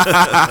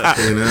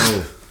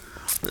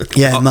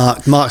 Yeah,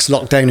 Mark's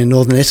locked down in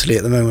northern Italy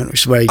at the moment,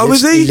 which is where he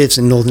lives. He lives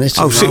in northern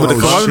Italy. Oh shit, with the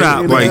corona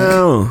outbreak.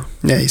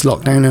 Yeah, he's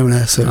locked down over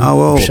there. So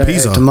shout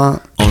out to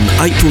Mark. On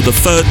April the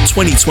 3rd,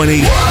 2020,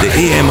 the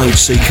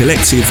EMOC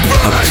Collective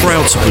are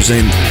proud to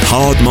present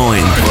Hard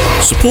Mind.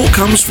 Support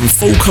comes from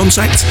Full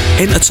Contact,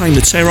 Entertain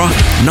the Terror,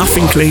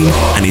 Nothing Clean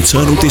and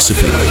Eternal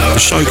Discipline. The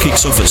show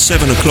kicks off at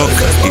 7 o'clock.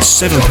 It's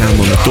 £7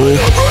 on the door.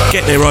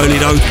 Get there early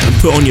though and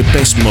put on your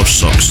best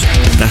mosh socks.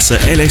 That's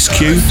at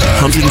LSQ,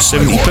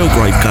 170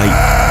 Belgrave Gate,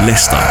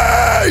 Leicester.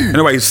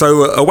 Anyway,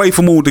 so away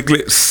from all the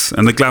glitz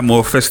and the glamour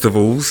of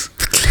festivals,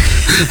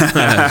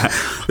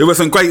 there were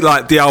some great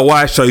like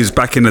DIY shows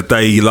back in the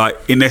day. Like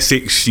in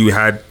Essex, you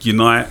had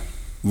Unite,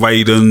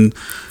 Raiden,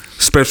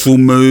 Special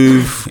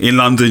Move. In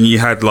London, you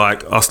had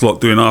like us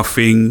lot doing our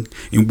thing.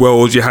 In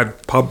Wales, you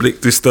had Public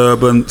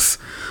Disturbance.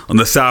 On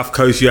the South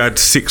Coast, you had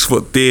 6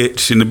 Foot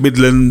Ditch. In the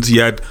Midlands,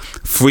 you had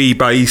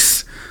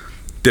Freebase.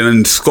 Then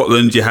in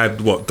Scotland, you had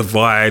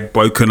Divide,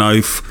 Broken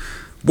Oath.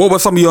 What were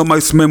some of your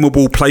most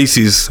memorable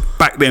places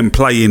back then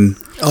playing,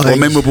 or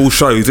memorable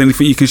shows?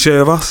 Anything you can share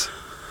with us?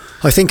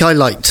 I think I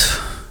liked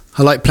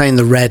playing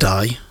the Red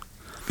Eye.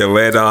 The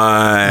Red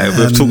Eye.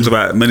 We've talked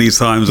about it many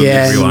times.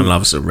 Yeah, Everyone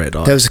loves a Red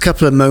Eye. There was a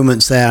couple of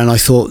moments there, and I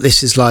thought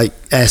this is like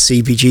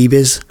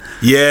CBGB's.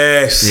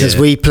 Yes. Because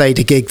we played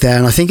a gig there,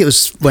 and I think it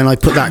was when I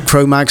put that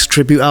Cro-Mags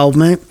tribute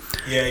album out.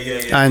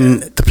 Yeah.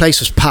 And the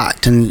place was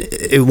packed, and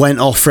it went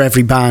off for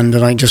every band,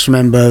 and I just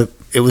remember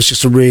it was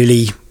just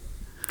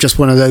just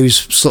one of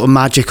those sort of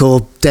magical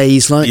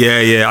days. Like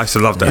Yeah, I used to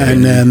love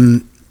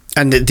that.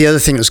 And the other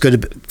thing that was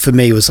good for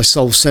me was I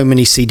sold so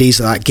many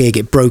CDs at that gig,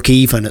 it broke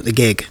even at the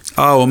gig.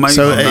 Oh, amazing.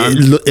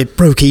 So it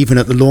broke even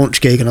at the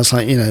launch gig, and I was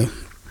like,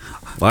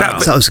 Wow.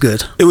 that was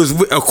good. It was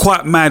a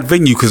quite mad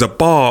venue because a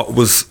bar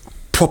was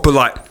proper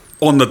like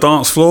on the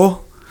dance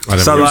floor.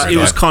 So it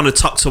was kind of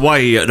tucked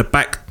away at the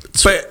back.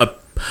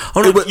 But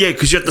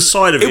because you had the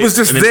side of it. It was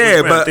just and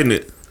there, around, but didn't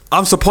it?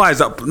 I'm surprised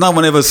that no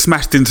one ever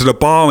smashed into the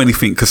bar or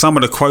anything, because some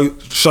of the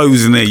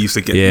shows in there used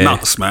to get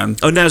nuts, man.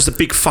 Oh, now there's the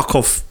big fuck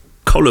off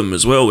column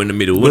as well in the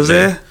middle. Was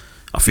there?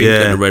 I think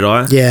in the Red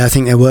Eye. Yeah, I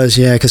think there was.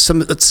 Yeah, because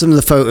some of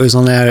the photos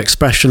on their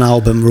Expression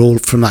album were all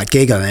from that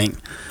gig, I think.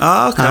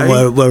 Oh, okay.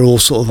 And we're all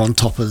sort of on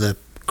top of the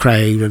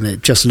crowd, and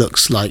it just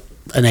looks like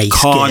an ace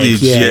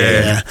carnage. gig.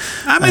 Yeah.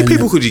 How many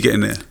people could you get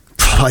in there?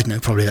 I don't know,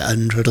 probably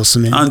 100 or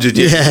something. 100,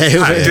 yeah.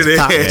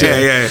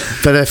 Yeah.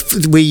 But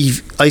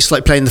I used to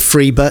like playing the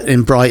Free Butt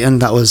in Brighton.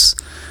 That was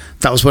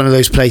one of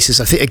those places.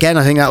 I think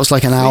that was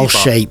like an owl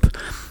shape.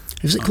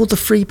 Was it called the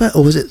Free Butt,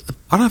 or was it?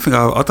 I don't think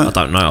I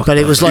don't know. But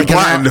it was like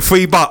the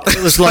Free Butt.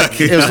 It was like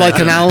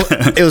an owl.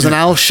 It was an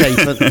owl shape,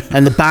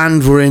 and the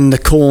band were in the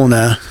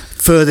corner,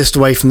 furthest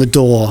away from the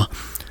door.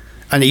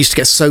 and it used to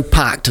get so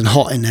packed and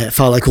hot in there, it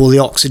felt like all the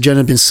oxygen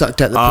had been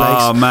sucked out the place.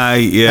 Oh,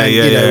 mate, yeah, and,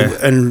 yeah, you know,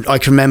 yeah. And I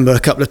can remember a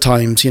couple of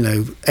times, you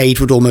know, Aid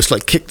would almost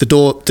like kick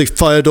the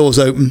fire doors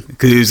open,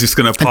 Because he was just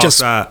going to and pass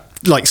just out.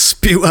 like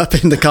spew up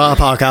in the car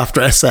park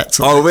after a set.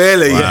 Oh,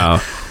 really?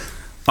 Wow.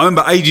 I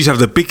remember Age used to have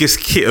the biggest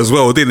kit as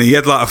well, didn't he? He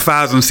had like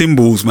 1,000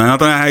 cymbals, man. I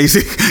don't know how he's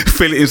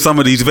fill it in some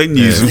of these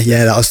venues.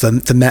 Yeah, that was the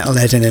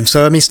metalhead in him.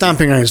 So I mean,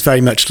 Stamping Ground is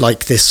very much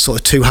like this sort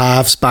of two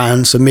halves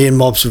band. So me and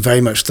Mobs were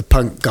very much the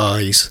punk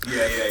guys.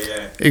 Yeah.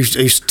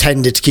 Who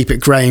tended to keep it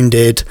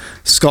grounded.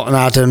 Scott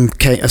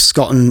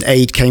and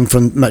Aid came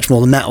from much more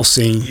the metal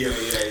scene. Yeah.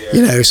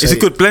 You know, so It's a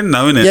good blend,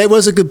 though, isn't it? Yeah, it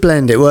was a good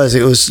blend. It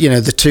was. You know,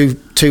 the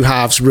two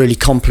halves really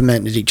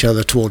complemented each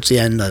other towards the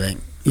end, I think.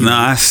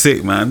 Nah, that's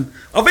sick, man.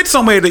 I've read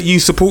somewhere that you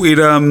supported.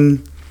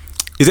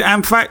 Is it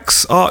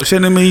Anthrax, Arch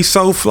Enemy,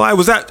 Soulfly?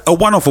 Was that a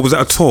one-off or was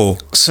that a tour?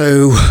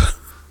 So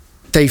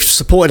they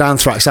supported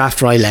Anthrax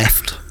after I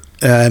left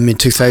in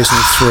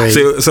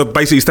 2003. So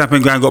basically,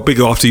 Stamping Ground got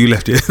bigger after you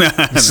left it.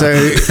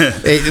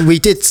 We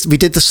did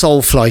the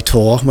Soulfly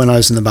tour when I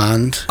was in the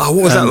band. Oh,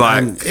 what was that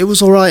like? And it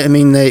was all right. I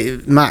mean,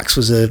 Max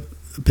was a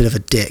bit of a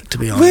dick, to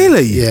be honest.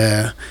 Really?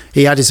 Yeah.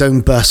 He had his own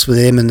bus with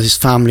him and his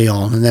family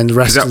on, and then the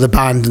rest of the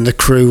band and the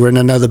crew were in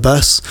another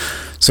bus.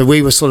 So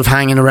we were sort of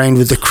hanging around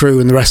with the crew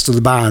and the rest of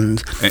the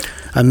band.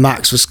 And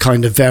Max was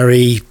kind of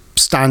very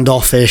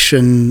standoffish,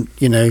 and,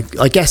 you know,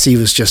 I guess he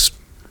was just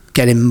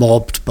getting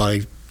mobbed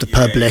by the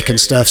public and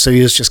stuff, so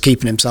he was just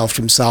keeping himself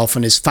to himself,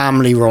 and his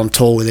family were on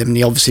tour with him, and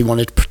he obviously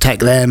wanted to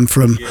protect them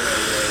from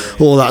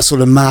all that sort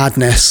of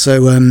madness.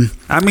 So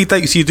How many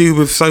dates you do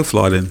with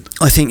Soulfly then?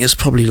 I think it's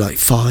probably like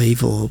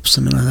 5 or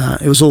something like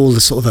that. It was all the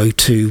sort of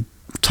O2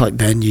 type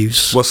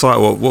venues. What's that?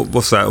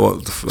 What's that?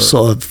 What?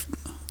 Sort of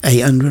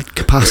 800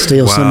 capacity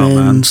or Wow, something,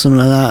 man. something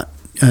like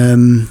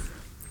that.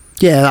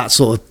 Yeah, that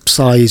sort of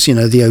size, you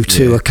know, the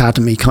O2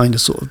 Academy kind of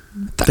sort of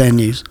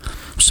venues.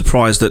 I'm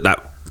surprised that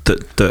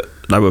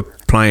they were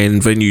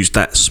playing venues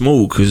that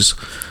small, because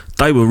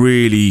they were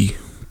really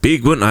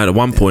big, weren't they? At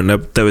one point,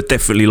 they were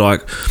definitely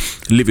like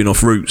living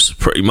off roots,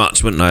 pretty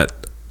much, weren't they?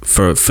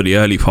 For the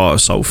early part of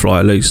Soulfly,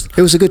 at least.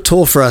 It was a good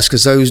tour for us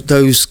because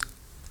those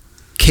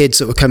kids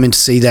that were coming to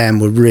see them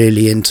were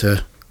really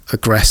into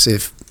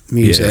aggressive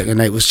music,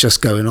 and it was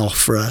just going off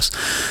for us.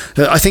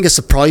 I think a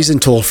surprising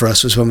tour for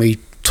us was when we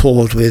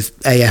toured with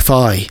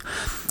AFI,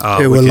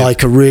 who were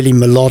like a really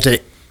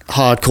melodic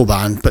hardcore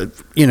band, but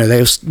you know,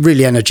 they were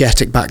really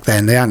energetic back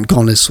then. They hadn't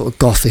gone as sort of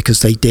gothic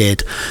as they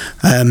did.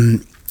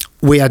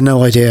 We had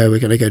no idea we were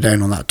going to go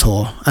down on that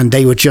tour, and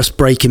they were just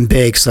breaking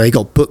big, so they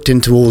got booked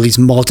into all these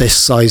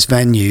modest sized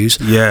venues,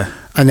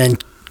 and then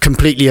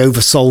completely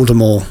oversold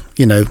them all,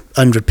 you know,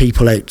 100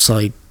 people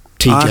outside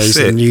TJ's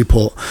in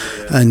Newport.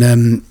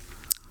 And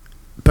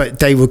but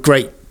they were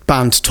great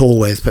band to tour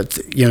with, but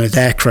you know,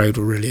 their crowd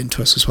were really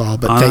into us as well,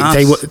 but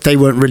they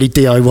weren't really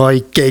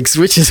DIY gigs,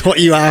 which is what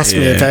you asked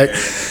me about.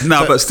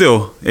 No, but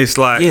still, it's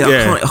like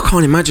I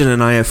can't imagine an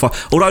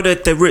AFI, although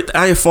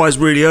AFI's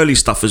really early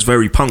stuff was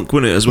very punk,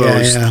 wasn't it, as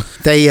well?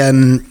 They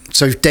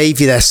so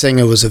Davey, their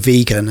singer, was a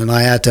vegan, and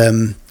I had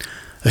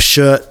a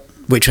shirt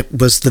which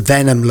was the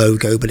Venom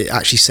logo, but it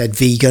actually said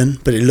vegan,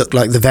 but it looked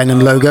like the Venom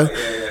logo.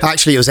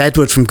 Actually, it was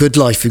Edward from Good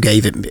Life who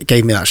gave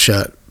me that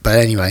shirt. But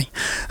anyway,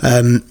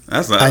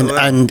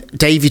 and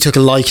Davey took a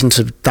liking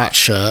to that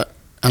shirt,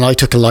 and I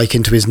took a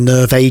liking to his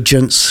Nerve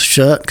Agents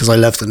shirt, because I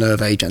love the Nerve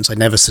Agents. I'd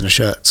never seen a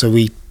shirt, so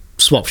we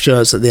swapped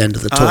shirts at the end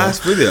of the tour. That's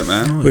brilliant,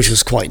 man. Which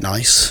was quite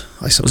nice,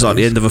 I suppose. It was like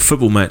the end of a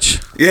football match.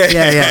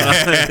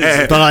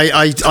 Yeah. But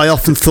I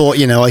often thought,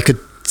 you know, I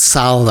could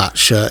sell that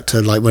shirt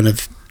to like one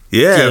of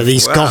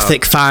these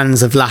gothic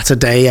fans of latter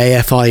day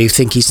AFI who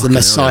think he's the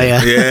Messiah.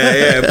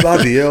 Yeah,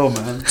 bloody hell,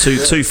 man.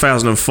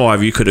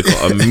 2005, you could have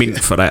got a mint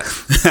for that.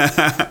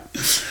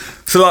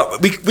 So like,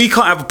 we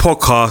can't have a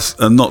podcast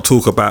and not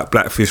talk about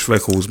Blackfish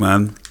Records,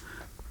 man.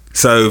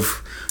 So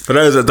for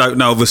those that don't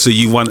know, obviously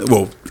you won.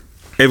 Well,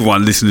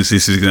 everyone listening to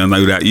this is going to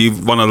know that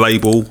you've won a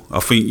label.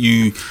 I think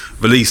you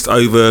released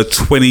over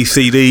 20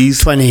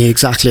 CDs. 20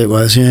 exactly, it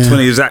was. Yeah,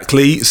 20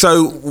 exactly.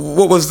 So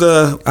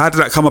how did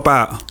that come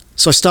about?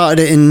 So I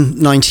started it in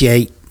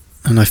 98,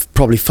 and I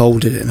probably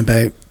folded it in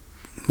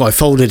I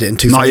folded it in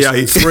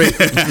 2003.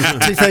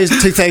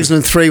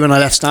 2003 when I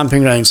left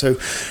Stamping Ground. So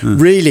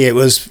really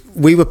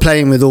we were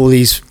playing with all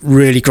these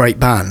really great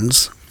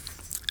bands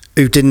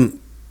who didn't,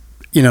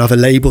 you know, have a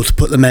label to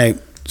put them out.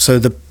 So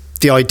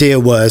the idea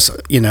was,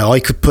 you know, I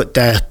could put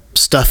their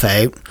stuff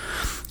out,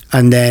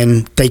 and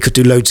then they could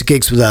do loads of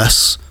gigs with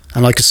us,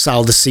 and I could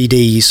sell the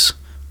CDs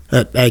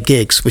at their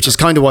gigs, which is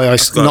kind of why I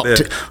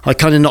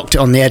kind of knocked it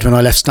on the head when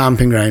I left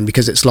Stamping Ground,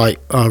 because it's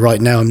like,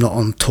 right now I'm not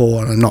on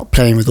tour and I'm not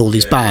playing with all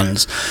these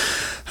bands.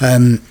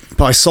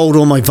 But I sold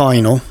all my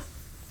vinyl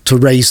to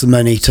raise the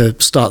money to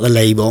start the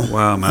label.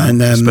 Wow,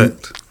 man. And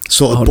respect.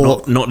 Sort of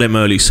bought not them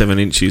early 7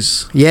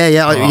 inches.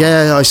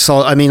 I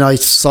sold. I mean, I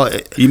sold.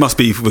 You must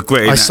be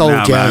regretting that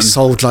now, man. I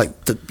sold like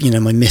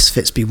my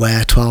Misfits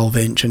Beware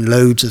 12-inch and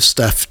loads of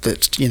stuff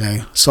that, you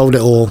know, sold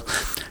it all.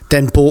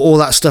 Then bought all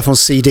that stuff on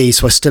CD,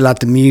 so I still had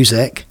the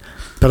music,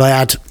 but I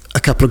had a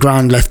couple of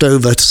grand left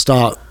over to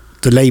start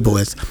the label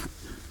with.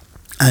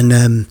 And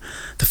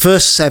the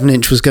first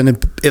 7-inch was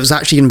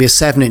actually going to be a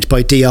 7-inch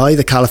by DI,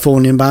 the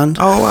Californian band.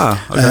 Oh wow!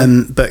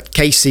 Okay. But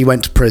Casey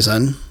went to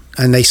prison,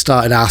 and they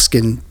started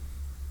asking.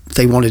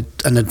 They wanted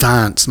an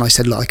advance, and I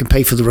said, "Look, I can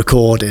pay for the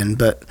recording,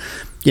 but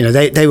you know,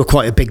 they were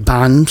quite a big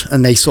band,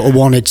 and they sort of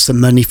wanted some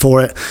money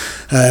for it."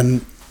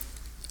 And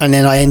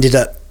then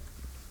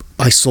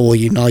I saw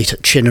Unite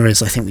at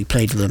Chinnery's. I think we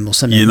played with them or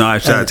something.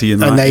 Unite, shout out to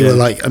Unite, and they were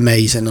like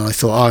amazing. And I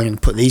thought, I'm going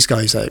to put these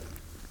guys out,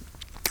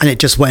 and it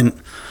just went.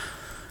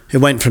 It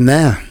went from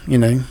there, you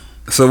know.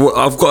 So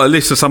I've got a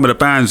list of some of the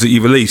bands that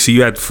you released. So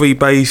you had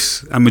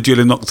Freebase,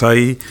 Armadillo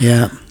Nocte,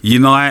 yeah,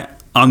 Unite,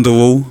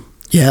 Underall,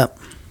 yeah,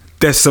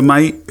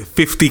 Decimate,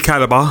 50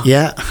 Caliber.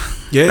 yeah.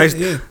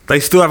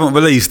 They still haven't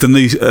released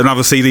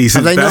another CD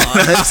since Have they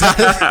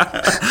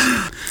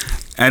that.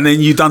 And then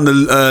you done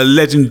the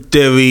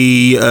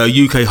legendary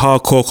UK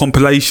hardcore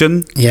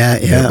compilation. Yeah.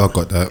 I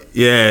got that.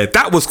 Yeah,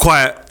 that was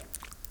quite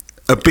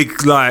a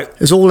big like. It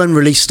was all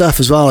unreleased stuff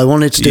as well. I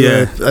wanted to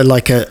do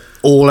a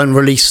all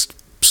unreleased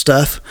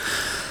stuff.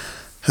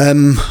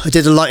 I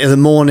did a Light of the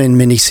Morning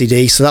mini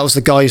CD, so that was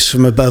the guys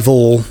from Above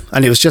All,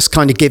 and it was just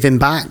kind of giving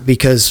back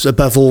because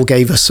Above All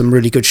gave us some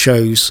really good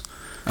shows.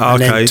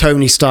 And then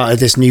Tony started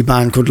this new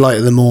band called Light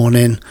of the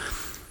Morning.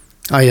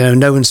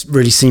 No one's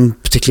really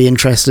seemed particularly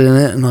interested in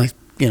it, and I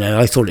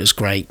thought it was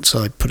great,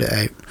 so I put it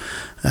out.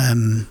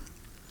 And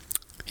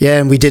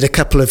we did a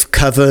couple of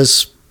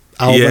covers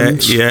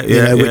albums,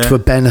 which were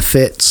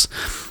benefits.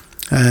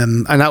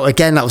 And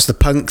that was the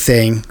punk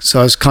thing. So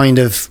I was kind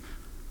of,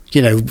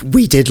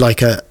 we did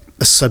like a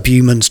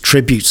Subhumans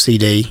tribute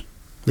CD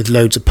with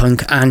loads of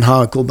punk and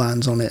hardcore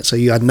bands on it. So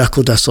you had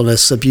Knuckle Dust on a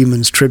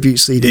Subhumans tribute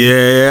CD.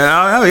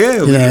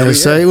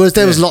 So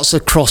there was lots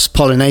of cross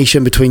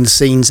pollination between the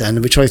scenes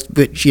then, which was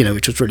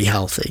really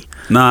healthy.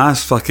 Nah,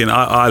 that's fucking.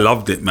 I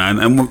loved it, man.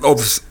 And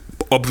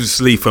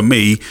obviously for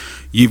me,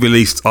 you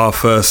released our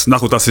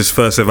Knuckle Dust's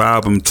first ever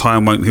album,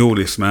 Time Won't Heal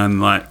This, man.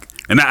 Like.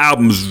 And that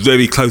album's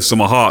very close to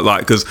my heart,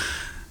 like,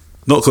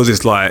 not because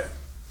it's like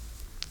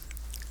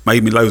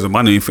made me loads of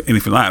money or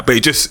anything like that, but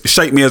it just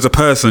shaped me as a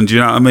person. Do you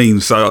know what I mean?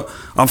 So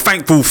I'm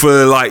thankful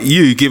for like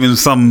you giving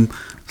someone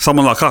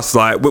like us,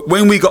 like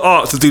when we got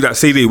asked to do that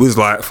CD, it was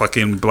like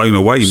fucking blown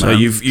away, man. So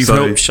you've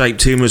helped shape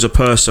him as a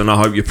person. I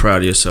hope you're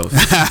proud of yourself.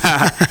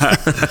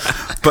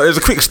 But there's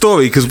a quick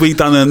story because we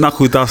done a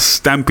Knuckle Dust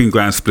Stamping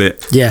Ground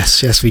split.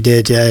 Yes, we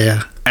did.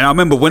 Yeah. And I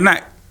remember when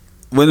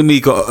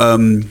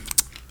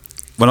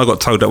I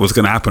got told that was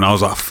going to happen, I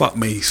was like, fuck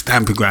me,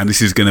 Stamping Ground,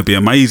 this is going to be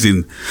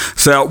amazing.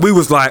 So we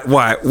was like,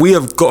 right, we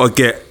have got to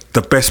get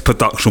the best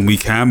production we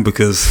can,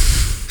 because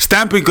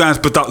Stamping Ground's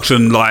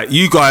production, like,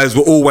 you guys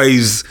were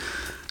always,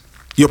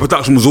 your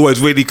production was always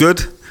really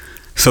good.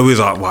 So we was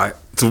like, right,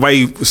 so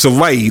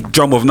Ray,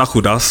 drummer of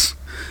Knuckle Dust,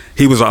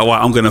 he was like,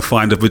 right, I'm going to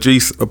find a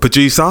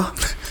producer.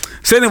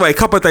 So anyway, a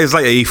couple of days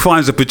later, he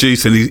finds a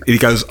producer and he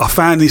goes, I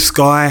found this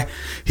guy,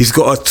 he's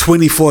got a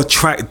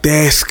 24-track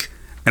desk.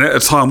 And at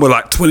the time, we're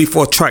like,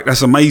 24 track,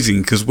 that's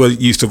amazing, because we're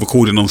used to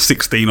recording on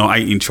 16 or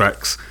 18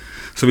 tracks.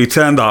 So we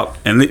turned up,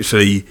 and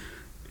literally,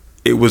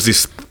 it was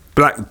this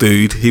black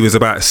dude. He was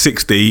about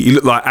 60. He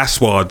looked like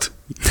Aswad.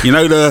 You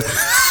know, the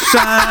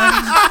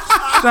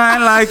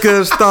shine like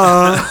a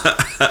star.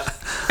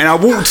 And I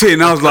walked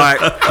in, I was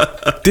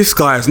like, this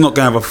guy is not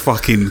going to have a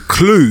fucking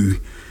clue.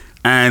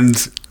 And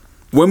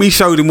when we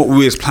showed him what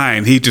we was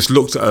playing, he just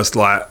looked at us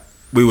like,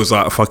 we was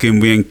like fucking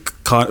we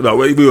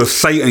were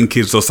Satan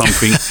kids or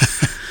something.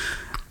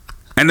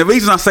 And the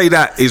reason I say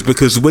that is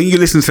because when you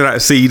listen to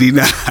that CD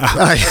now,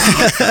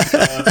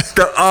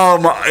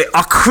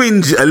 I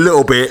cringe a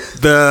little bit.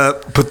 The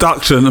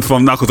production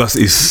from Knuckle Dust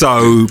is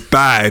so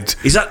bad.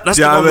 That's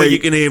the one where you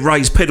can hear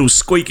Ray's pedals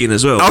squeaking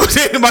as well? Probably.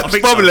 So,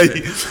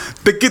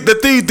 yeah. The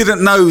dude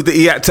didn't know that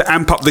he had to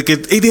amp up the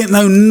guitar. He didn't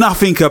know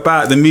nothing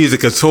about the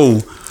music at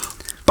all.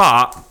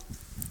 But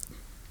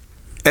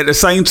at the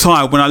same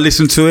time, when I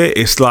listen to it,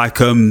 it's like,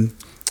 when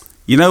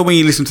you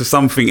listen to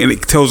something and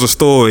it tells a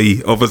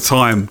story of a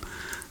time.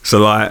 So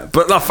like,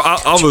 but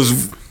I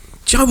was...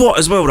 Do you know what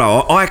as well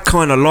though? I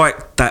kind of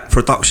like that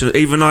production,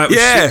 even though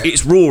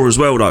it's raw as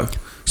well though.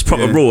 It's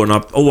proper raw, and I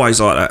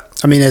always like that.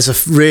 I mean, there's a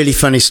really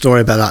funny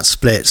story about that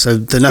split. So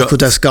the Knuckle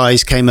Dust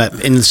guys came up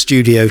in the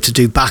studio to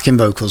do backing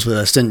vocals with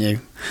us, didn't you?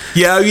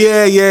 Yeah,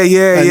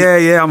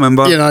 I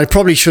remember. I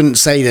probably shouldn't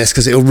say this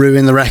because it'll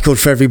ruin the record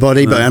for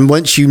everybody. No. But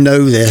once you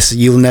know this,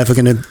 you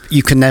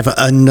can never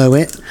unknow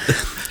it.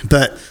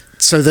 But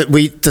so that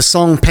the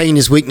song "Pain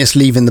Is Weakness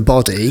Leaving the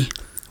Body,"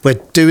 we're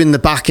doing the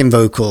backing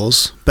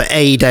vocals, but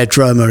their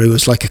drummer, who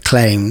was like a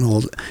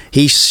clown,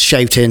 he's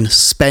shouting,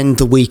 "Spend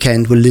the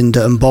weekend with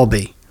Linda and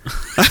Bobby."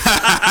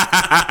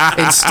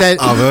 Instead,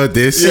 I've heard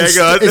this.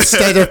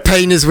 Instead of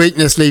 "Pain Is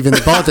Weakness Leaving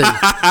the Body."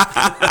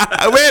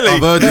 Really?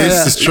 I've heard this.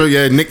 Yeah. It's true.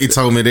 Yeah, Nicky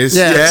told me this.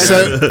 Yeah.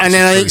 So, and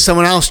then I think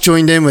someone else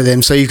joined in with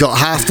him. So you've got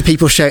half the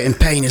people shouting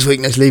 "Pain Is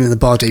Weakness Leaving the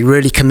Body,"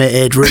 really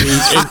committed, really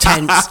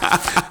intense,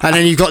 and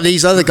then you've got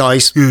these other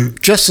guys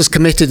just as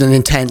committed and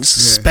intense.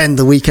 Spend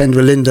the weekend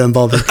with Linda and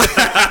Bobby.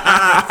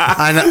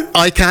 And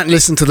I can't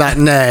listen to that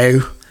now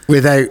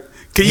without.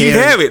 Can you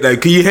hear it though?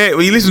 Can you hear it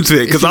when you listen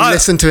to it? If you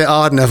listen to it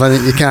hard enough, I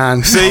think you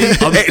can. See,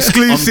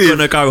 exclusive. I'm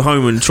gonna go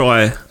home and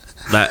try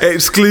that.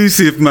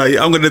 Exclusive, mate.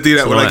 I'm gonna do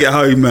that when I get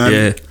home, man.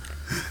 Yeah,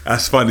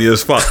 that's funny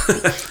as fuck.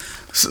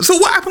 So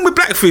what happened with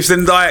Blackfish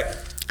then? Like,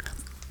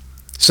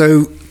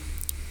 so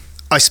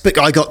I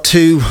got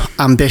too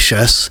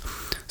ambitious.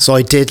 So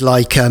I did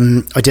I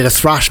did a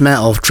thrash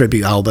metal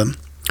tribute album,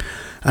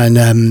 and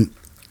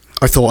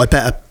I thought I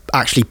better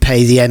actually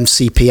pay the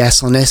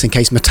MCPS on this in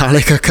case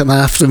Metallica come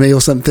after me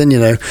or something,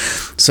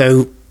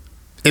 So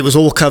it was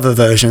all cover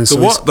versions. The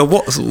So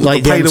what?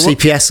 like the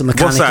MCPS,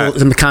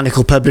 the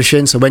mechanical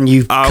publishing. So when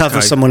you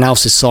cover someone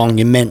else's song,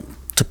 you're meant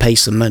to pay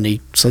some money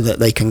so that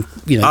they can,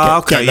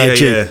 get their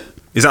due. Yeah.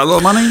 Is that a lot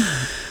of money?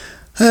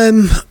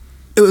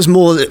 It was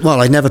more. Well,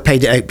 I never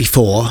paid it out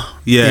before.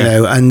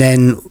 Yeah. And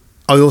then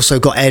I also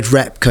got Ed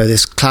Repka,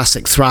 this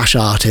classic thrash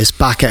artist,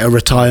 back at a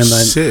retirement.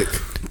 Sick.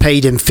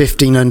 Paid him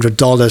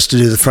 $1,500 to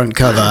do the front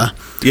cover.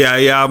 Yeah,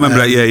 I remember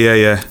that.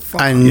 Yeah.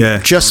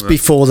 And just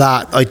before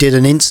that, I did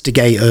an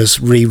Instigators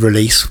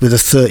re-release with a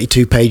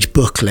 32-page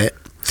booklet.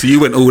 So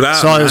you went all out.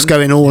 So I was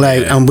going all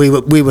out, and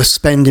we were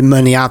spending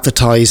money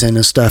advertising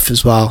and stuff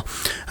as well.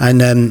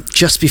 And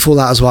just before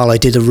that as well, I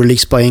did a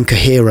release by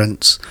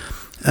Incoherence,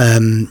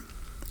 who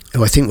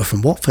I think were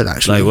from Watford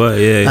actually. They were,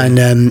 yeah.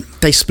 And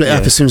they split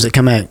up as soon as it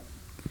came out.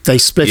 They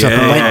split up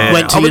and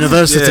went to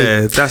university.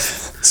 Yeah,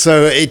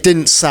 so it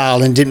didn't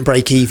sell and didn't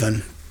break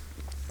even.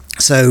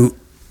 So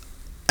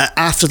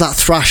after that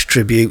thrash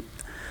tribute,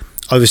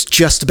 I was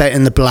just about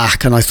in the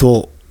black, and I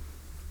thought,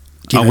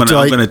 I'm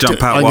going to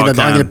jump out. I'm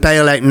going to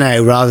bail out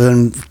now rather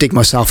than dig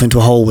myself into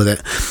a hole with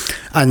it.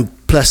 And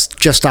plus,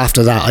 just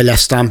after that, I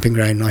left Stamping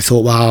Ground, and I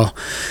thought, wow,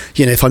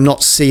 if I'm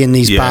not seeing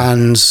these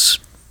bands,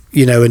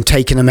 and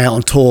taking them out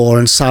on tour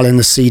and selling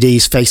the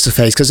CDs face to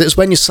face, because it's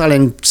when you're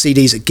selling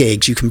CDs at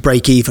gigs, you can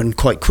break even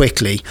quite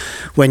quickly.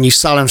 When you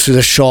sell them through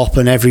the shop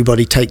and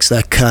everybody takes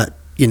their cut,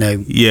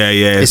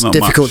 it's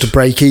difficult to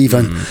break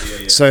even.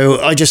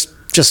 So I just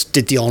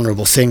did the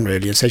honourable thing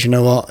really and said, you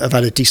know what, I've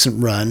had a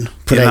decent run,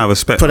 put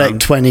out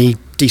 20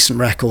 decent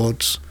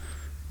records.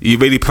 Are you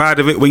really proud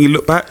of it when you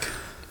look back?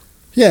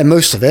 Yeah,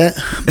 most of it.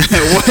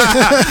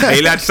 Are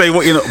you allowed to say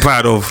what you're not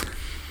proud of?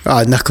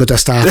 Knuckle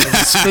dust out.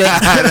 Split.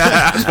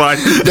 That's fine.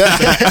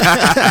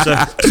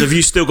 So have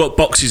you still got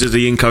boxes of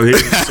the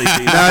Incoherence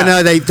CDs?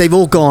 No, they've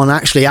all gone.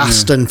 Actually,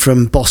 Aston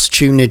from Boss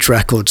Tunage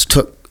Records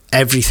took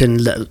everything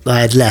that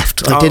I had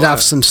left. I did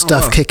have some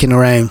stuff kicking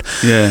around.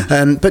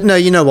 Yeah. But no,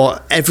 you know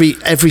what? Every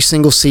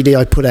single CD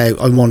I put out,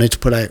 I wanted to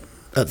put out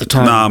at the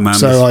time. Nah, man.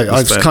 So I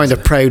was kind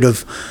of proud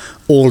of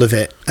all of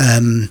it.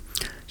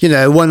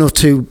 One or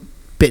two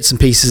bits and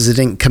pieces that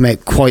didn't come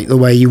out quite the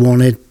way you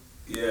wanted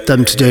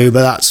them to do,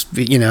 but that's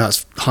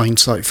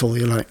hindsight for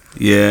you, like.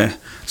 Yeah.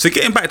 So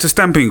getting back to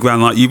Stamping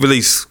Ground, like you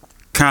released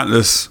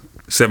countless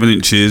 7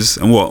 inches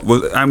and what?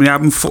 How many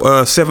albums?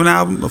 7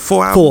 albums?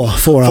 4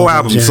 albums? Four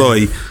albums. Yeah.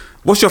 Sorry.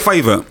 What's your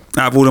favourite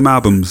out of all them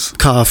albums?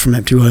 Carved from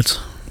Empty Words.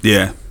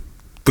 Yeah.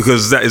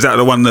 Because is that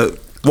the one that?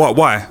 What?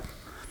 Why?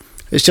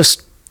 It's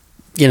just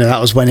that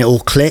was when it all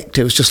clicked.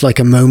 It was just like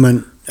a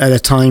moment at a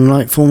time,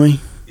 like for me.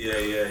 Yeah.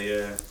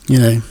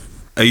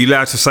 Are you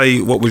allowed to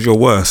say what was your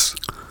worst?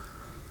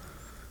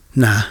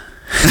 Nah.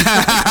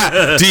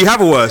 Do you have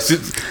a worst?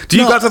 Do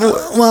you guys have a?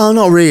 Well,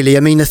 not really. I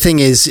mean, the thing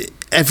is,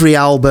 every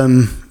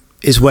album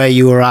is where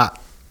you were at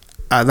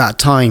that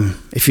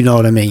time, if you know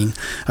what I mean.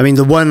 I mean,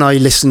 the one I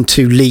listened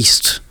to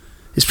least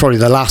is probably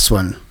the last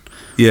one,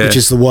 which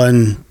is the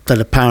one that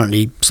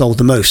apparently sold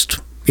the most.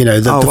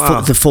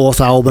 The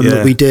fourth album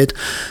that we did.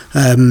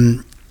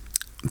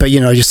 But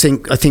I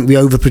think we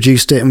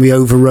overproduced it and we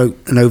overwrote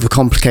and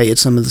overcomplicated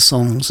some of the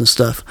songs and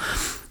stuff.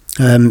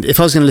 If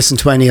I was going to listen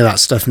to any of that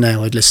stuff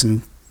now, I'd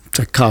listen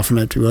to Carved from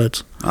Empty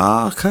Words.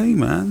 Okay,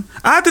 man.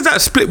 How did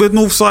that split with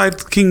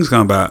Northside Kings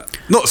come about?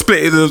 Not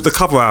split, the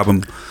cover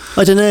album.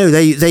 I don't know.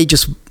 They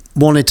just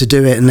wanted to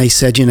do it, and they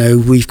said,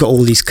 we've got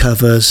all these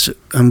covers,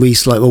 and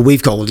we've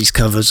got all these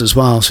covers as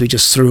well, so we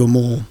just threw them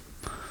all.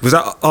 Was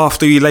that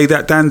after you laid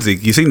that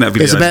Danzig? You seen that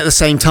video? It's about the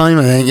same time,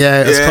 I think.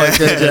 Yeah, it's quite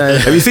good. Yeah.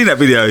 Have you seen that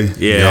video?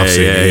 Yeah, I've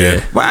seen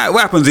it.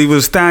 What happens? He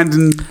was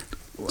standing.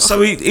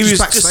 So he was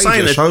just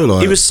saying that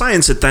he was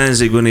saying to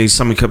Danzig when he's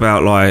something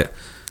about like,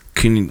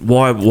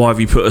 why have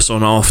you put us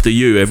on after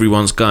you?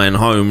 Everyone's going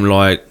home,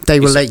 like they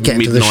were late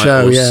getting to the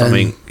show,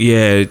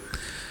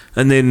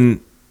 and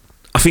then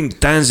I think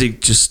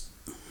Danzig just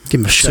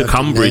took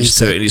umbrage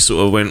to it, and he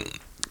sort of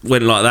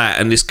went like that,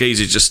 and this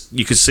geezer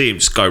you could see him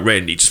just go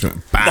red, he just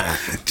bang.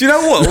 Do you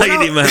know what?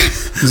 Laid him out.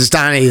 It was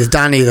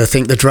Danny, I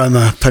think the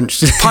drummer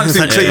punched him clean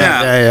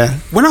out. Yeah.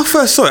 When I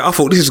first saw it, I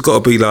thought this has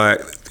got to be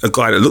like a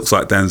guy that looks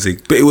like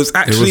Danzig, but it was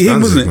actually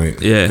him, Danzig, wasn't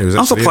it? Mate. Yeah.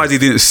 I'm surprised he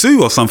didn't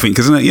sue or something,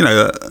 because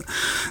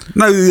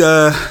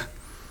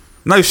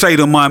no shade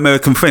on my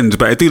American friends,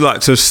 but they do like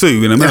to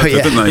sue in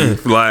America, don't they?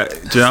 Like,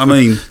 do you know what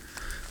I mean?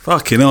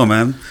 Fucking hell,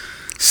 man.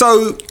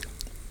 So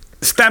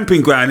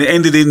Stamping Ground, it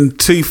ended in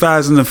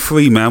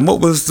 2003, man.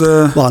 What was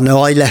the... Well,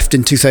 no, I left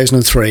in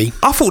 2003.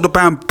 I thought the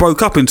band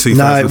broke up in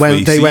 2003.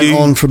 No, they went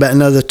on for about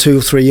another 2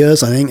 or 3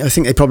 years, I think. I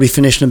think they probably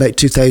finished in about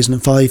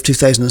 2005,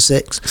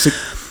 2006.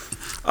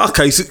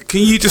 Okay, so can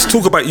you just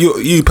talk about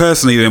you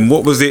personally then?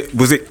 What was it?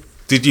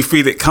 Did you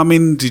feel it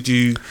coming? Did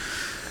you...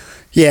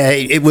 Yeah,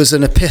 it was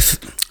an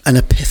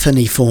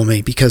epiphany for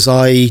me, because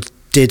I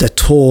did a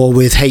tour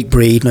with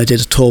Hatebreed and I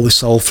did a tour with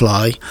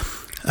Soulfly,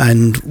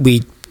 and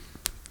we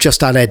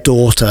just had our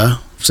daughter,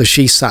 so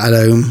she sat at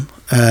home,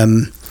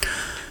 and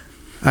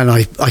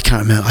I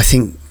can't remember, I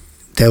think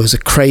there was a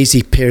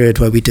crazy period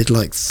where we did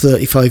like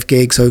 35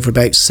 gigs over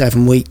about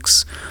 7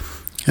 weeks,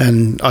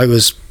 and I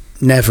was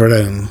never at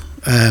home,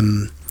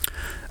 and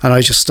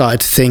I just started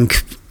to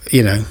think,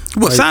 you know...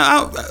 What, so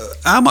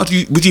how much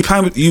would you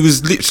pay? You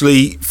was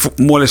literally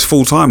more or less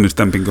full time with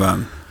Stamping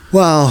Ground.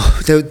 Well,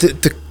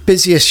 the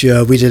busiest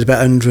year we did about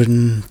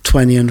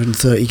 120,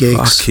 130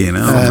 gigs. Fucking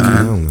hell,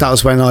 man. That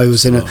was when I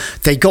was in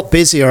They got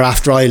busier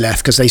after I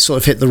left because they sort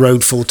of hit the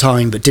road full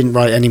time but didn't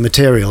write any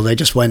material. They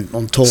just went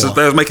on tour. So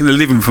they were making a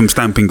living from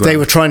Stamping Ground. They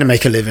were trying to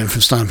make a living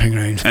from Stamping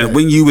Ground. And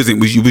when you was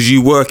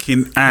you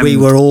working? And we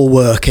were all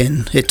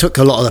working. It took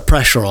a lot of the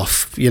pressure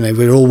off. You know,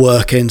 we were all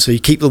working. So you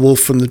keep the wolf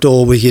from the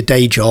door with your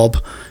day job.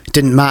 It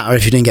didn't matter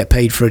if you didn't get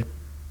paid for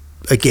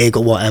a gig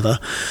or whatever.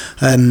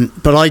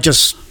 But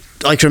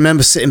I can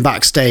remember sitting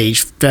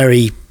backstage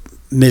very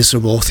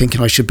miserable,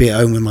 thinking I should be at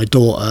home with my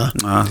daughter,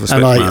 and I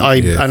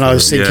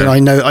was thinking, I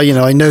know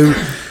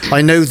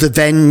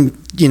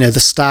the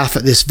staff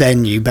at this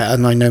venue better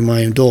than I know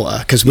my own daughter,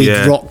 because we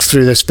rocked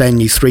through this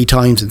venue 3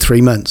 times in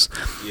 3 months.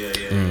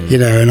 You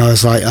know, and I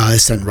was like,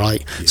 this ain't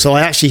right. So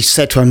I actually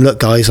said to him,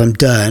 look guys, I'm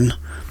done.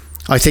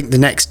 I think the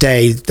next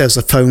day there's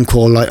a phone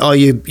call like, oh,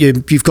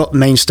 you've got the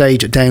main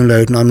stage at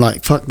Download, and I'm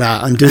like, fuck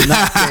that, I'm doing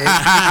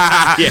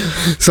that gig.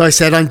 So I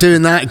said, I'm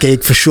doing that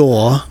gig for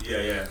sure,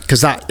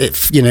 because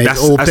it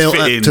all built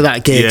up to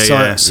that gig.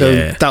 So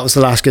that was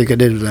the last gig I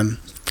did with them.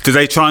 Did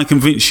they try and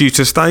convince you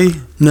to stay?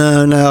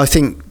 No, I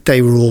think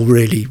they were all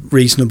really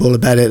reasonable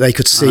about it. They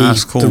could see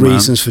the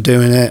reasons for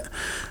doing it,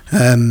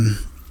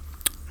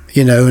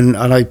 you know, and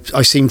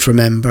I seem to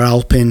remember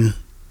helping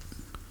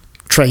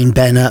train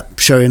Ben up,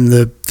 show him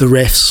the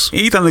riffs.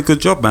 He done a good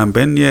job, man,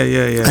 Ben.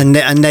 Yeah. And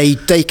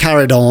they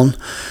carried on,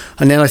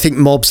 and then I think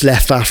Mobs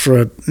left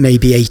after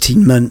maybe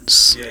 18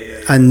 months,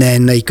 and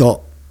then they got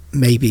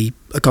maybe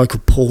a guy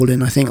called Paul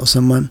in, I think, or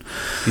someone.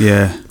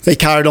 Yeah. They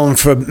carried on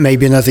for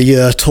maybe another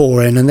year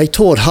touring, and they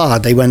toured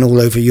hard. They went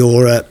all over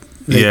Europe.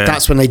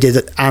 That's when they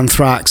did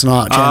Anthrax and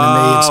Arch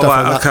Enemy and stuff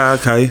like that.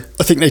 Okay.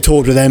 I think they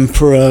toured with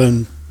Emperor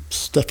and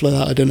stuff like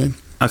that. I don't know.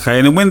 Okay,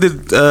 and then when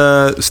did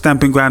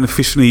Stamping Ground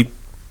officially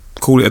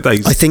call it a day?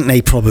 I think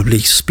they probably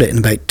split in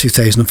about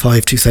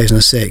 2005,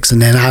 2006,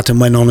 and then Adam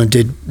went on and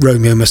did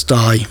Romeo Must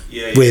Die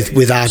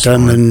with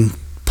Adam and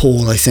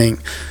Paul, I think,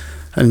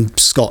 and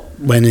Scott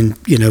went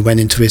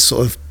into his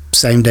sort of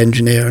sound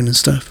engineering and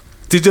stuff.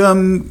 Did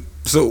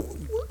so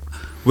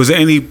was there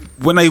any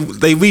when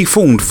they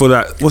reformed for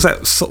that? What's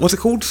it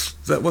called?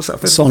 What's that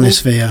festival?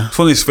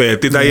 Sonisphere.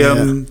 Did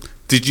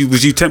they?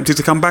 Was you tempted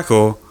to come back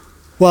or?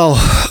 Well,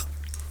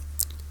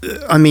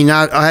 I mean,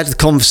 I had the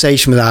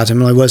conversation with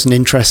Adam, and I wasn't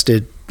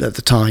interested at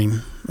the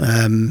time.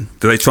 Did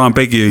they try and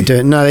beg you?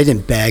 No, they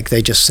didn't beg.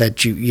 They just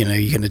said, you're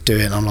going to do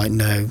it. And I'm like,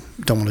 no,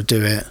 don't want to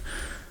do it.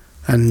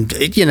 And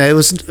it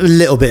was a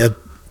little bit of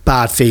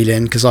bad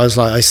feeling, because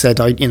I said,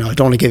 I don't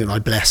want to give it my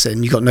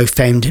blessing. You got no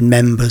founding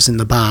members in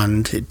the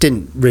band. It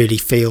didn't really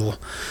feel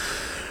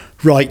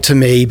right to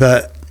me,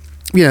 but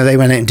they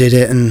went out and did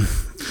it, and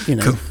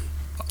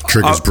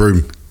Trigger's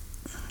Broom.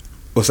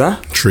 What's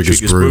that? Trigger's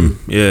Broom.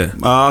 Yeah.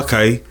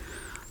 Okay.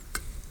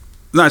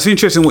 No, it's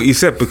interesting what you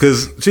said,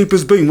 because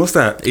Cheapers Boom, what's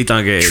that? He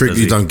don't get it.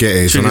 You don't get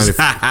it.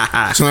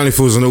 It's only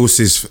Fools and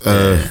Horses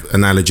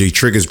analogy.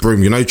 Trigger's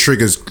Broom.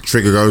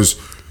 Trigger goes,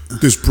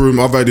 this broom,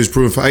 I've had this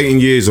broom for 18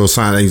 years or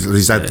something.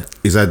 He's had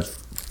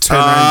 10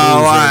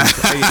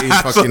 handles and 18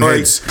 fucking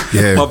heads.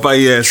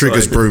 Yeah.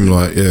 Trigger's Broom,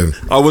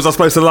 Oh, was I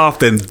supposed to laugh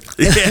then?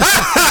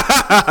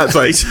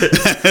 Sorry.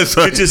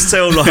 You just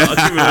tell, I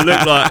give him a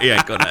look like,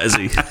 got that, has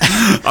he?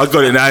 I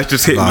got it now, it's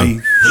just hit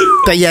me.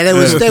 But there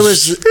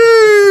was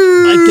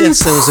I guess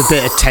there was a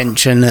bit of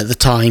tension at the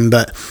time,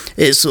 but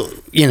it's,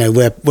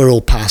 we're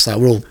all past that.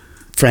 We're all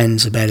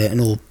friends about it and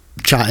all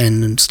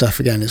chatting and stuff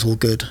again. It's all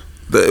good.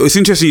 But it's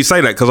interesting you say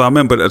that, because I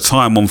remember at the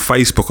time on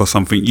Facebook or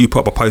something, you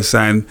put up a post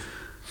saying,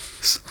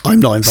 I'm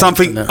not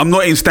involved. I'm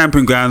not in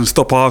Stamping Ground.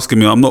 Stop asking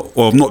me. I'm not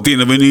doing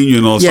a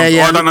reunion or something.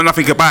 I don't know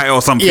nothing about it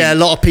or something. Yeah, a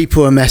lot of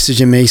people were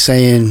messaging me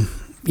saying,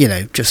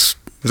 just.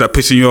 Is that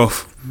pissing you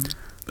off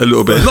a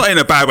little bit? Not in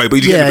a bad way, but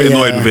you get a bit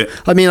annoyed with it.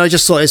 I mean, I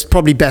just thought it's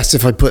probably best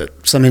if I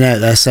put something out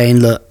there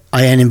saying, look,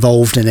 I ain't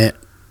involved in it.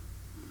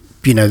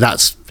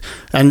 That's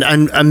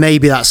and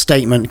maybe that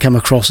statement come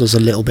across as a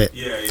little bit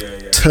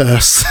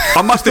terse.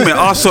 I must admit,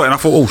 I saw it and I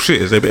thought, oh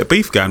shit, is there a bit of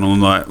beef going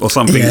on, or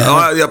something?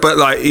 But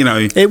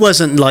it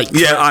wasn't like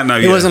I know.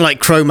 It wasn't like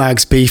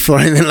Cro-Mag's beef or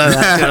anything like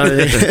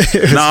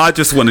that. No, I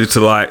just wanted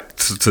to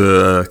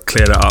to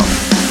clear that up.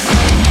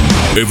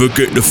 Ever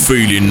get the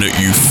feeling that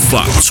you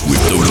fucked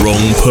with the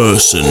wrong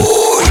person?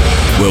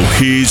 Well,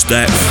 here's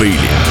that feeling,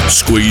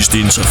 squeezed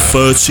into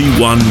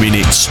 31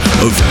 minutes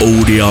of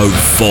audio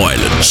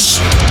violence.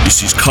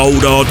 This is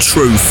Cold Hard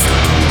Truth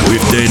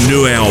with their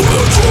new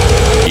album,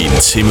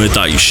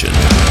 Intimidation.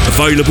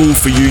 Available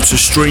for you to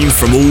stream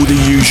from all the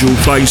usual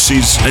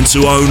places and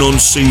to own on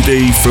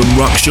CD from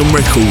Ruction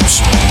Records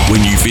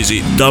when you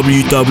visit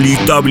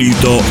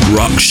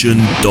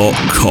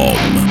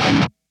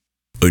www.ruction.com.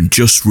 And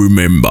just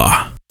remember,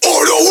 I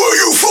know where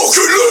you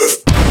fucking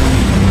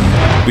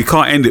live! We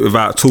can't end it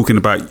without talking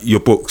about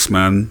your books,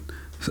 man,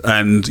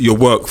 and your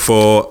work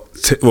for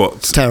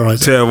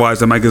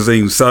Terrorizer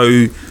magazine.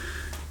 So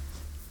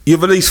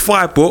you've released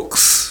 5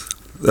 books.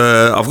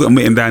 I've got them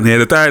written down here.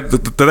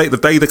 The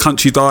day the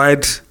country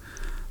died,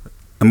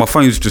 and my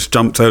phone's just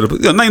jumped over.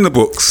 Name the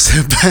books.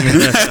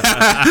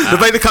 The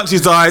day the country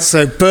died.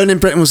 So Burning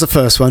Britain was the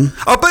first one.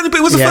 Oh, Burning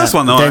Britain was the first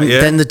one.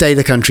 Then The Day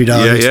the Country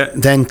Died. Yeah.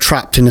 Then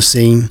Trapped in a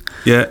Scene.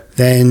 Yeah.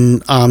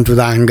 Then Armed with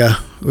Anger,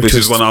 which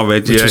is one I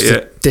read. Which was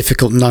a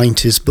difficult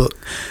 90s book.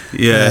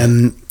 Yeah.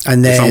 And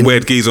then some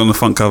weird geezer on the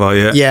front cover.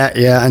 Yeah.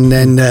 Yeah. And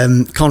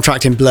then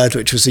Contract in Blood,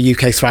 which was a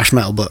UK thrash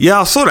metal book. Yeah,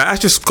 I saw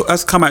that.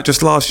 That's come out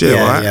just last year,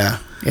 right? Yeah.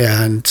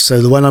 And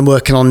so the one I'm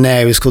working on now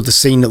is called The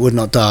Scene That Would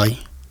Not Die.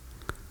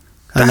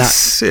 And that's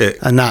sick.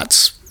 And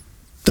that's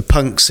the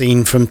punk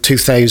scene from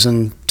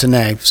 2000 to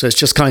now. So it's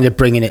just kind of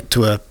bringing it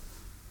to a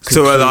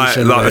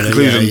conclusion. A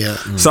conclusion. Yeah.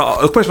 So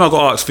the question I've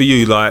got to ask for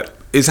you,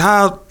 is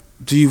how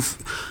do you...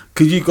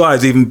 Can you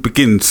guys even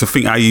begin to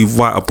think how you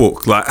write a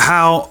book? Like,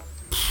 how...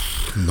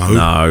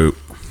 No.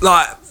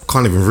 Like...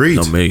 Can't even read.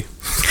 Not me.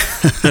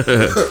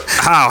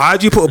 How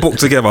do you put a book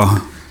together?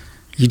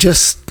 You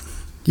just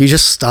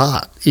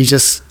start. It's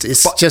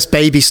just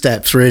baby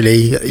steps,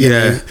 really. You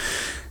know.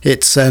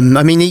 It's I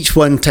mean, each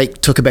one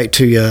took about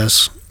 2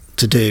 years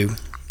to do,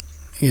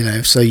 you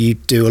know. So you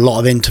do a lot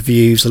of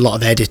interviews, a lot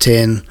of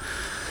editing,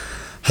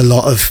 a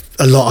lot of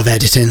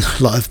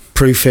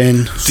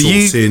proofing,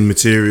 sourcing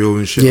material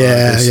and shit.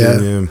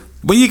 Yeah.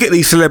 When you get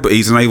these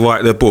celebrities and they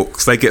write their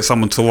books, they get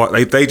someone to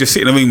write. They just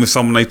sit in a room with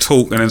someone, they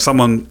talk, and then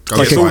someone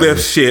gets all their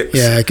shit,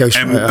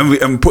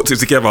 and puts it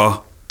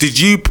together. Did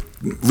you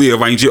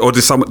rearrange it, or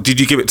did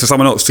you give it to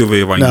someone else to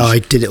rearrange? No, I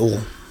did it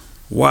all.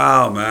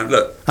 Wow, man!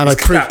 Look, and I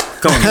come on,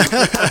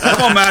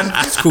 come on, man!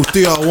 It's called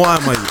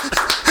DIY,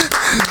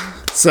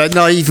 mate. So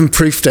no, I even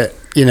proofed it,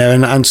 you know,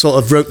 and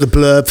sort of wrote the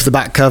blurb for the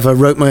back cover,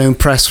 wrote my own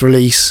press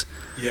release.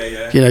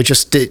 Yeah. You know,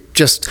 just the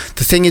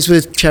thing is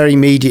with Cherry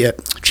Red,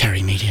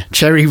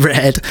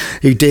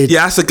 who did.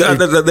 Yeah, they're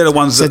the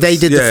ones. So they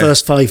did the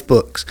first 5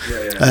 books.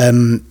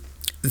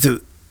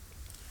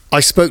 I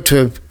spoke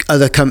to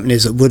other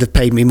companies that would have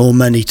paid me more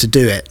money to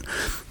do it,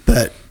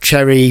 but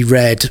Cherry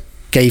Red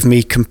gave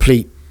me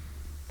complete,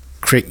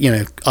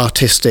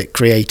 artistic,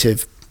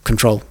 creative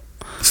control.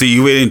 So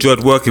you really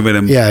enjoyed working with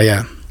them?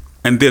 Yeah.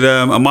 And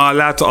am I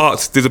allowed to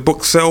ask, did the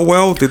book sell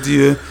well?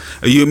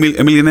 Are you a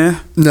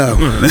millionaire? No.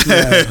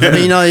 I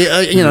mean,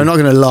 I'm not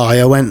going to lie,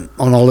 I went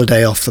on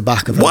holiday off the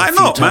back of it. Why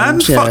not,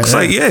 man? Fuck's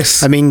sake,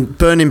 yes. I mean,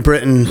 Burning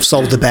Britain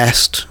sold the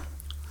best,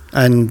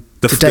 and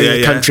the day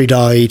the country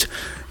died,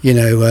 you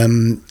know,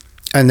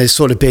 and there's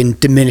sort of been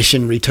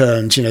diminishing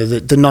returns. You know,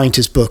 the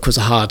 90s book was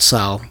a hard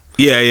sell.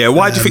 Yeah.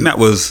 Why do you think that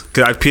was?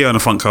 Because I had Pierre on the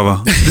front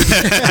cover.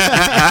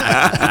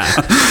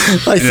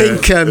 I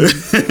think,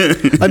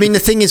 I mean, the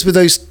thing is with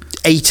those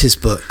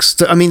 80s books,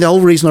 I mean, the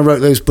whole reason I wrote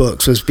those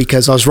books was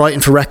because I was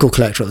writing for Record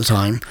Collector at the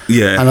time.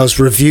 Yeah. And I was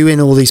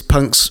reviewing all these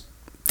books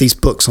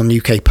on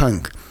UK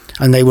punk,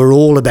 and they were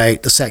all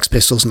about the Sex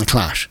Pistols and the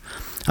Clash.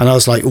 And I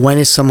was like, when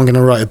is someone going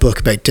to write a book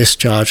about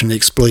Discharge and the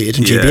Exploited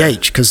and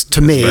GBH? Because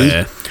to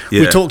me,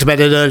 we talked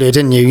about it earlier,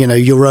 didn't you? You know,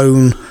 your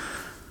own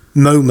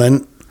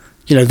moment,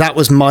 you know, that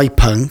was my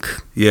punk.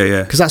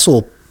 Yeah. Because that's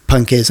all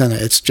punk is, isn't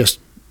it? It's just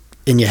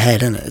in your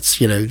head, isn't it?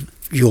 It's, you know,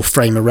 your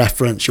frame of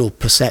reference, your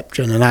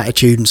perception and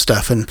attitude and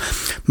stuff. And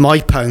my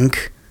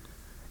punk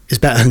is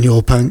better than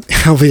your punk,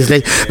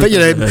 obviously. But, you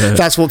know,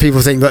 that's what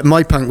people think. But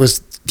my punk was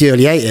the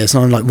early 80s.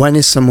 And I'm like, when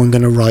is someone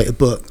going to write a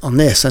book on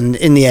this? And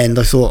in the end,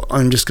 I thought,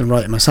 I'm just going to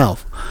write it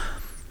myself.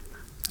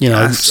 You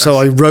know, so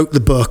I wrote the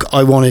book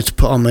I wanted to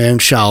put on my own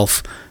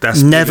shelf,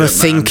 never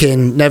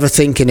thinking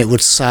it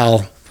would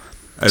sell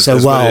so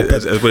well.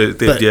 But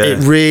it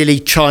really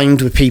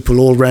chimed with people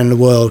all around the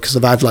world, because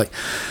I've had like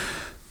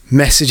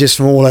messages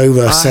from all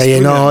over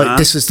saying,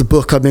 this is the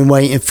book I've been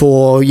waiting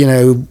for, you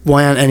know,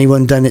 why hasn't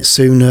anyone done it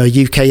sooner?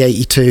 UK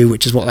 82,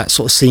 which is what that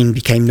sort of scene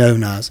became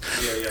known as,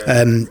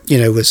 you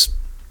know, was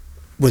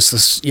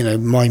this, you know,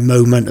 my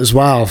moment as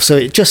well. So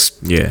it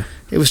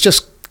was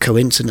just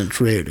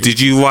coincidence, really. Did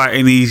you write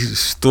any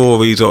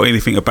stories or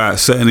anything about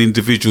certain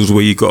individuals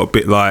where you got a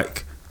bit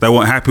like they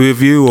weren't happy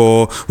with you,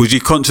 or was you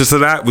conscious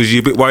of that? Was you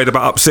a bit worried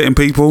about upsetting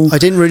people? I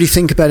didn't really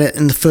think about it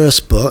in the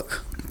first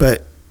book,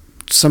 but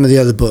some of the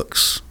other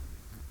books,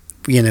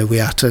 you know, we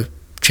had to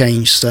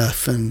change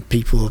stuff, and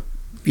people,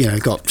 you know,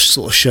 got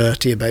sort of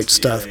shirty about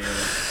stuff.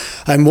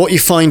 And what you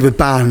find with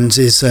bands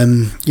is,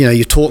 you know,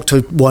 you talk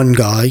to one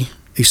guy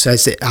who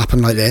says it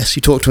happened like this.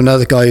 You talk to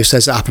another guy who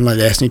says it happened like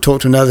this, and you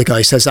talk to another guy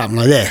who says it happened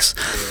like this.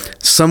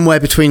 Somewhere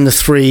between the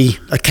three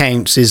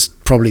accounts is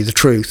probably the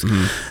truth.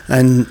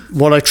 And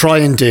what I try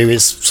and do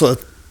is sort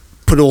of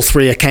put all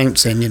three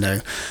accounts in, you know.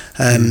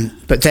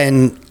 But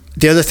then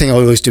the other thing I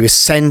always do is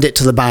send it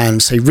to the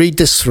band, say, read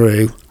this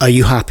through. Are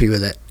you happy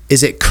with it?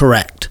 Is it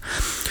correct?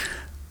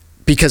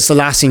 Because the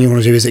last thing you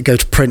want to do is it go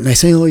to print and they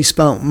say, oh, you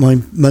spelt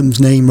my mum's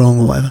name wrong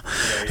or whatever.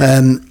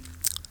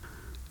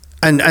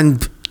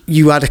 And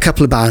you had a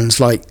couple of bands,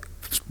 like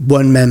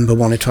one member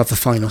wanted to have the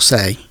final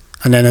say,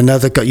 and then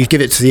another guy, you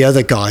give it to the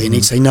other guy and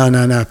he'd say,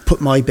 no,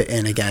 put my bit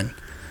in again.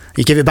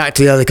 You give it back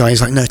to the other guy,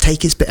 he's like, no,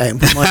 take his bit out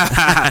and put my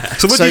bit.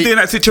 So what do you do in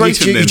that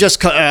situation you then? just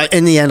cut,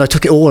 in the end, I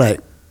took it all out.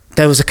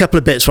 There was a couple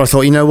of bits where I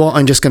thought, you know what,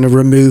 I'm just going to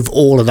remove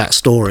all of that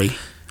story.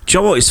 Do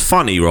you know what is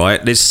funny,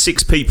 right? There's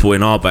 6 people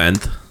in our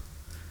band,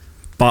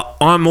 but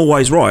I'm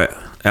always right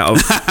out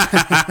of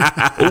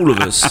all of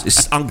us.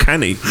 It's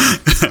uncanny.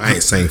 I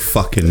ain't saying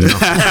fucking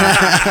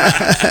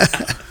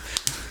nothing.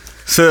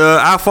 So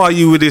how far are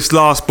you with this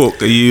last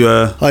book? Are you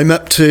I'm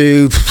up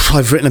to,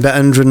 I've written about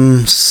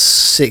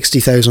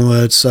 160,000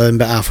 words, so I'm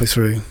about halfway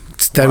through.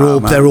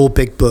 They're all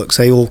big books.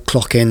 They all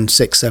clock in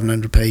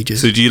 600-700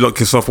 pages. so do you lock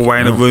yourself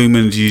away in a room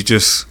and do you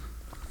just...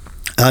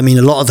 I mean,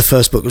 a lot of the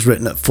first book was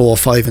written at 4 or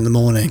 5 in the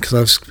morning because I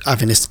was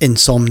having this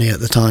insomnia at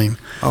the time.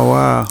 Oh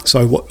wow.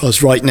 So I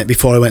was writing it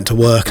before I went to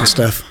work and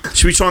stuff.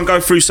 Should we try and go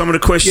through some of the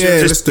questions?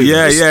 Yeah, let's do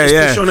this.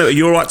 Yeah. Are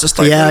you all right to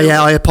stay?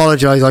 Yeah, I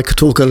apologise. I could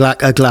talk a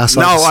glass.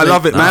 No, I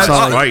love it, man.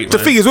 That's great, The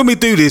man. thing is, when we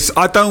do this,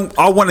 I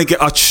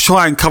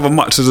try and cover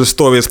much of the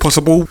story as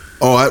possible.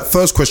 All right,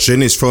 first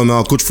question is from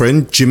our good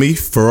friend Jimmy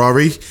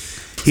Ferrari.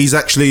 He's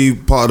actually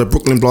part of the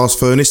Brooklyn Blast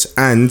Furnace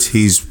and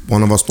he's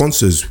one of our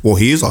sponsors. Well,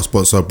 he is our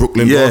sponsor.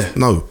 Brooklyn Blast.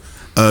 No.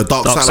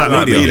 Dark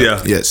Satellite Media.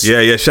 Yes.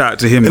 Yeah. Shout out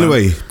to him.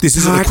 Anyway, man. this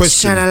isn't a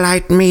question.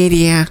 Satellite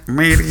Media.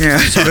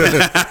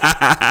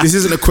 This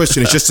isn't a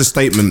question, it's just a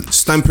statement.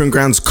 Stamping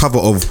Ground's cover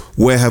of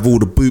Where Have All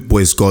the Boot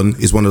Boys Gone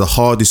is one of the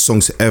hardest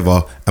songs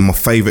ever and my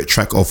favourite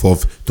track off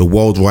of the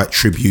worldwide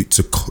tribute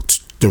to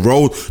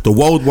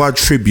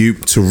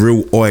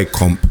Real Oi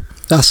Comp.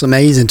 That's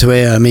amazing to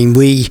hear. I mean,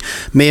 me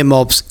and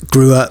Mobs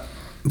grew up.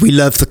 We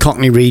loved the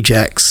Cockney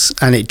Rejects,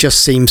 and it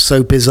just seems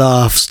so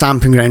bizarre for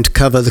Stamping Ground to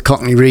cover the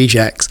Cockney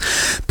Rejects.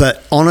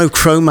 But on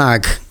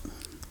Cro-Mag,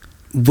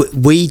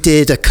 we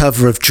did a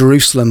cover of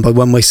Jerusalem by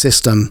One Way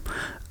System,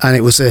 and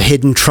it was a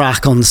hidden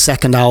track on the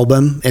second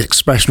album,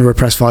 Expression of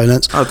Repressed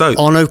Violence. Oh, dope.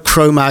 Ono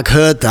Cro-Mag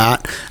heard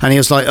that, and he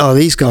was like, oh,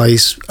 these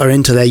guys are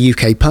into their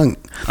UK punk.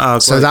 Oh,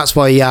 so great. that's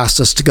why he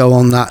asked us to go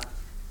on that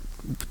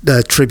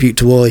tribute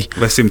to Oi.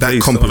 Rest in That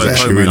peace. comp was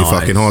actually really Nice.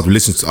 fucking hard. I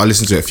listened to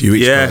it a few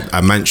weeks ago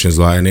at Mansions,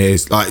 like, and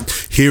it's like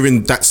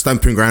hearing that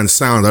Stamping Ground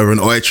sound over an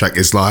Oi track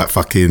is like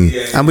fucking.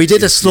 And we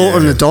did a Slaughter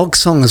and the Dog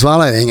song as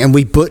well, I think, and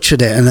we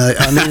butchered it. And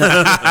I mean,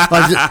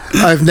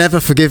 I've never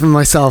forgiven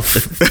myself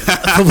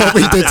for what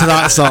we did to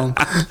that song.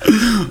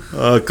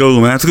 Oh,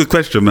 cool, man. That's a good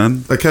question,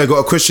 man. Okay, I got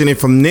a question in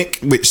from Nick,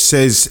 which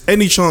says,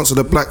 any chance of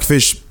the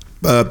Blackfish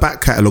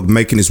back catalogue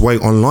making its way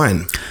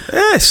online?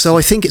 Yes. So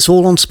I think it's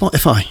all on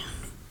Spotify.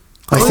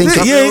 I think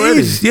it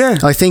is. Yeah.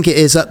 I think it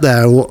is up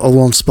there or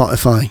on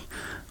Spotify.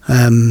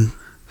 I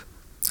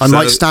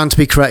might stand to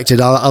be corrected.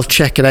 I'll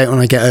check it out when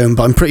I get home,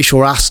 but I'm pretty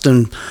sure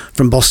Aston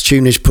from Boss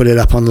Tunage put it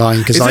up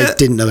online because I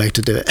didn't know how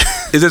to do it.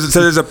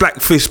 So there's a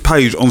Blackfish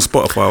page on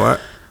Spotify, right?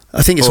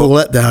 I think it's all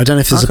up there. I don't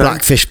know if there's a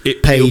Blackfish page.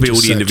 It'll be all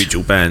as the such.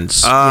 individual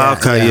bands. Ah,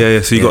 okay,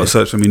 yeah. So you got to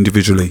search them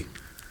individually.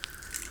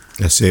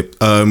 That's it.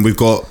 We've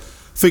got,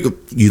 I think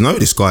you know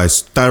this guy,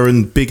 it's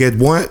Darren Big Ed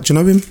White. Do you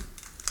know him?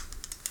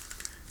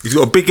 He's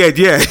got a big head,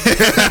 yeah.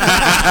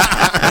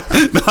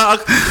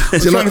 I'm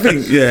trying to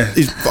think. Yeah.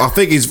 I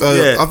think he's.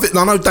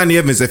 I know Danny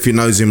Evans, if he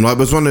knows him. Like,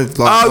 was one of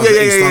like.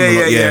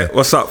 Oh yeah.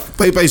 What's up?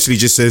 But he basically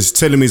just says,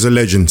 "Tell him he's a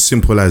legend."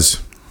 Simple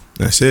as.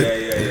 That's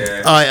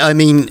it. I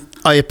mean,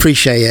 I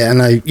appreciate it, and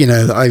I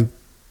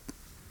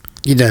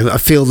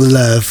feel the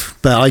love,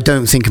 but I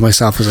don't think of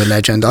myself as a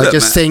legend. I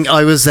just think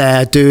I was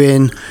there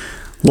doing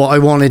what I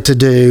wanted to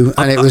do,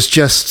 and it was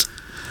just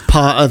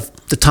part of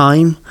the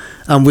time,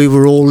 and we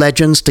were all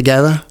legends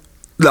together.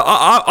 Look,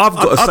 I've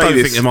got to say I don't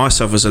this. think of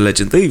myself as a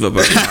legend either,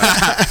 but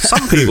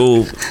some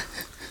people.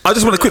 I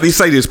just want to quickly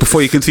say this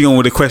before you continue on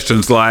with the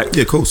questions. Like,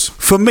 Yeah, of course.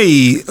 for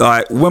me,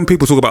 like when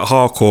people talk about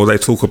hardcore, they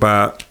talk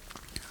about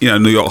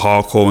New York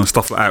hardcore and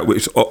stuff like that,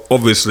 which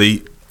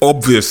obviously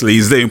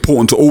is very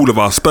important to all of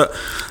us. But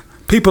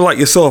people like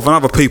yourself and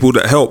other people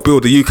that help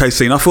build the UK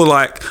scene, I feel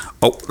like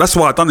that's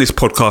why I've done this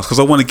podcast, because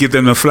I want to give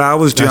them the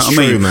flowers. Do you know what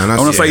I mean? Man. I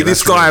want to say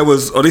this guy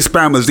was, or this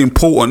band was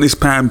important. This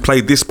band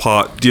played this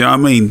part. Do you know what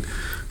I mean?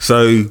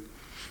 So.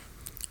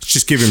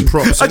 Just give him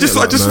props. I just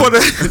want to.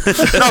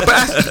 No,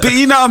 but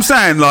you know what I'm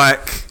saying,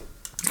 like,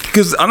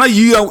 because I know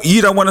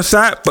you don't want to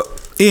say it, but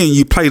Ian,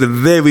 you played a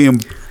very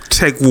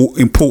integral,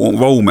 important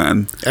role,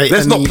 man.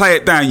 Let's not play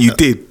it down. You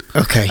did.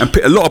 Okay. And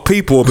a lot of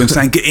people have been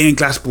saying, "Get Ian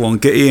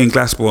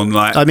Glasper on."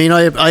 Like, I mean,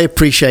 I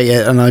appreciate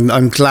it, and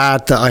I'm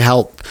glad that I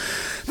help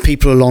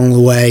people along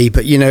the way.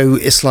 But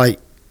it's like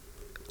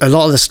a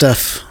lot of the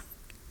stuff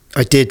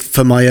I did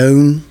for my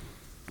own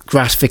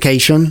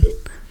gratification.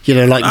 You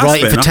know, like That's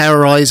writing for fair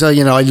enough. Terrorizer.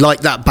 You know, I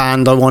liked that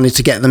band. I wanted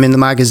to get them in the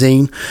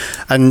magazine,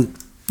 and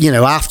you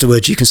know,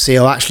 afterwards you can see,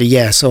 oh, actually,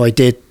 yeah. So I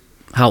did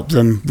help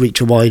them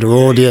reach a wider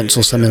audience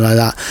or something like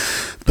that.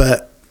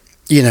 But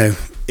you know,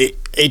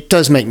 it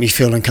does make me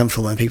feel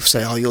uncomfortable when people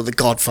say, "Oh, you're the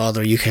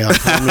Godfather of UK."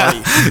 I'm like,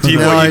 You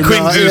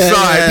cringe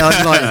inside.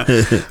 I'm like,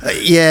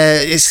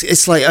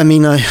 it's like, I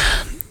mean,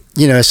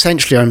 you know,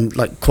 essentially, I'm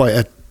like quite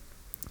a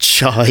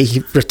shy,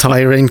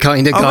 retiring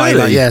kind of guy.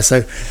 Really? Like, yeah,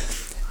 so,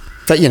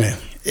 but you know,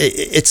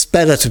 it's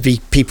better to be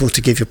people to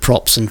give you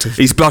props and to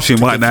He's blushing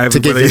right now, to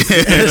give everybody.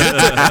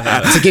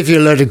 you, to give you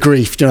a load of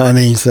grief. Do you know what I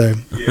mean? So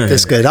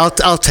it's good.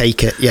 I'll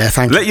take it. Yeah,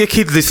 thank Let you. your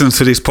kids listen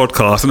to this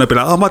podcast and they'll be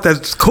like, "Oh, my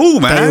dad's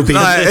cool, man." They'll be-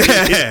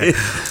 Like,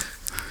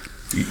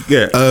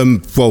 yeah.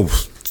 Well,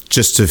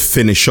 just to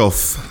finish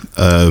off,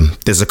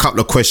 there's a couple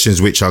of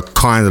questions which are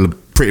kind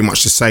of pretty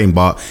much the same,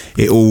 but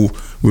it all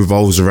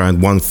revolves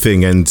around one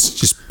thing, and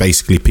just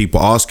basically people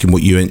asking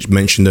what you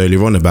mentioned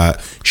earlier on about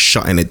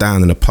shutting it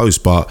down in a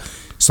post. But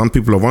some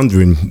people are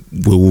wondering,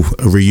 will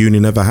a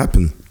reunion ever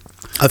happen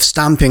Of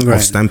Stamping Ground.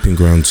 of Stamping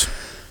Grounds?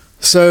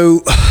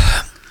 So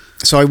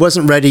I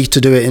wasn't ready to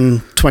do it in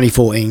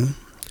 2014.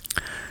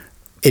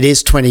 It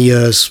is 20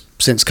 years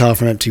since Carve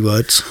from Empty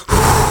Words.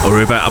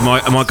 Or about, am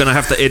I going to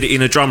have to edit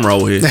in a drum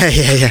roll here?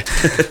 yeah.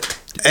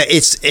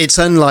 It's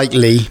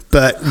unlikely,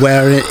 but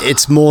where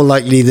it's more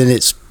likely than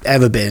it's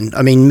ever been.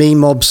 I mean, me,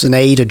 Mobs, and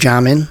Aid are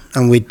jamming,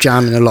 and we're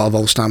jamming a lot of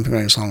old Stamping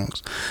Ground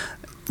songs.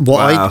 What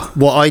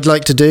I'd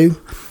like to do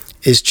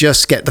is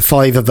just get the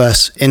five of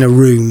us in a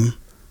room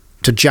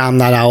to jam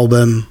that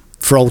album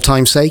for old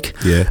time's sake.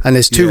 Yeah. And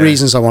there's two Yeah.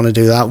 reasons I want to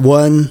do that.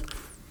 One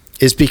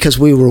is because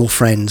we were all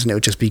friends, and it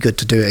would just be good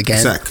to do it again.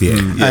 Exactly.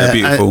 Yeah. Yeah,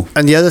 beautiful.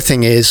 And the other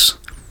thing is,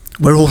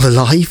 we're all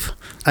alive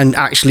and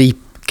actually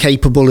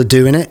capable of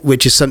doing it,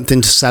 which is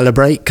something to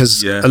celebrate,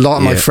 because Yeah. a lot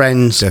of my Yeah,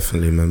 friends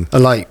definitely, man. are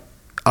like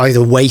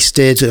either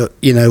wasted,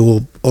 you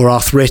know, or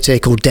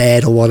arthritic or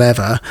dead or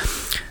whatever.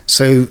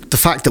 So the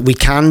fact that we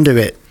can do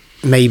it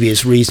maybe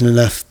is reason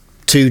enough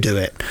to do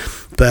it.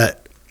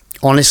 But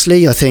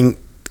honestly, I think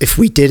if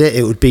we did it,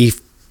 it would be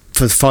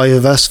for the five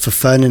of us for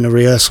fun in a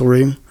rehearsal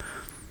room.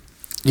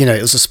 You know,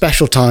 it was a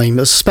special time.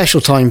 It was a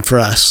special time for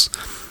us.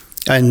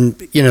 And,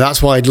 you know,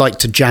 that's why I'd like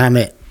to jam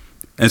it.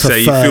 And for say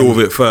you fun. feel with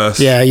it first.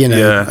 Yeah, you know,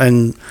 Yeah.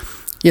 and,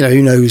 you know,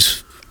 who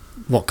knows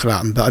what could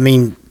happen. But I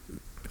mean,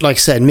 like I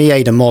said, me,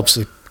 Aid and Mobs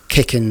are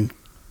kicking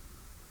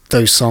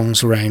those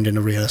songs around in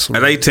a rehearsal.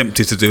 Are they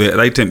tempted to do it? Are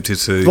they tempted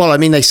to? Well, I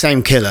mean, they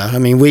sound killer. I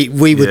mean, we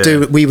were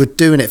Yeah. we were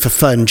doing it for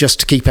fun,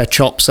 just to keep our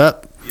chops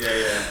up.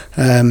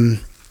 yeah.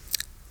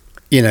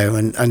 You know,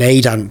 and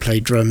Aid hadn't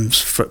played drums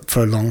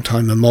for a long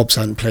time, and Mobs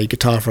hadn't played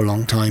guitar for a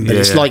long time. But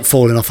it's Yeah. like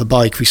falling off a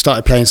bike. We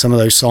started playing some of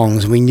those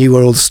songs, and we knew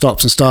where all the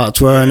stops and starts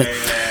were, and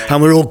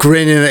we were all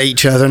grinning at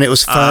each other, and it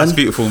was Ah, fun. that's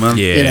beautiful, man.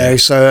 Yeah. You know,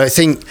 so I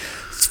think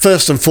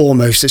first and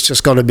foremost, it's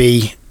just got to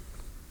be,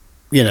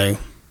 you know,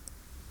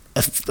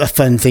 a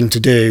fun thing to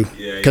do,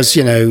 Yeah, because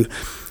you know,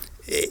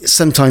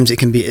 sometimes it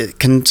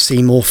can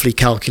seem awfully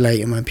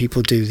calculating when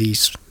people do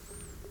these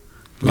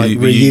like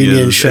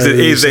reunion shows. It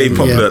is very and,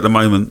 popular yeah. at the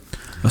moment.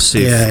 I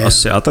see. Yeah.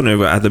 I don't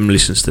know if Adam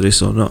listens to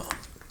this or not.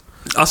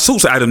 I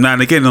talk to Adam now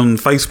and again on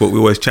Facebook. We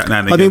always chat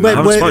now and I again. mean, I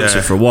haven't spoken to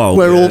him for a while.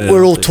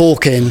 We're all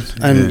talking,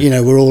 and Yeah. you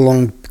know, we're all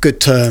on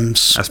good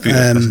terms. That's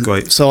beautiful. That's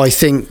great. So I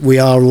think we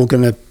are all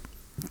going to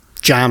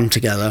jam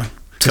together.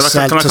 Can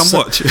I come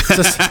watch?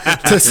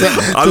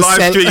 I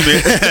live stream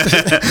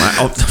it.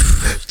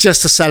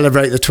 Just to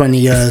celebrate the 20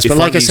 years. If But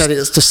like I I said,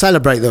 it's to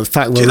celebrate the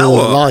fact you we're know all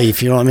what?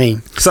 alive, you know what I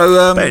mean?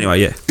 So, But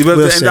anyway, yeah. you won't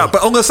We'll end see. up.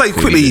 But I'm going to say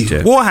quickly, did,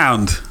 yeah.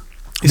 Warhound.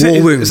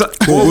 War Wound.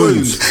 War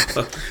Wounds. Do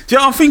you know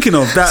what I'm thinking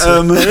of? That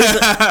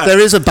There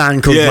is a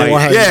band called yeah,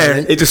 Warhound. yeah. I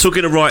think. It just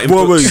looking to writing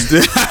War books.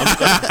 Wounds.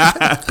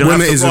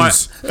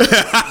 Womenisms.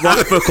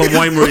 Write a book on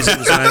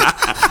Waynerisms.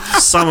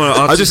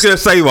 I'm just going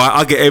to say, right,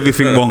 I get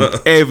everything wrong.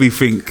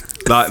 Everything.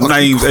 Like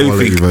names,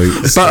 quality, everything.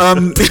 mate.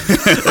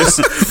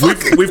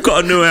 But we've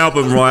got a new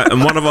album, right?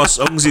 And one of our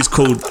songs is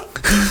called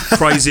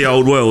Crazy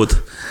Old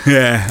World.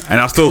 yeah, and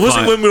I still Was it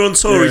can't. when we were on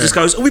tour? He Yeah. just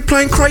goes, "Are we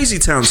playing Crazy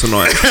Town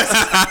tonight?"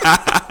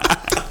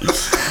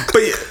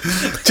 But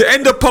to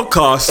end the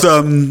podcast,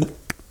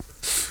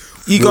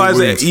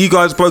 you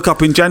guys broke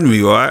up in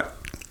January, right?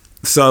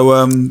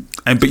 So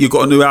but you've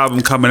got a new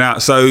album coming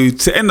out. So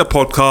to end the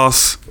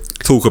podcast,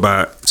 talk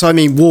about it. So, I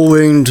mean, War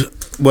Wound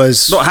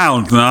was... Not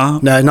Hound, nah.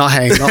 No, not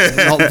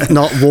Hound.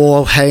 Not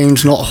War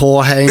Hound, not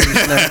Whore Hound.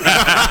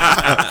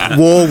 No.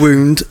 War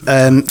Wound.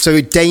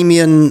 So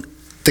Damien,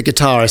 the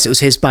guitarist, it was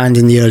his band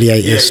in the early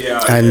 80s.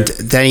 And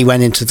then he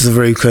went into the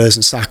Verucas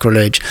and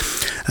Sacrilege.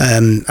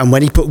 And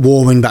when he put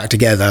War Wound back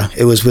together,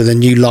 it was with a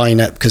new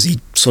lineup, because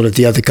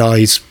the other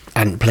guys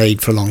hadn't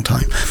played for a long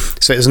time.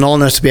 So it was an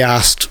honour to be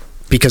asked,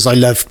 because I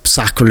love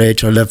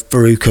Sacrilege, I love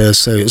Verucas,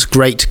 so it was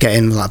great to get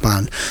in with that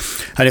band.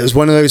 And it was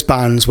one of those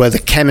bands where the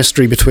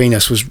chemistry between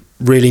us was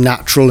really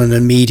natural and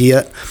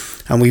immediate,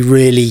 and we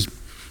really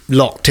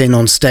locked in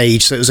on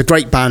stage. So it was a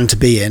great band to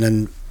be in,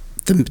 and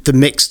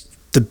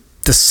the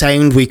the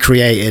sound we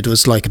created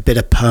was like a bit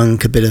of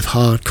punk, a bit of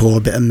hardcore,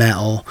 a bit of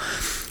metal,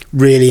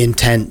 really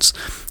intense.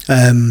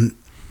 And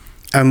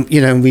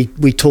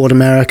we toured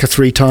America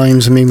 3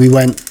 times. I mean, we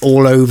went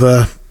all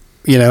over,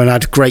 and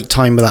had a great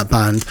time with that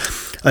band.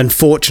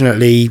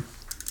 Unfortunately,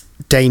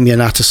 Damien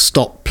had to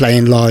stop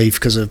playing live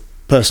because of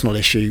personal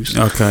issues.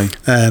 Okay.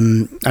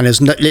 And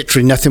there's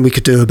literally nothing we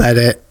could do about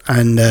it.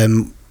 And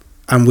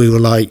we were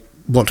like,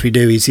 what do we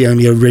do? He's the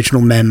only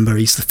original member.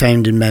 He's the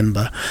founding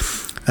member.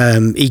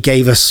 He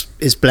gave us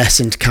his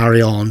blessing to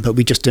carry on, but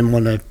we just didn't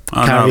want to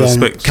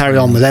carry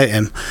on without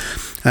him.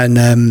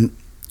 And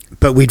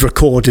but we'd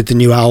recorded the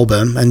new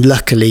album, and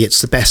luckily it's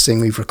the best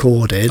thing we've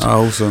recorded.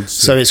 Oh, awesome.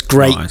 So it's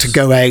great to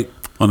go out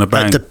on a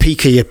bang at the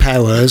peak of your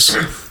powers,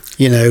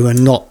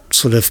 and not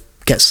sort of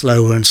get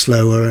slower and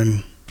slower,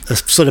 and a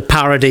sort of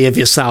parody of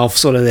yourself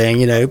sort of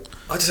thing, I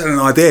just had an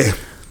idea.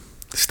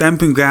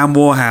 Stamping Ground,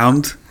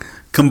 Warhound,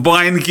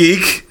 combined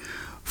gig,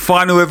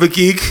 final ever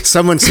gig.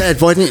 Someone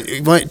said, why don't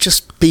it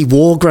just be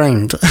War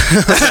Ground?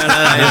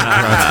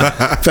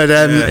 But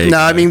no,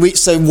 I mean,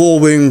 so War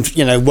Wound,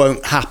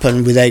 won't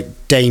happen without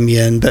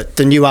Damien. But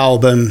the new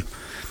album,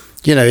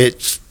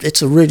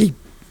 it's a really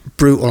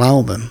brutal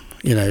album.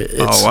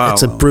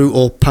 It's a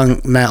brutal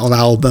punk metal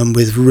album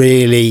with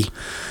really,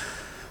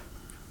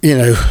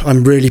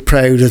 I'm really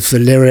proud of the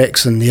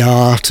lyrics and the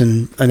art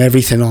and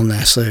everything on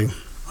there. So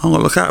I'm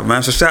gonna look out,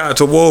 man. So shout out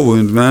to War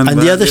Wound, man. And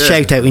the other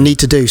shout out we need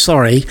to do, is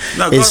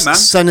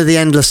Son of the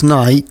Endless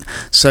Night.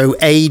 So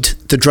Aid,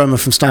 the drummer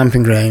from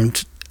Stamping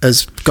Ground,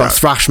 has got a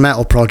thrash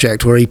metal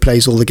project where he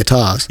plays all the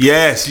guitars.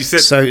 Yes, you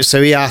said.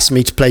 So he asked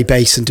me to play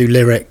bass and do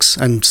lyrics,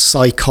 and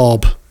Cy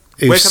Cobb.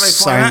 Where can they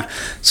find that?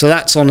 So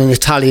that's on an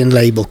Italian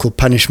label called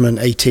Punishment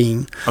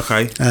 18.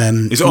 Okay.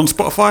 Is it on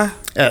Spotify?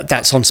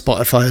 That's on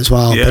Spotify as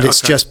well, but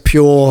it's just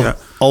pure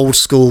old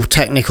school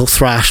technical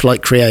thrash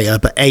like Creator,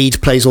 but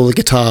Aid plays all the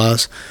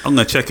guitars. I'm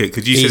going to check it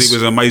because you said he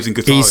was an amazing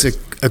guitarist. He's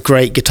a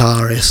great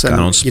guitarist. Going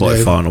on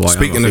Spotify on the way.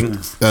 Speaking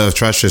of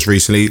thrash, just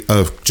recently,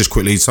 just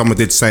quickly, someone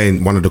did say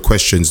in one of the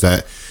questions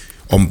that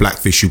on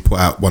Blackfish you put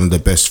out one of the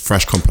best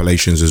thrash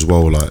compilations as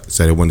well,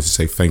 so they wanted to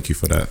say thank you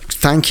for that.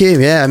 Thank you.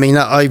 Yeah, I mean,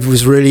 I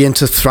was really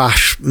into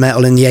thrash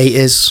metal in the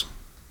 80s,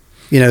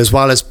 as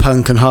well as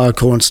punk and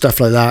hardcore and stuff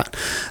like that.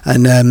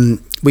 And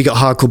we got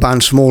hardcore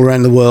bands from all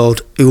around the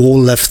world who all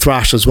love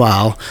thrash as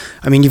well.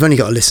 I mean, you've only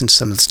got to listen to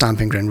some of the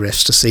Stamping Ground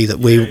riffs to see that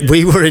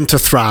we were into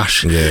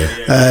thrash. And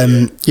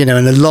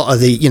a lot of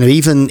the,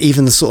 even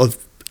the sort of,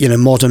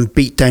 modern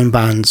beatdown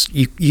bands,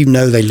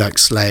 they like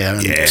Slayer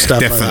and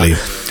stuff like that.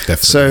 Definitely.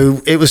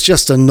 So it was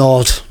just a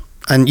nod.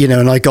 And,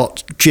 and I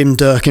got Jim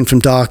Durkin from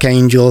Dark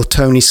Angel,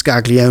 Tony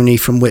Scaglione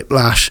from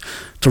Whiplash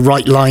to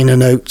write liner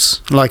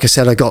notes. Like I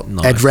said, I got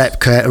Ed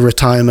Repka at a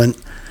retirement.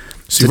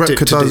 So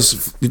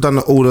Repka you've done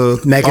all the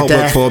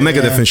artwork for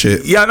Megadeth and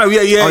shit. Yeah, no,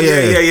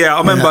 yeah. I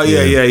remember,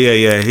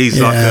 yeah.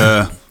 He's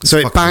like so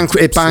it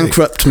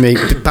bankrupted me,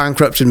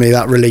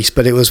 that release,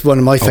 but it was one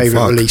of my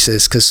favourite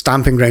releases because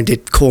Stamping Ground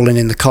did Calling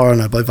in the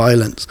Coroner by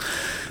Violence,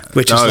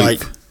 which is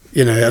like,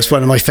 that's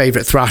one of my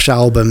favourite thrash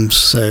albums.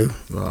 So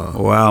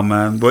wow,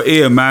 man. Well,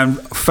 Ian, man,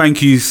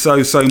 thank you so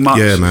much.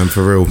 Yeah, man,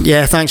 for real.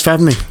 Yeah, thanks for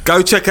having me.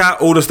 Go check out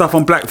all the stuff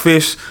on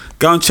Blackfish.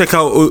 Go and check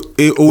out all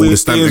the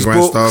Stamping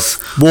Ground stuff.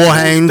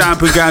 Warhound,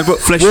 Stamping Ground,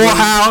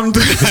 Warhound,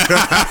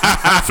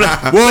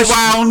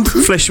 Warhound,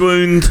 Flesh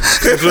Wound.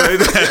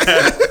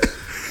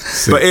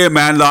 But here,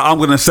 man, like I'm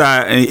gonna say,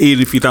 and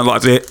even if you don't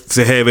like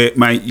to hear it,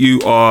 mate, you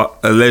are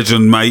a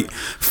legend, mate.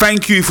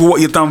 Thank you for what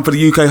you've done for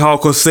the UK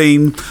hardcore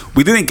scene.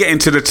 We didn't get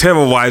into the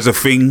Terrorizer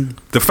thing,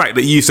 the fact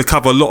that you used to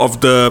cover a lot of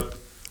the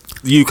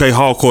UK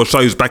hardcore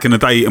shows back in the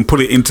day and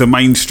put it into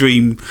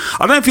mainstream.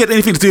 I don't know if you had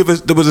anything to do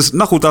with it. There was a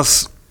Knuckle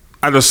Dust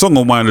had a song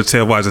on one of the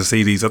Terrorizer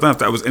CDs. I don't know if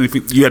that was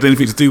anything. You had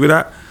anything to do with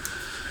that?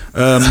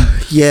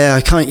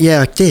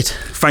 I did.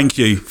 Thank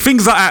you.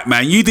 Things like that,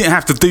 man. You didn't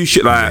have to do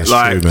shit like that.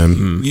 Like, true,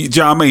 man. Do you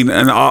know what I mean?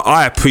 And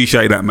I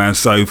appreciate that, man.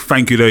 So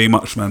thank you very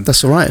much, man.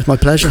 That's all right. It's my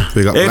pleasure.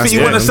 Anything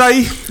you want to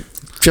say?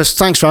 Just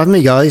thanks for having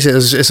me, guys.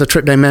 It's a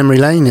trip down memory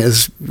lane. It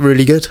was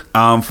really good.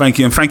 Thank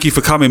you, and thank you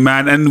for coming,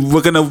 man. And we're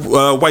gonna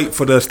wait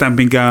for the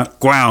Stamping Ground. I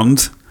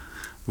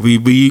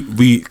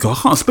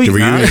can't speak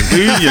now.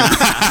 Reunion.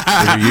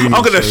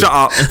 I'm gonna shut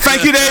up.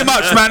 Thank you very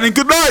much, man, and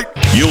good night.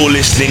 You're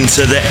listening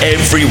to the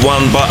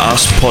Everyone But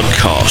Us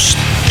podcast,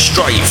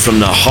 straight from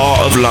the heart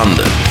of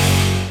London.